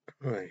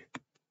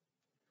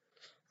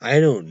 I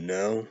don't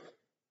know,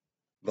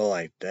 but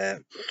like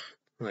that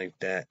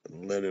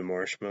lemon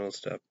marshmallow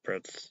stuff,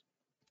 that's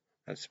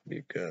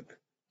be good.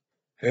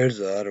 Here's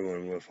the other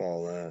one with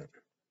all that.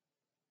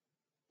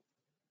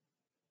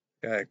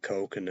 Got a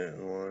coconut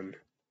one.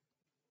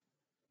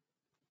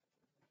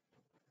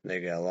 They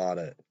got a lot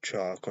of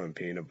chocolate and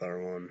peanut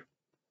butter one.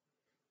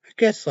 I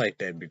guess like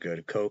that'd be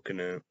good.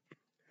 Coconut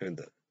and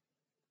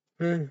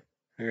I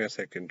guess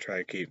I can try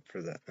to keep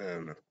for that. I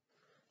don't know.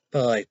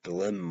 But like the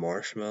lemon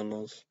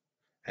marshmallows,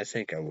 I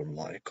think I would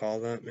like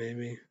all that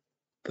maybe.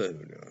 But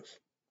who knows?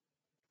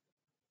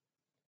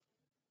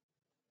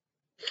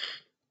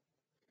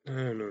 I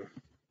don't know.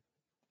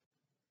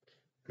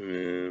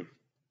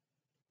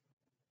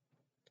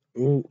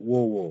 Ooh,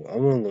 whoa. I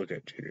want to look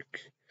at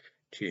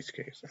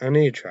cheesecakes. I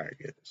need to try to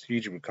get this.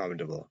 YouTube comment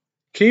below.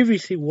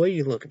 QVC, what are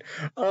you looking?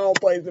 Oh,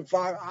 PlayStation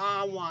 5.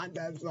 I want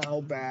that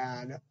so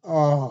bad.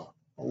 Oh,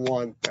 I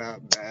want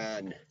that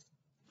bad.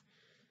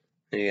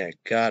 Yeah,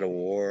 God of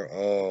War.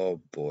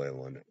 Oh boy, I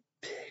want it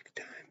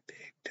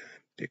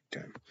big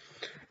time.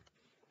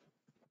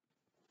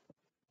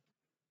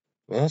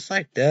 Well, it's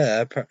like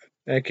that.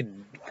 I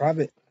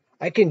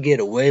can get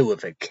away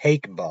with a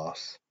cake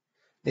boss.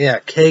 Yeah,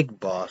 cake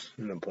boss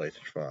in the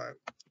PlayStation 5.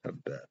 I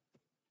bet.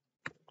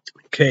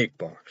 Cake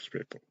box,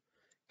 people.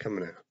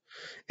 Coming out.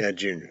 Yeah,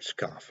 Junior's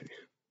coffee.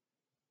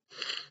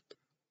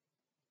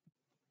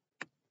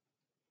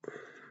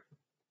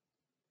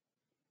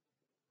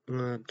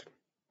 What?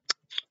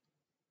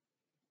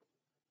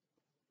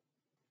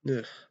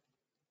 Ugh.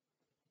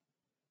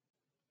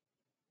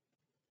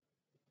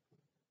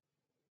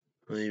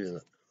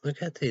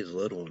 Look at these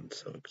little ones.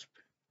 So expensive.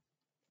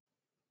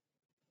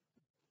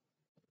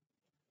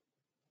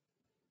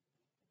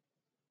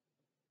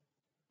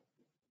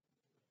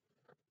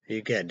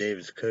 You got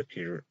David's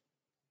cookie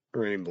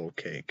rainbow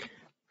cake.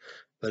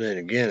 But then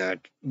again, I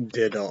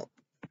did all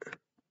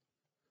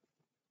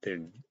their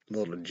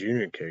little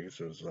junior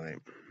cakes. It was like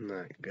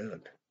not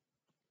good.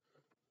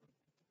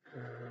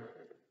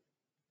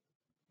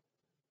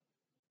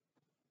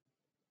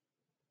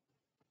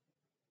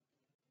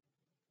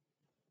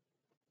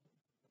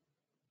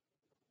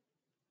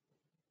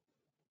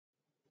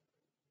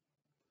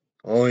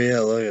 Oh yeah,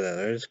 look at that.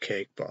 There's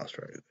Cake Boss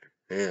right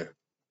there. Yeah, I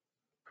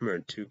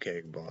remember 2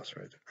 Cake Boss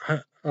right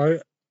there. I'll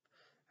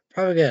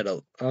probably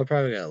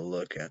gotta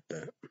look at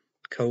that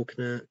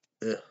coconut.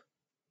 Ugh.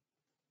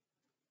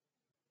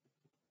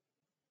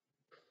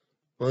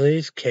 Well,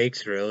 these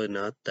cakes really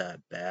not that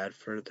bad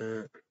for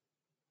that,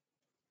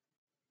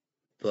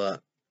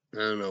 but I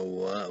don't know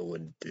what I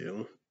would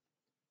do.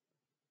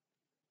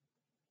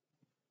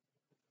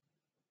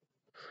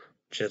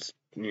 Just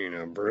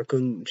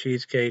Brooklyn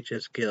cheesecake,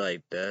 just get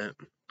like that.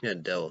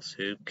 Got Devil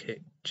Soup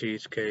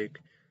cheesecake.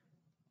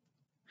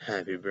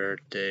 Happy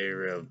birthday,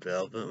 real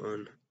velvet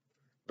one.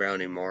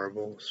 Brownie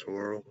marble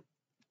swirl.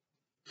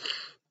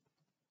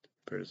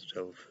 There's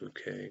tofu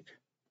cake.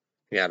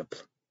 You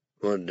got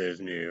there's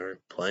New York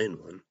plain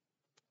one.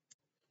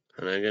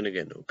 I'm not gonna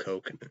get no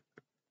coconut.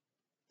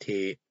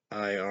 TIRAMISU.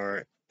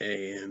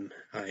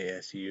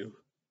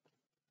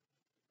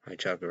 My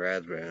chocolate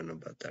raspberry. I don't know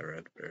about that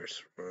raspberry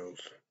swirls.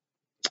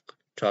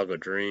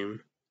 Chocolate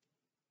dream.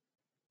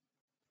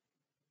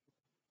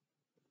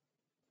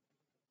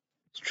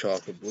 It's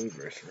chocolate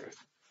blueberry swirl.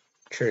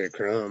 Cherry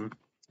crumb.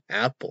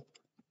 Apple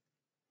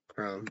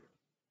crumb.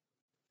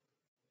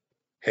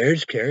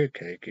 Here's carrot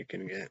cake you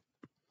can get.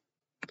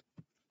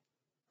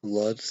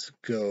 Let's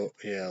go.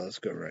 Yeah, let's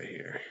go right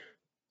here.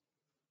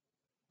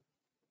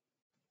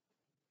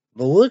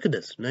 But look at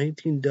this,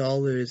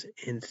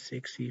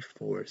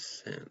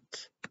 $19.64.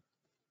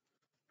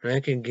 And I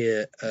can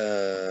get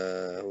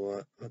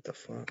what the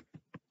fuck?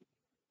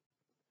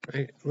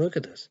 Look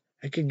at this.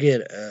 I could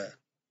get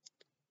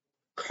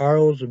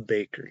Carl's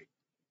Bakery.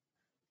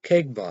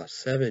 Cake Boss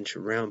 7-inch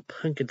round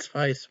pumpkin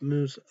spice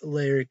mousse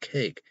layer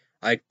cake.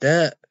 Like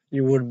that,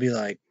 you would be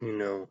like,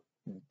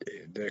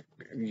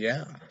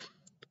 yeah.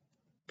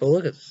 But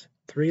look at this.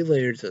 3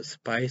 layers of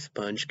spice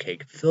sponge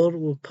cake filled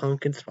with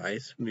pumpkin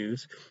spice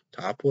mousse,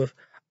 topped with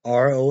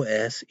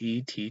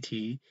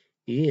ROSETTES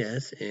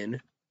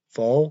in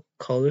fall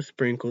color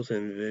sprinkles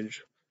and veg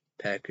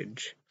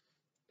package.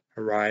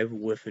 Arrive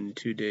within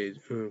 2 days.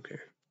 Okay.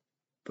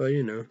 But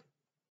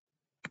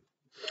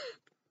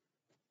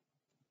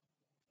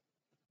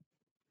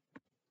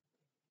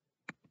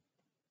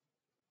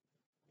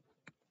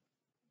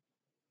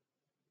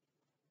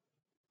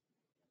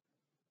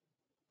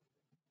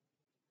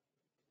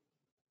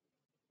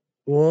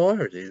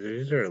What are these?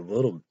 These are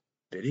little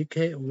bitty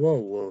cake.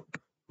 Whoa.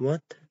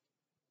 What?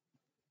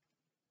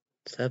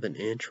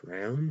 7-inch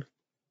round?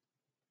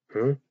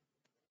 Huh?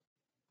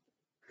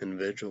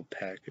 Individual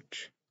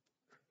package.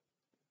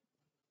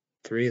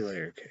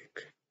 3-layer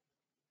cake.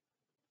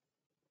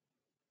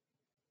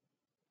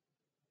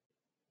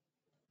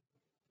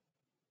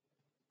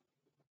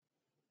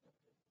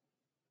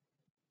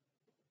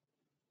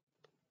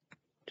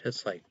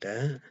 Just like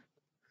that?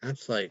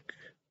 That's like,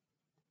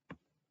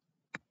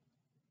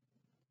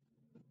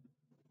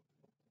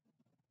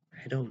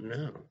 I don't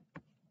know.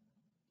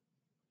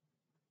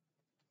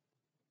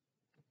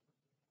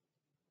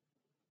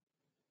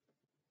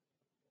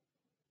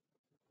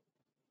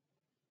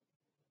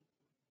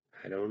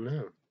 I don't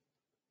know.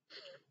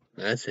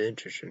 That's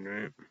interesting,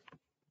 right?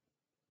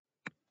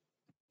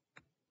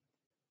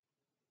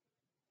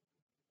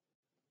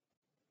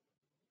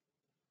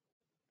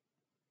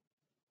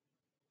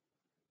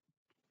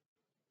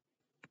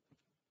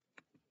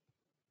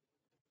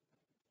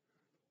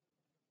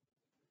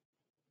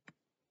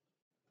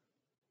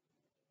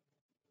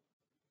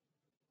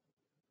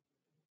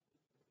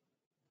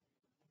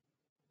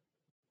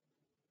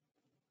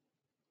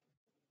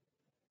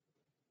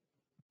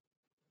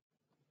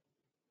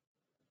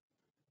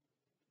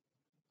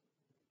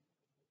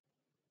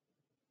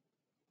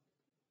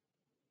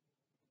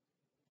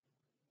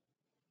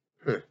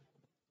 Huh.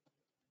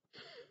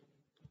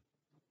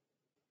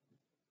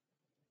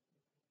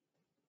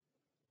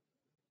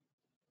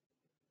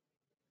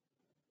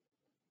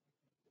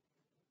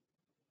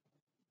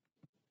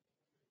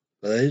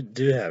 Well, they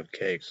do have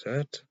cakes.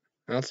 I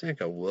don't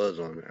think I was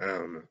on it. I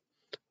don't know.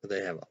 But they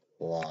have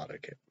a lot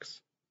of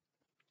cakes.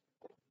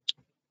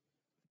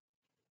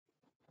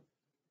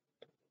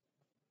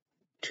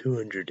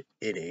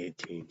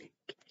 218 cakes.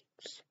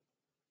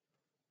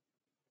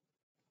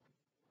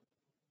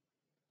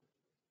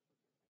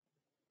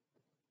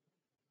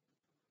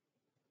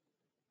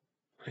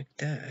 Like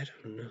that, I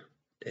don't know.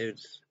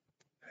 Dudes,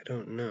 I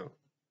don't know.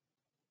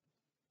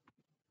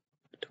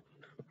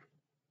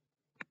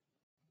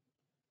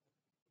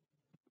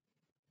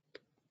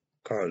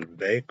 Carl's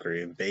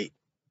Bakery,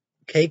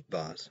 Cake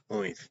Boss,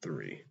 only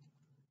 3.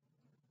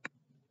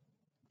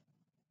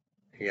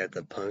 You got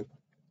the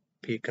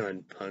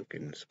pecan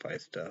pumpkin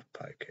spice stuffed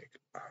pie cake.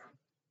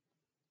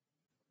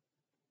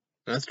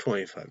 That's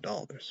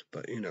 $25,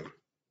 but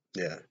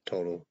yeah,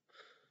 total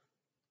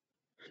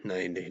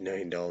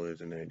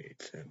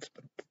 $99.98.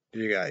 But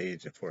you gotta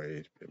eat it for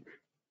you.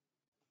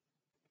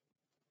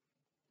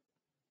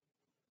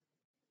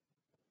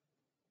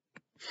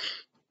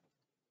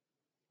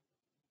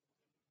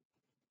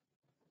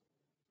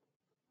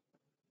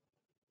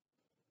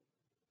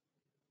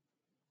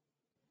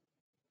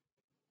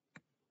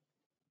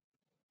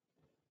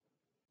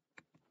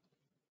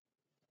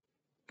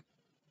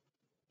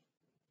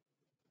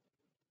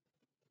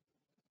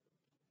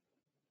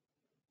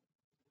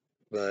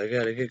 But I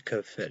gotta get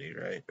confetti,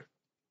 right?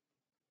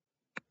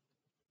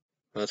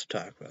 Let's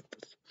talk about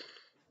this.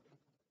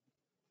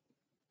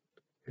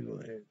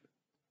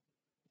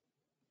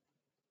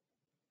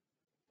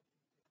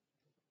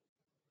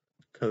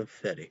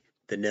 Confetti.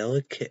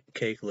 Vanilla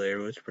cake layer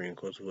with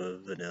sprinkles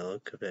with vanilla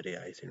confetti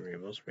icing,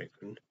 rainbow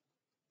sprinkling.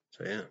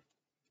 So yeah.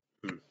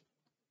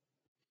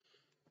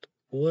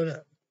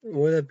 Would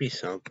it be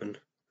something?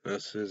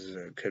 This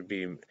could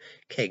be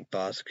Cake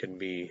Boss, could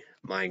be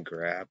my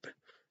grab.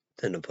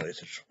 Then the place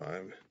is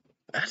 5.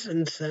 That's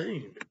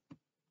insane.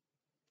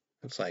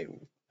 It's like,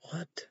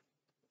 what?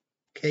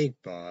 Cake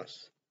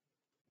Boss?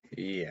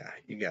 Yeah,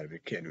 you gotta be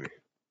kidding me.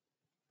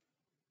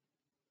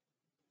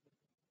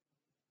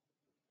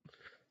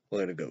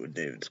 Way to go with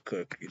David's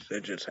Cookies.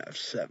 They just have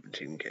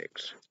 17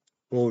 cakes.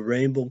 Will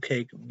rainbow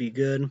cake be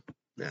good?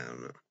 I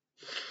don't know.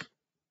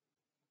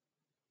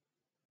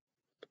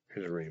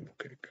 Here's a rainbow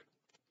cake.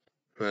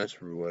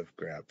 That's worth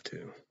grab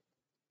too.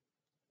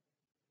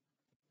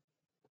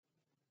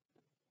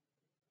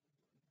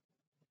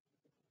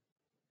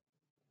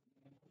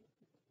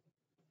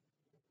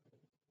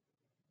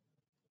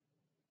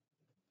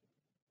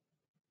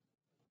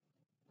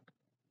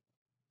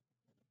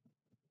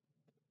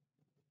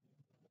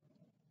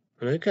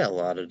 And they got a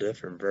lot of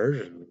different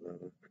versions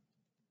of it.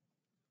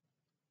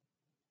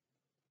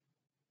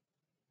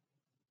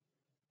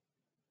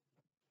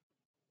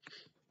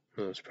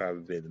 That's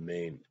probably the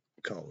main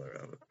color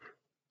of it.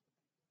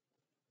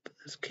 But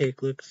this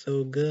cake looks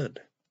so good.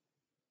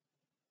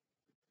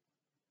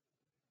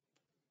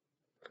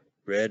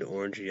 Red,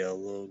 orange,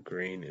 yellow,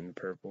 green, and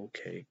purple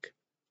cake.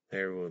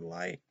 There with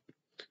light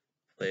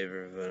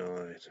flavor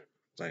vanilla.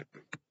 Like,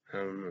 I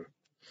don't know.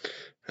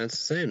 That's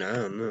the same, I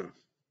don't know.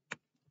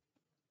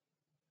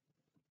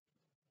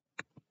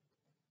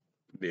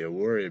 Be a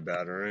worry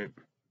about it, right?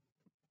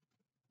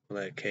 Will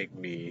that cake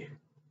be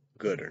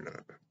good or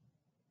not?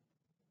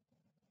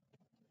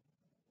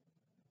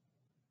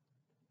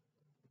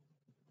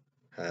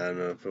 I don't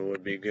know if it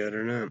would be good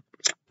or not.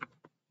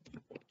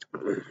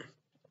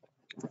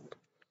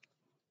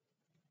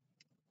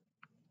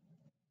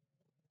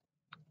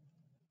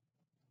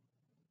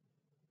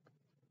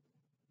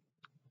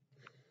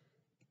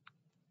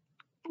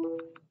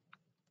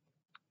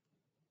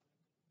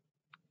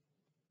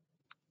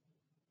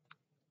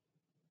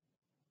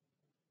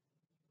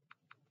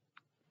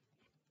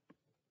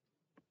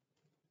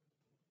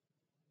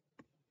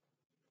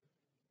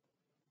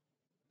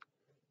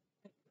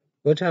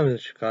 What time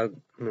is Chicago?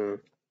 No.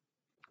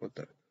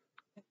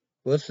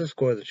 What's the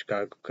score of the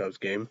Chicago Cubs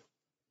game?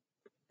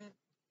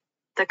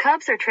 The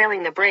Cubs are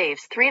trailing the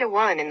Braves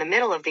 3-1 in the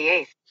middle of the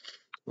 8th.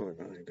 Oh my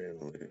god, they're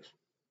gonna lose.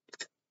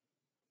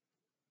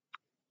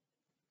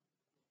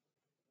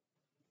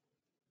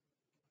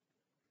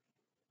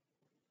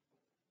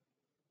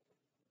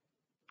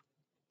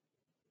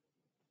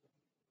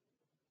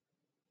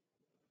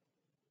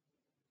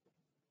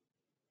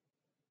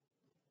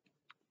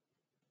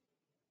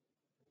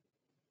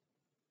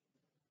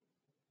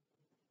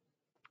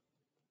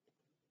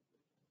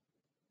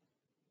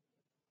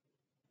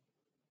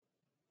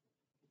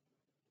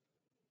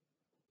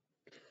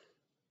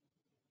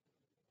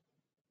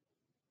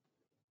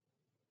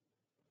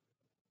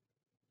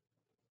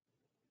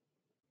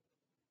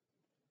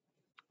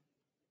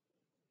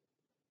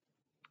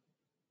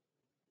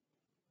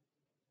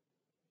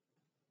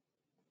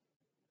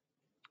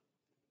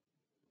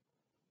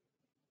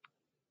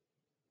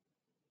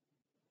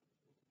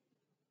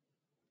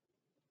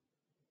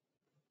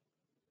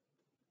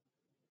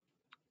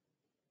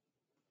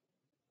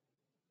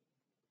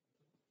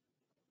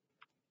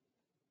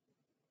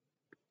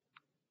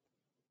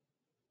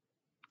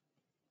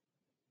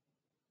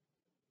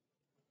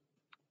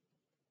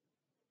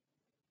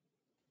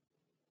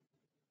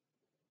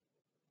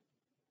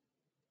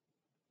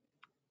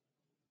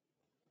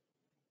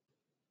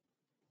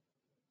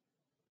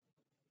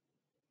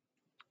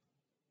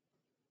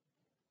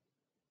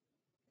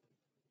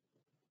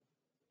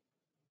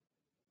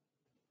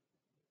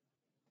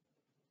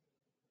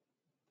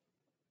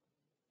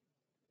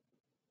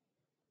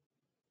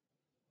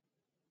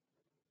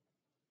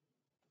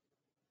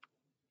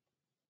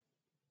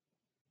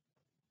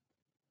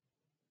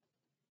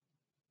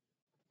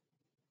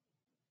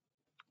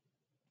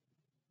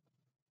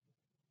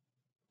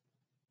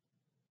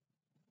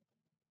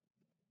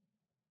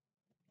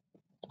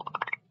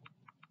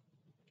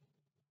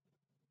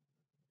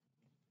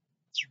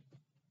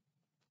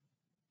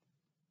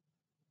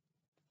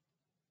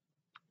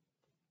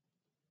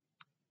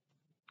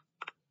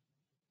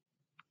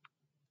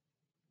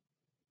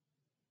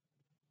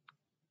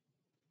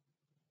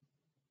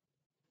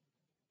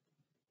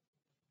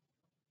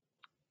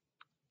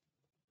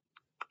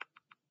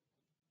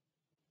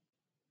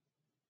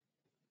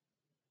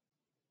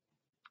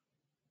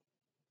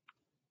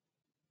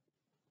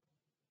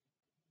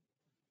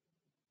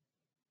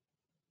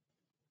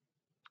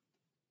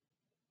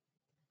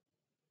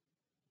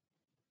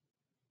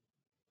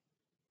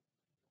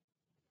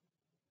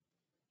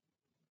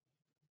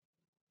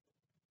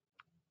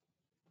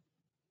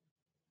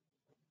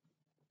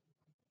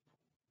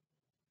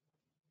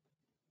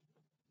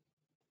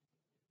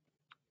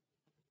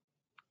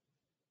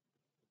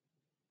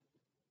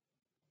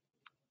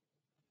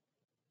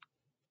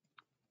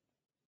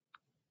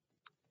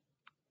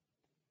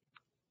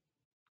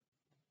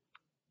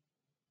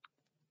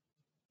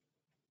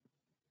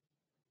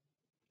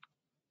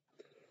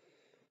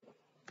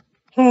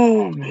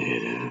 Oh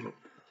man.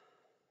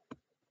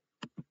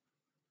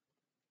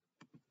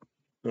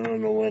 I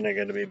don't know when I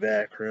gotta be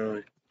back,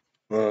 really.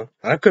 Well,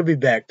 I could be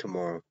back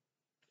tomorrow.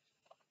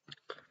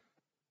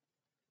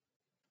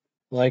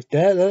 Like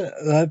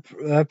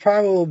that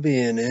probably will be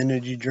an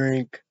energy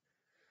drink.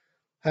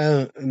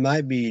 It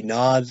might be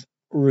Nod's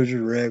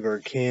Original Reg or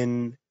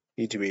Ken.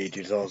 E2H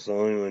is also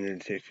only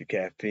 160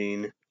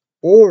 caffeine.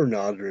 Or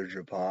Nod's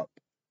Original Pop.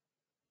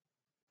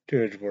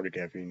 240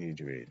 caffeine,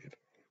 E2H.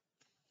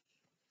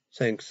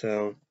 Think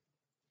so.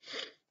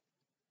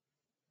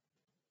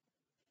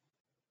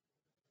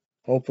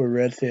 Hopefully,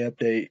 Red State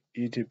Update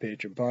YouTube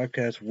page and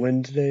podcast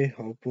Wednesday.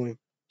 Hopefully.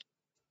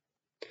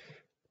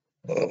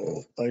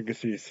 Oh,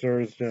 Legacy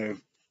Thursday.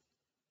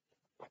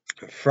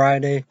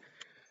 Friday.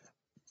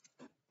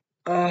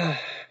 I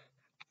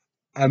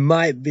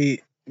might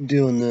be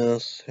doing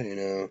this,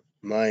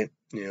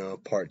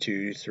 part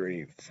 2,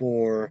 3,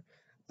 4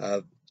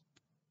 of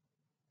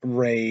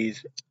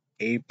Ray's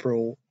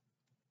April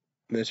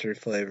mystery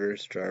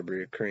flavors,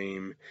 strawberry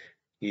cream,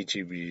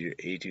 YouTube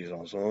 80s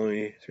also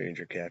only,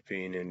 300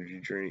 caffeine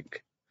energy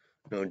drink,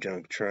 no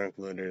junk trunk,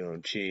 literally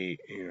don't cheat,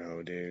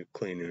 dude,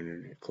 clean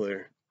energy,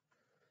 clear.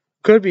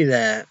 Could be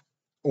that,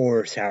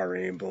 or sour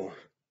rainbow.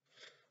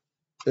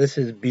 This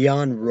is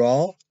Beyond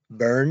Raw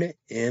Burn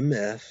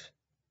MF.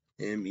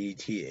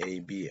 Metabolic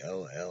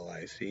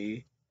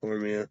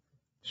formula,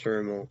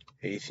 Thermo,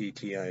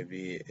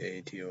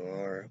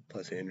 Activator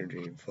plus energy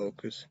and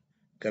focus.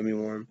 Gummy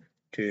worm,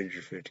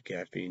 250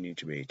 caffeine,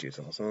 each of each is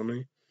also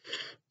only.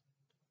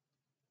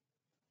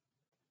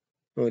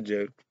 Little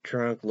joke,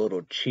 trunk,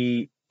 little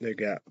cheat. They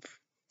got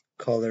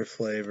color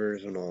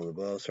flavors and all the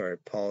above. Sorry, I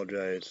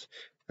apologize.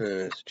 And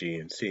it's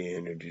GNC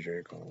energy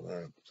drink, all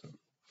that. So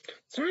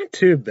it's not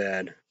too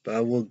bad, but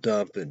I will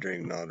dump and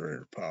drink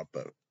non-red pop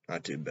up.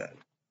 Not too bad.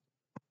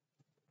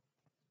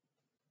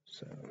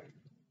 So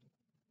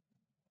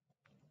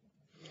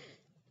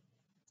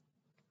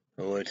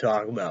I want to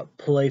talk about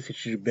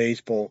PlayStation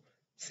Baseball,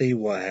 see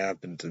what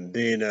happens, and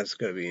then that's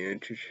going to be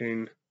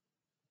interesting.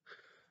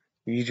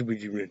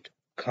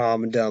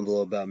 comment down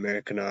below about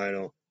American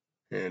Idol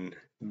and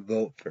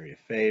vote for your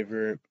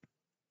favorite.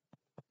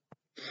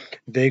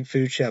 Big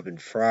food shopping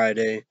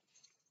Friday.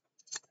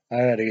 I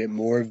gotta get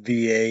more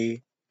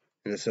VA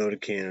and the soda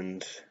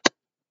cans,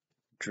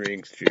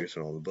 drinks, juice,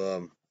 and all the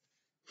above.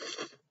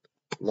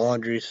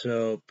 Laundry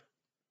soap,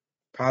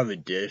 probably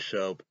dish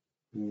soap,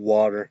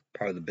 water,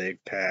 probably the big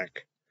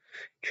pack.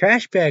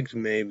 Trash bags,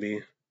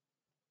 maybe.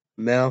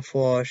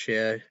 Mouthwash,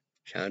 yeah.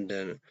 Sean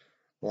didn't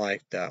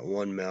like that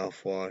one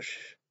mouthwash.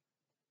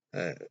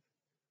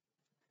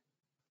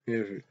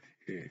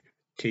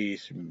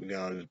 Teeth,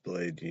 guns,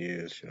 blade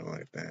used,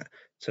 like that.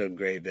 So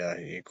great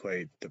value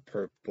equate the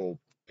purple,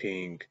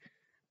 pink,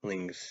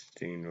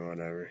 Lingstein, or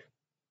whatever.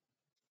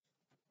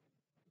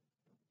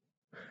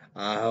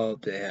 I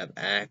hope they have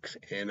Axe,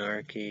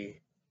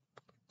 Anarchy,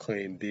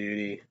 Clean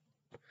Beauty,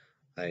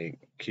 like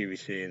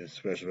QVC, the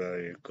special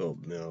value, goat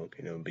milk,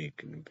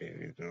 beacon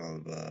babies and all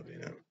above,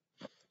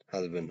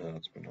 husband, all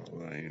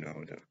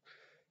that,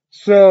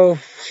 So,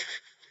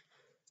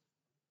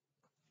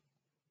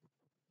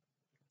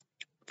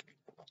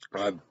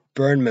 I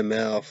burned my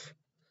mouth,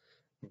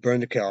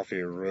 burned the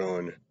coffee,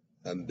 ruined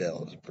a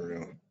Bell's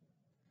brew.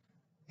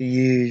 The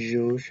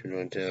usual, should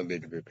not tell me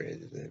to be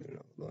crazy thing,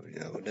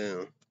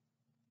 down.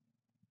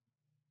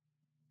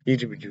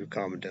 YouTube,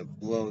 comment down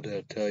below,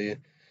 that'll tell you.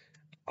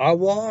 I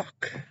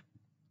walk,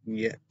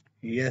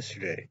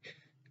 yesterday.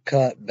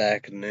 Cut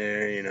back in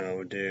there,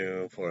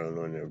 do for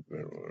Illinois.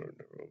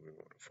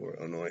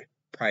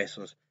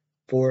 Priceless.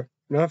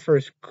 Not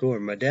first cooler.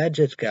 My dad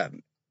just got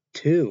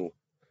 2.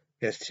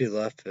 He has 2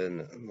 left in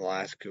the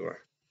last cooler.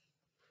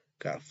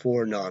 Got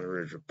 4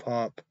 non-original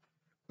pop,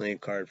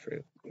 link card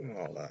for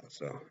all that.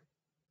 So,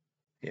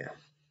 yeah.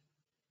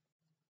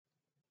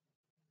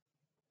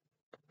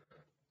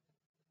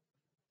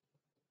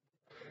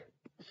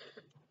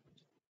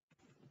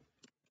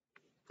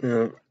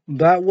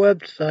 That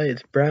website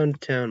is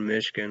Browntown,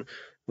 Michigan.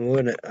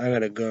 I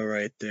gotta go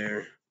right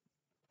there.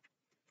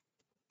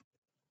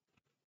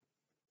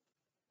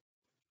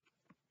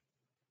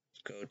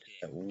 Go to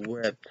that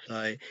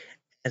website.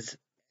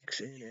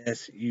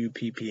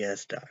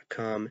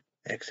 xnsupps.com,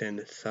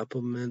 XN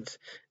supplements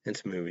and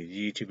smoothies.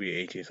 YouTube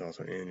 18 is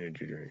also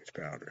energy drinks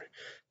powder.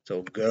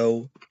 So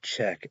go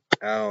check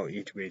out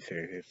YouTube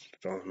 18. It's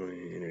also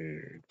energy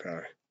drink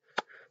powder.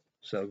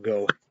 So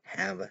go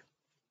have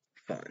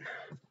fun.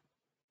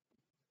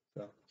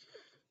 So,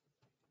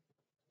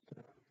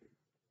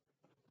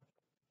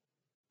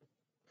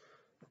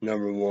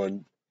 number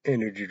 1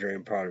 energy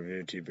drink powder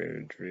YouTube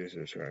energy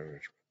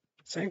subscribers.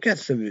 So I got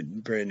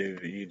some brand new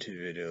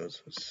YouTube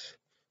videos.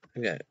 I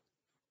got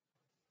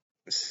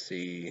to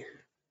see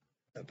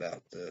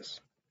about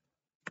this.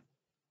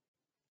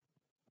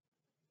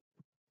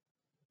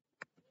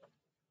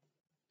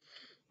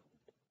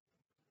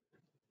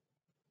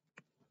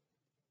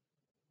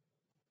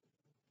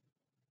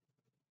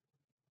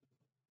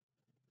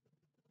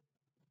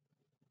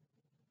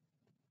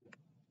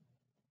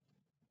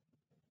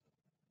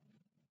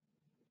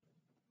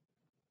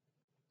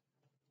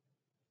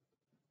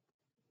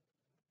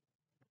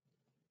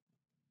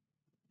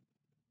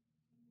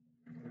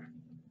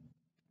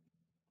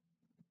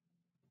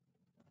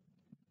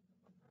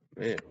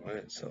 Man, why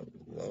is it so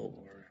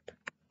low?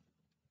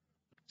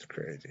 It's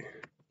crazy.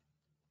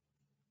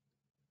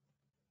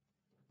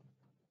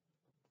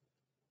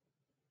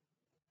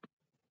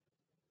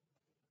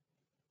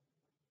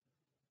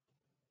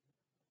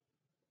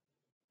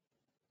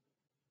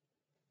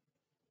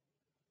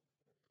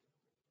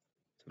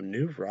 Some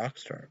new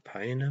Rockstar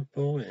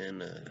pineapple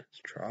and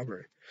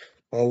strawberry.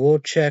 Well, we'll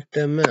check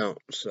them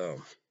out.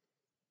 So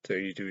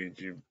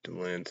YouTube, the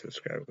land,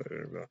 subscribe,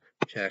 whatever.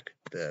 Check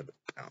them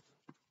out.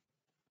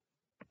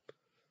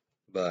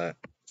 But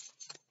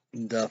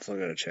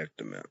definitely gotta check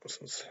them out. So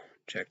let's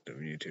check the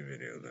YouTube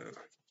videos out.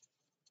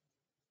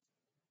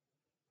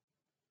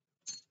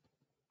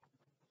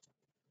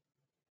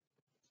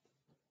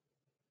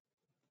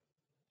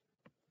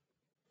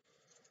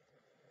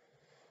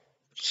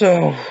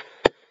 So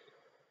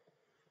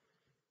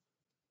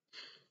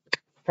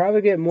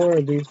probably get more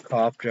of these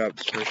cough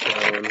drops for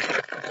showing.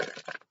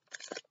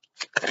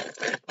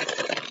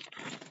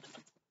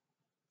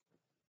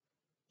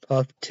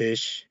 Puff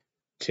tissues,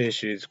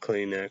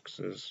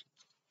 Kleenexes.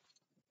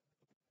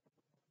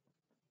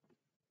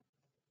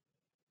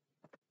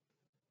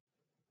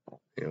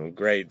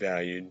 Great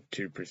value,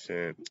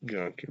 2%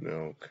 junky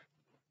milk.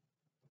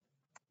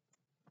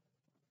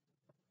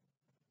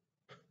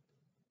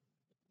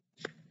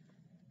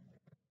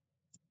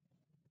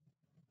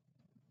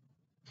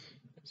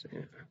 So,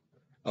 yeah.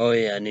 Oh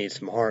yeah, I need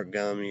some heart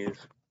gummies.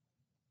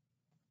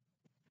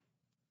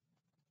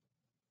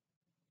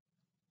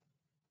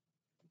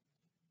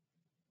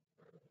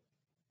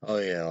 Oh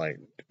yeah, like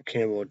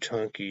Campbell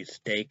chunky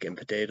steak and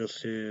potato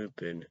soup,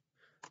 and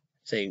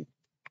say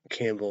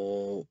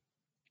Campbell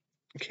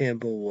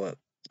what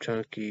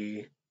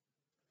chunky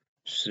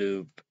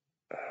soup.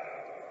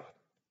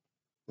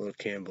 Little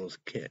Campbell's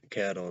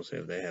kettles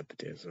if they have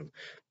potato soup,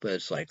 but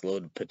it's like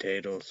loaded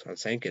potatoes. I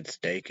think it's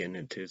steak in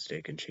it too,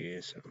 steak and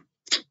cheese. So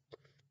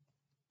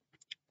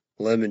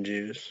lemon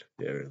juice.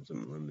 Yeah,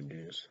 some lemon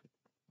juice.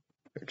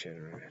 Or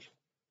cheddar rice.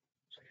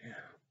 So, yeah.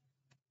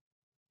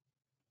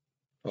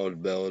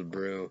 Old Bell's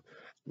Brew.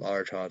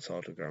 Large hot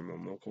salted caramel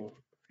mocha.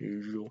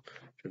 Usual.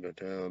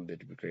 Chinatown.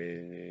 Bit of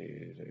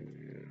crazy.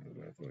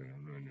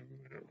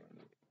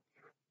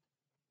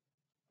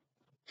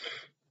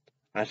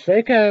 I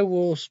think I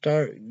will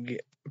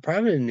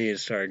probably need to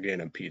start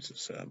getting a pizza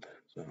sub.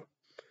 So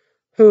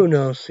who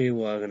knows? See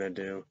what I'm gonna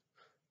do.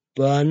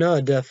 But I know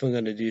I'm definitely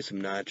gonna do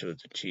some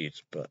nachos and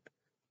cheese. But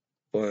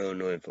for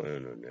Illinois,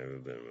 never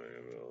been.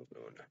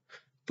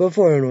 But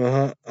for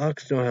Illinois, I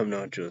still have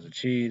nachos and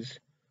cheese.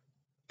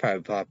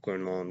 Probably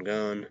popcorn long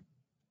gone.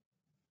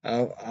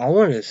 I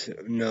want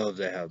to know if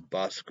they have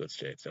Bosco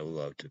sticks. I would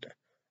love to.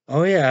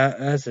 Oh yeah,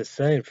 as I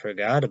said,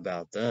 forgot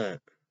about that.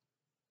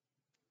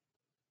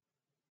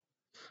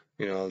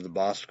 You know, the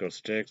Bosco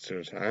sticks.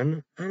 I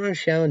don't know if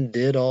Sharon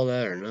did all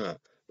that or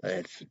not, but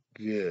it's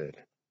good.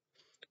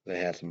 They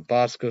had some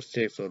Bosco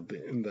sticks,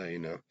 but you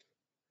know,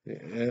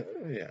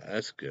 yeah,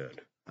 that's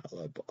good. I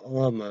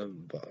love my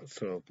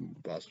Bosco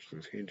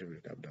sticks.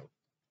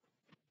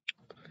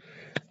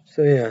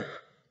 So yeah,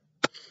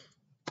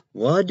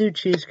 why do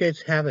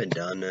cheesecakes haven't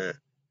done that?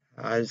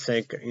 I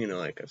think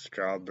like a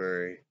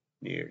strawberry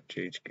New York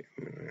cheesecake,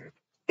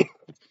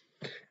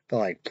 but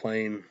like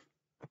plain.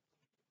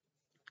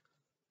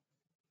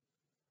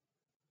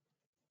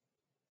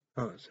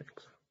 I don't think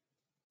so.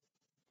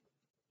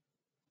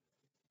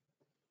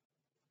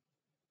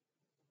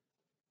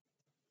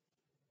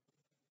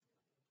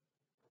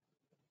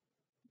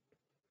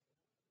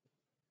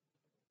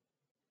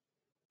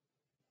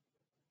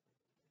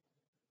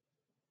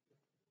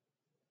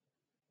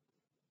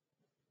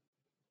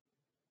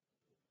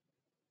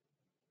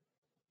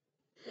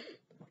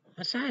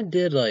 I thought I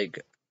did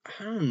like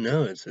I don't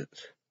know. Is it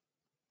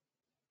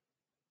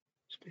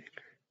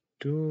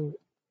dual?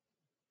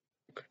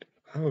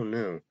 I don't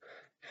know.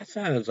 I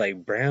thought it was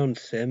like brown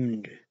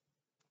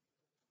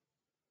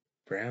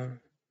brown.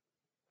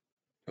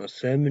 No,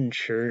 cinnamon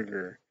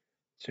sugar.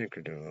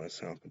 Snickerdoodle or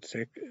something.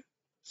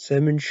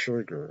 Cinnamon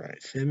sugar,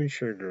 right? Cinnamon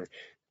sugar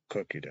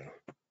cookie dough.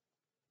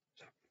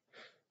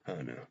 I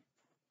don't know.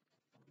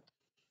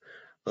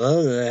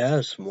 Well, they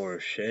have some more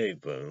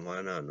shake, but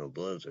why not no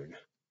blizzard?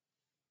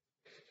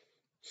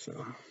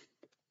 So,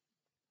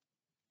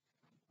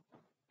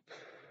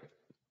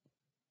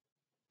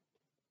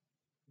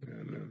 I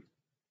don't know.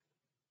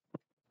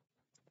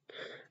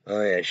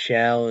 Oh yeah,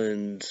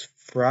 Shallon's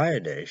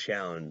Friday.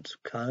 Shallon's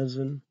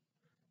cousin.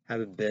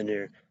 Haven't been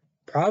here.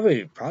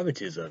 Probably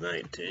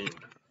 2019.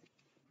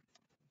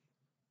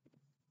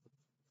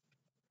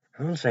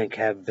 I don't think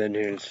I've been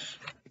here,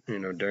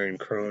 during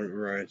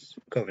coronavirus,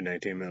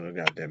 COVID-19, middle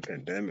goddamn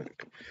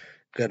pandemic.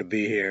 Got to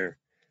be here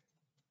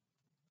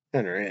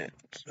and rent.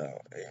 So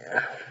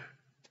yeah.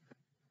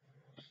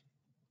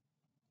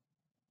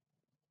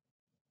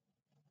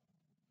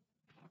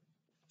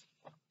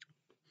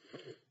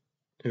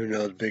 Who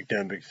knows? Big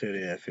town, big city,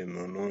 FM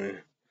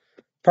Illinois.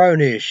 Probably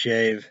need a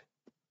shave.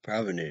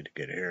 Probably need to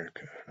get a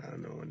haircut. I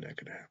don't know when that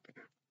could happen.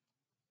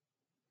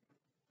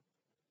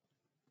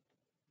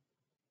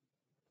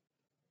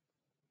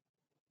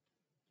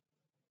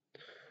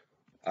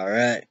 All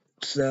right.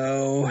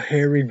 So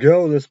here we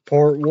go. This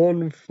part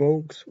one,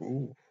 folks.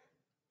 Ooh,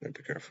 gotta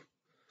be careful.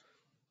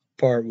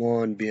 Part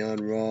one, Beyond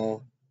Raw,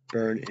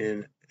 Burn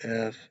in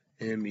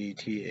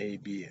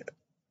F-Metabolic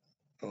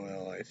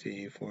formula,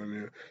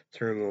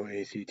 Thermo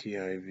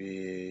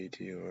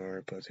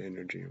Activator plus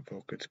energy and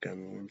Focus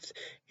Gummy.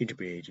 Each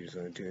page is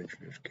on to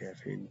introduce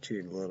caffeine,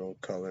 cheat little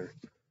color.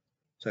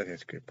 So I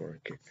guess good board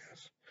kick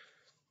ass.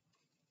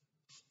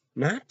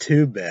 Not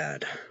too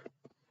bad.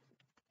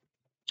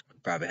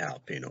 Probably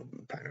jalapeno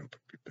and pineapple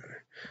would be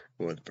better.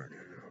 With burning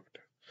out.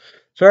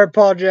 So I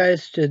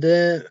apologize to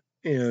them,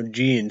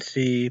 G and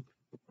C.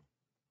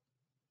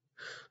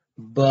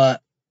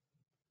 But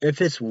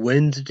if it's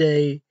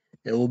Wednesday,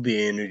 it will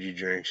be an energy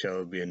drink, so it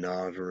will be a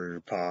novel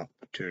pop,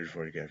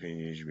 240 caffeine,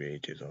 usually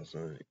 8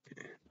 also.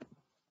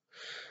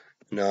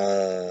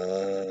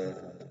 No,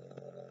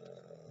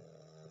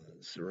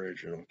 it's the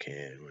original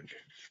can, which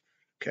is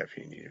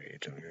caffeine, usually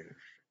 800.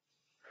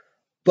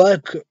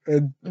 But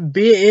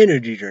be an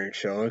energy drink,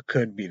 so it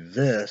could be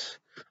this.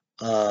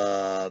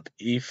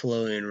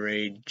 E-Flow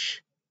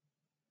Enrage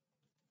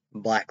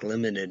Black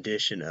Lemon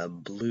Edition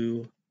of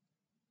Blue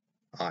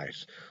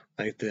Ice.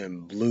 Like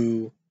them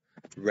blue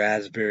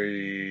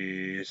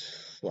raspberry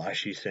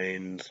slushy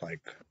things, like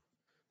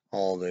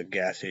all the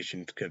gas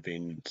stations,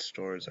 convenience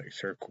stores like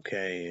Circle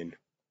K and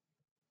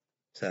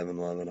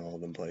 7-Eleven, all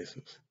them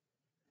places.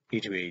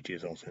 E2H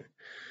is also,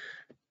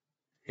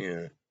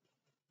 yeah,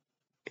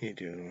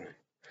 E2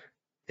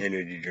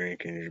 energy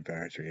drink, energy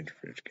bar, 300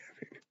 fridge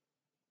caffeine.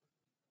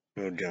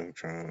 No junk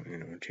trial,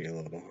 chill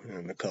little,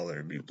 and the color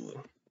would be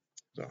blue.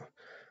 So,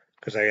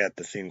 because I got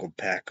the single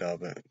pack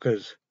of it,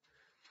 because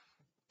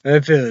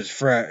if it was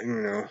fresh,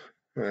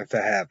 if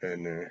that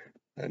happened,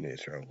 I need to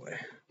throw it away.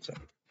 So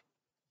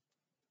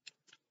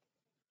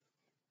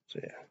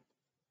yeah.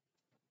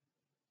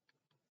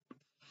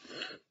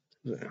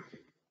 So,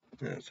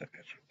 That's okay.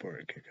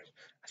 Support kickers.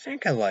 I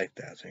think I like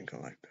that.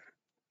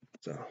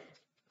 So,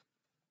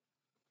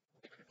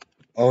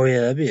 oh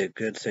yeah, that'd be a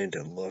good thing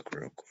to look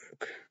real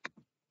quick.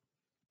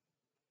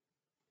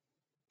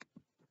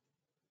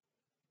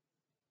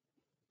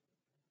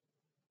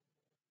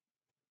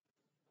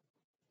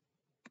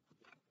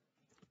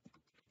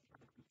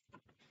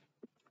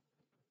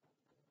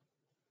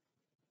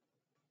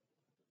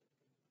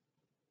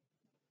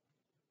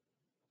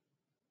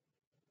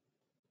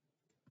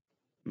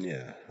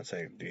 Yeah, I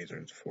think these are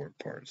the 4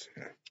 parts.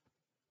 Yeah.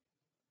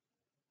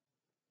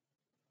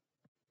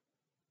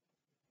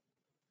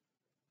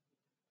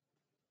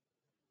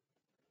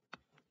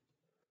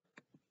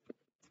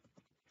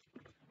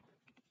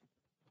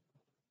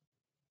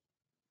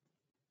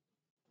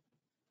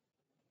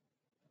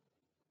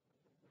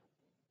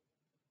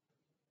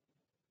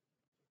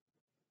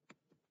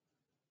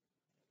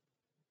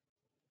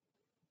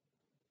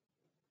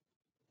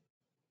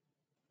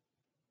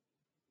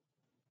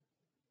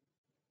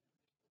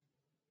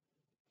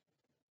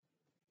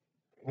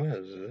 What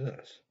is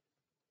this?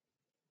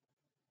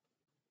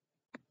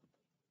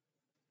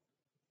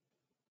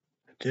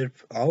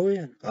 Oh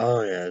yeah,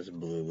 it's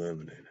blue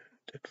lemonade.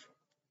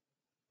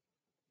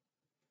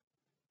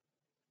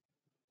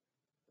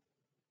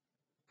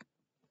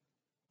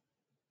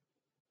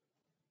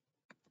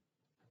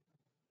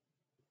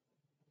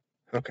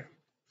 Okay.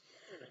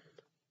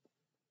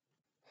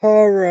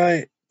 All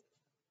right.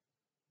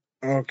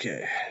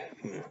 Okay.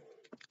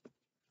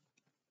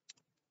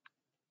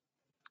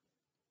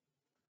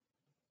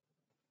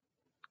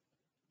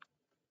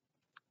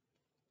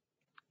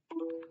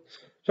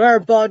 So I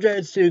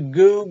apologize to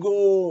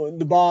Google,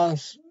 the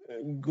boss,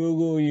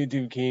 Google,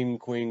 YouTube King,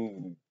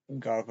 Queen,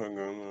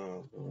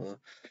 YouTube,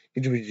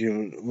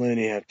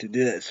 Lenny have to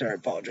do that. Sorry, I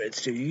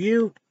apologize to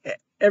you.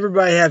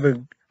 Everybody have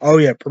a, oh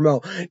yeah,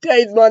 promote.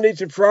 Days Monday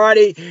to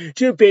Friday,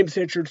 2 p.m.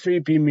 Central,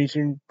 3 p.m.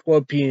 Eastern,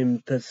 12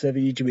 p.m.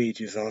 Pacific.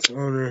 YouTube is also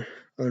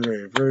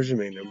unrated version,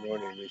 made in the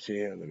morning. Let me see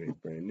how they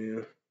make brand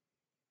new.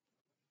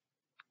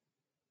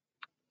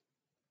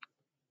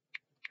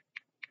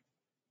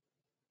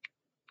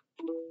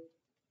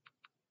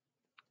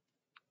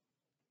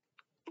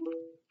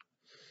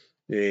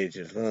 Yeah,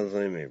 just let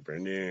me make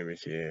brand new. Let me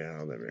see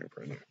how they make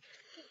brand new.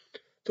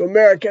 So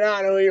American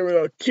Idol, here we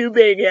go. 2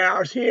 big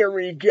hours. Here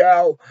we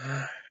go.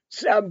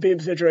 7 p.m.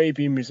 Central, 8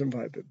 p.m. Eastern,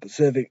 5 p.m.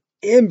 Pacific.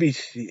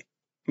 NBC.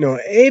 No,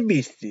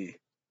 ABC.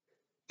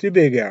 2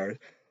 big hours.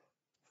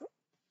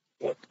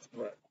 What?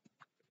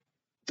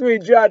 3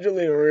 Judge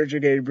Leo,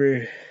 Richard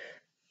Gabriel.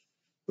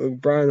 Look,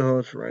 Brian the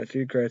host, right?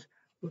 See Christ.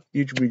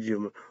 YouTube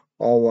Juma.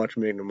 All watch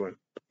Magnum 1.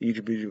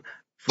 YouTube Juma.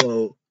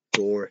 Flow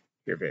for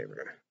your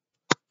favorite.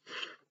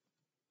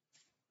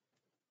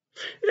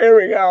 Here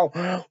we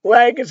go.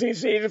 Legacy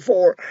Season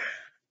 4.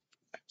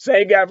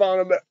 Say Gav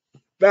on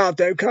about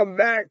to come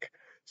back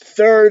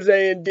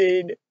Thursday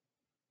indeed.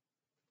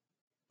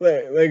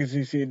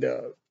 Legacy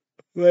CW.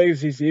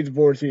 Legacy Season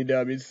 4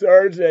 CW.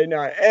 Thursday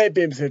night, 8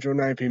 p.m. Central,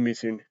 9 p.m.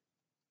 Eastern.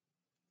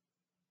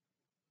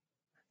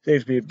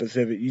 6 p.m.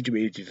 Pacific.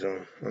 YouTube HG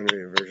on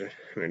unrated version.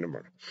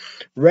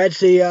 Red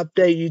Sea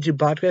Update YouTube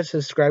podcast.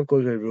 Subscribe,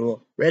 click the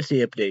rule. Red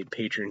Sea Update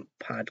Patreon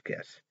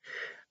podcast.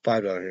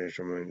 $5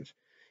 extra money.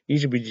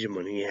 YouTube HG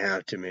money. You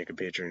have to make a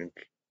Patreon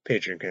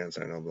account,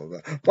 sign up, blah blah.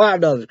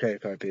 $5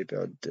 credit card,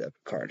 PayPal, debit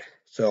card.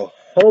 So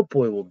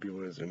hopefully we'll be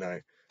winners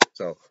tonight.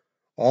 So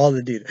all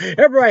the details.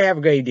 Everybody have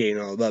a great day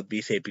and all about.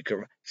 Be safe, be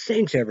careful.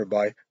 Thanks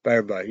everybody. Bye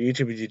everybody.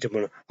 YouTube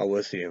money. I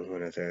will see you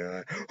when I say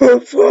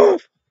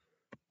that.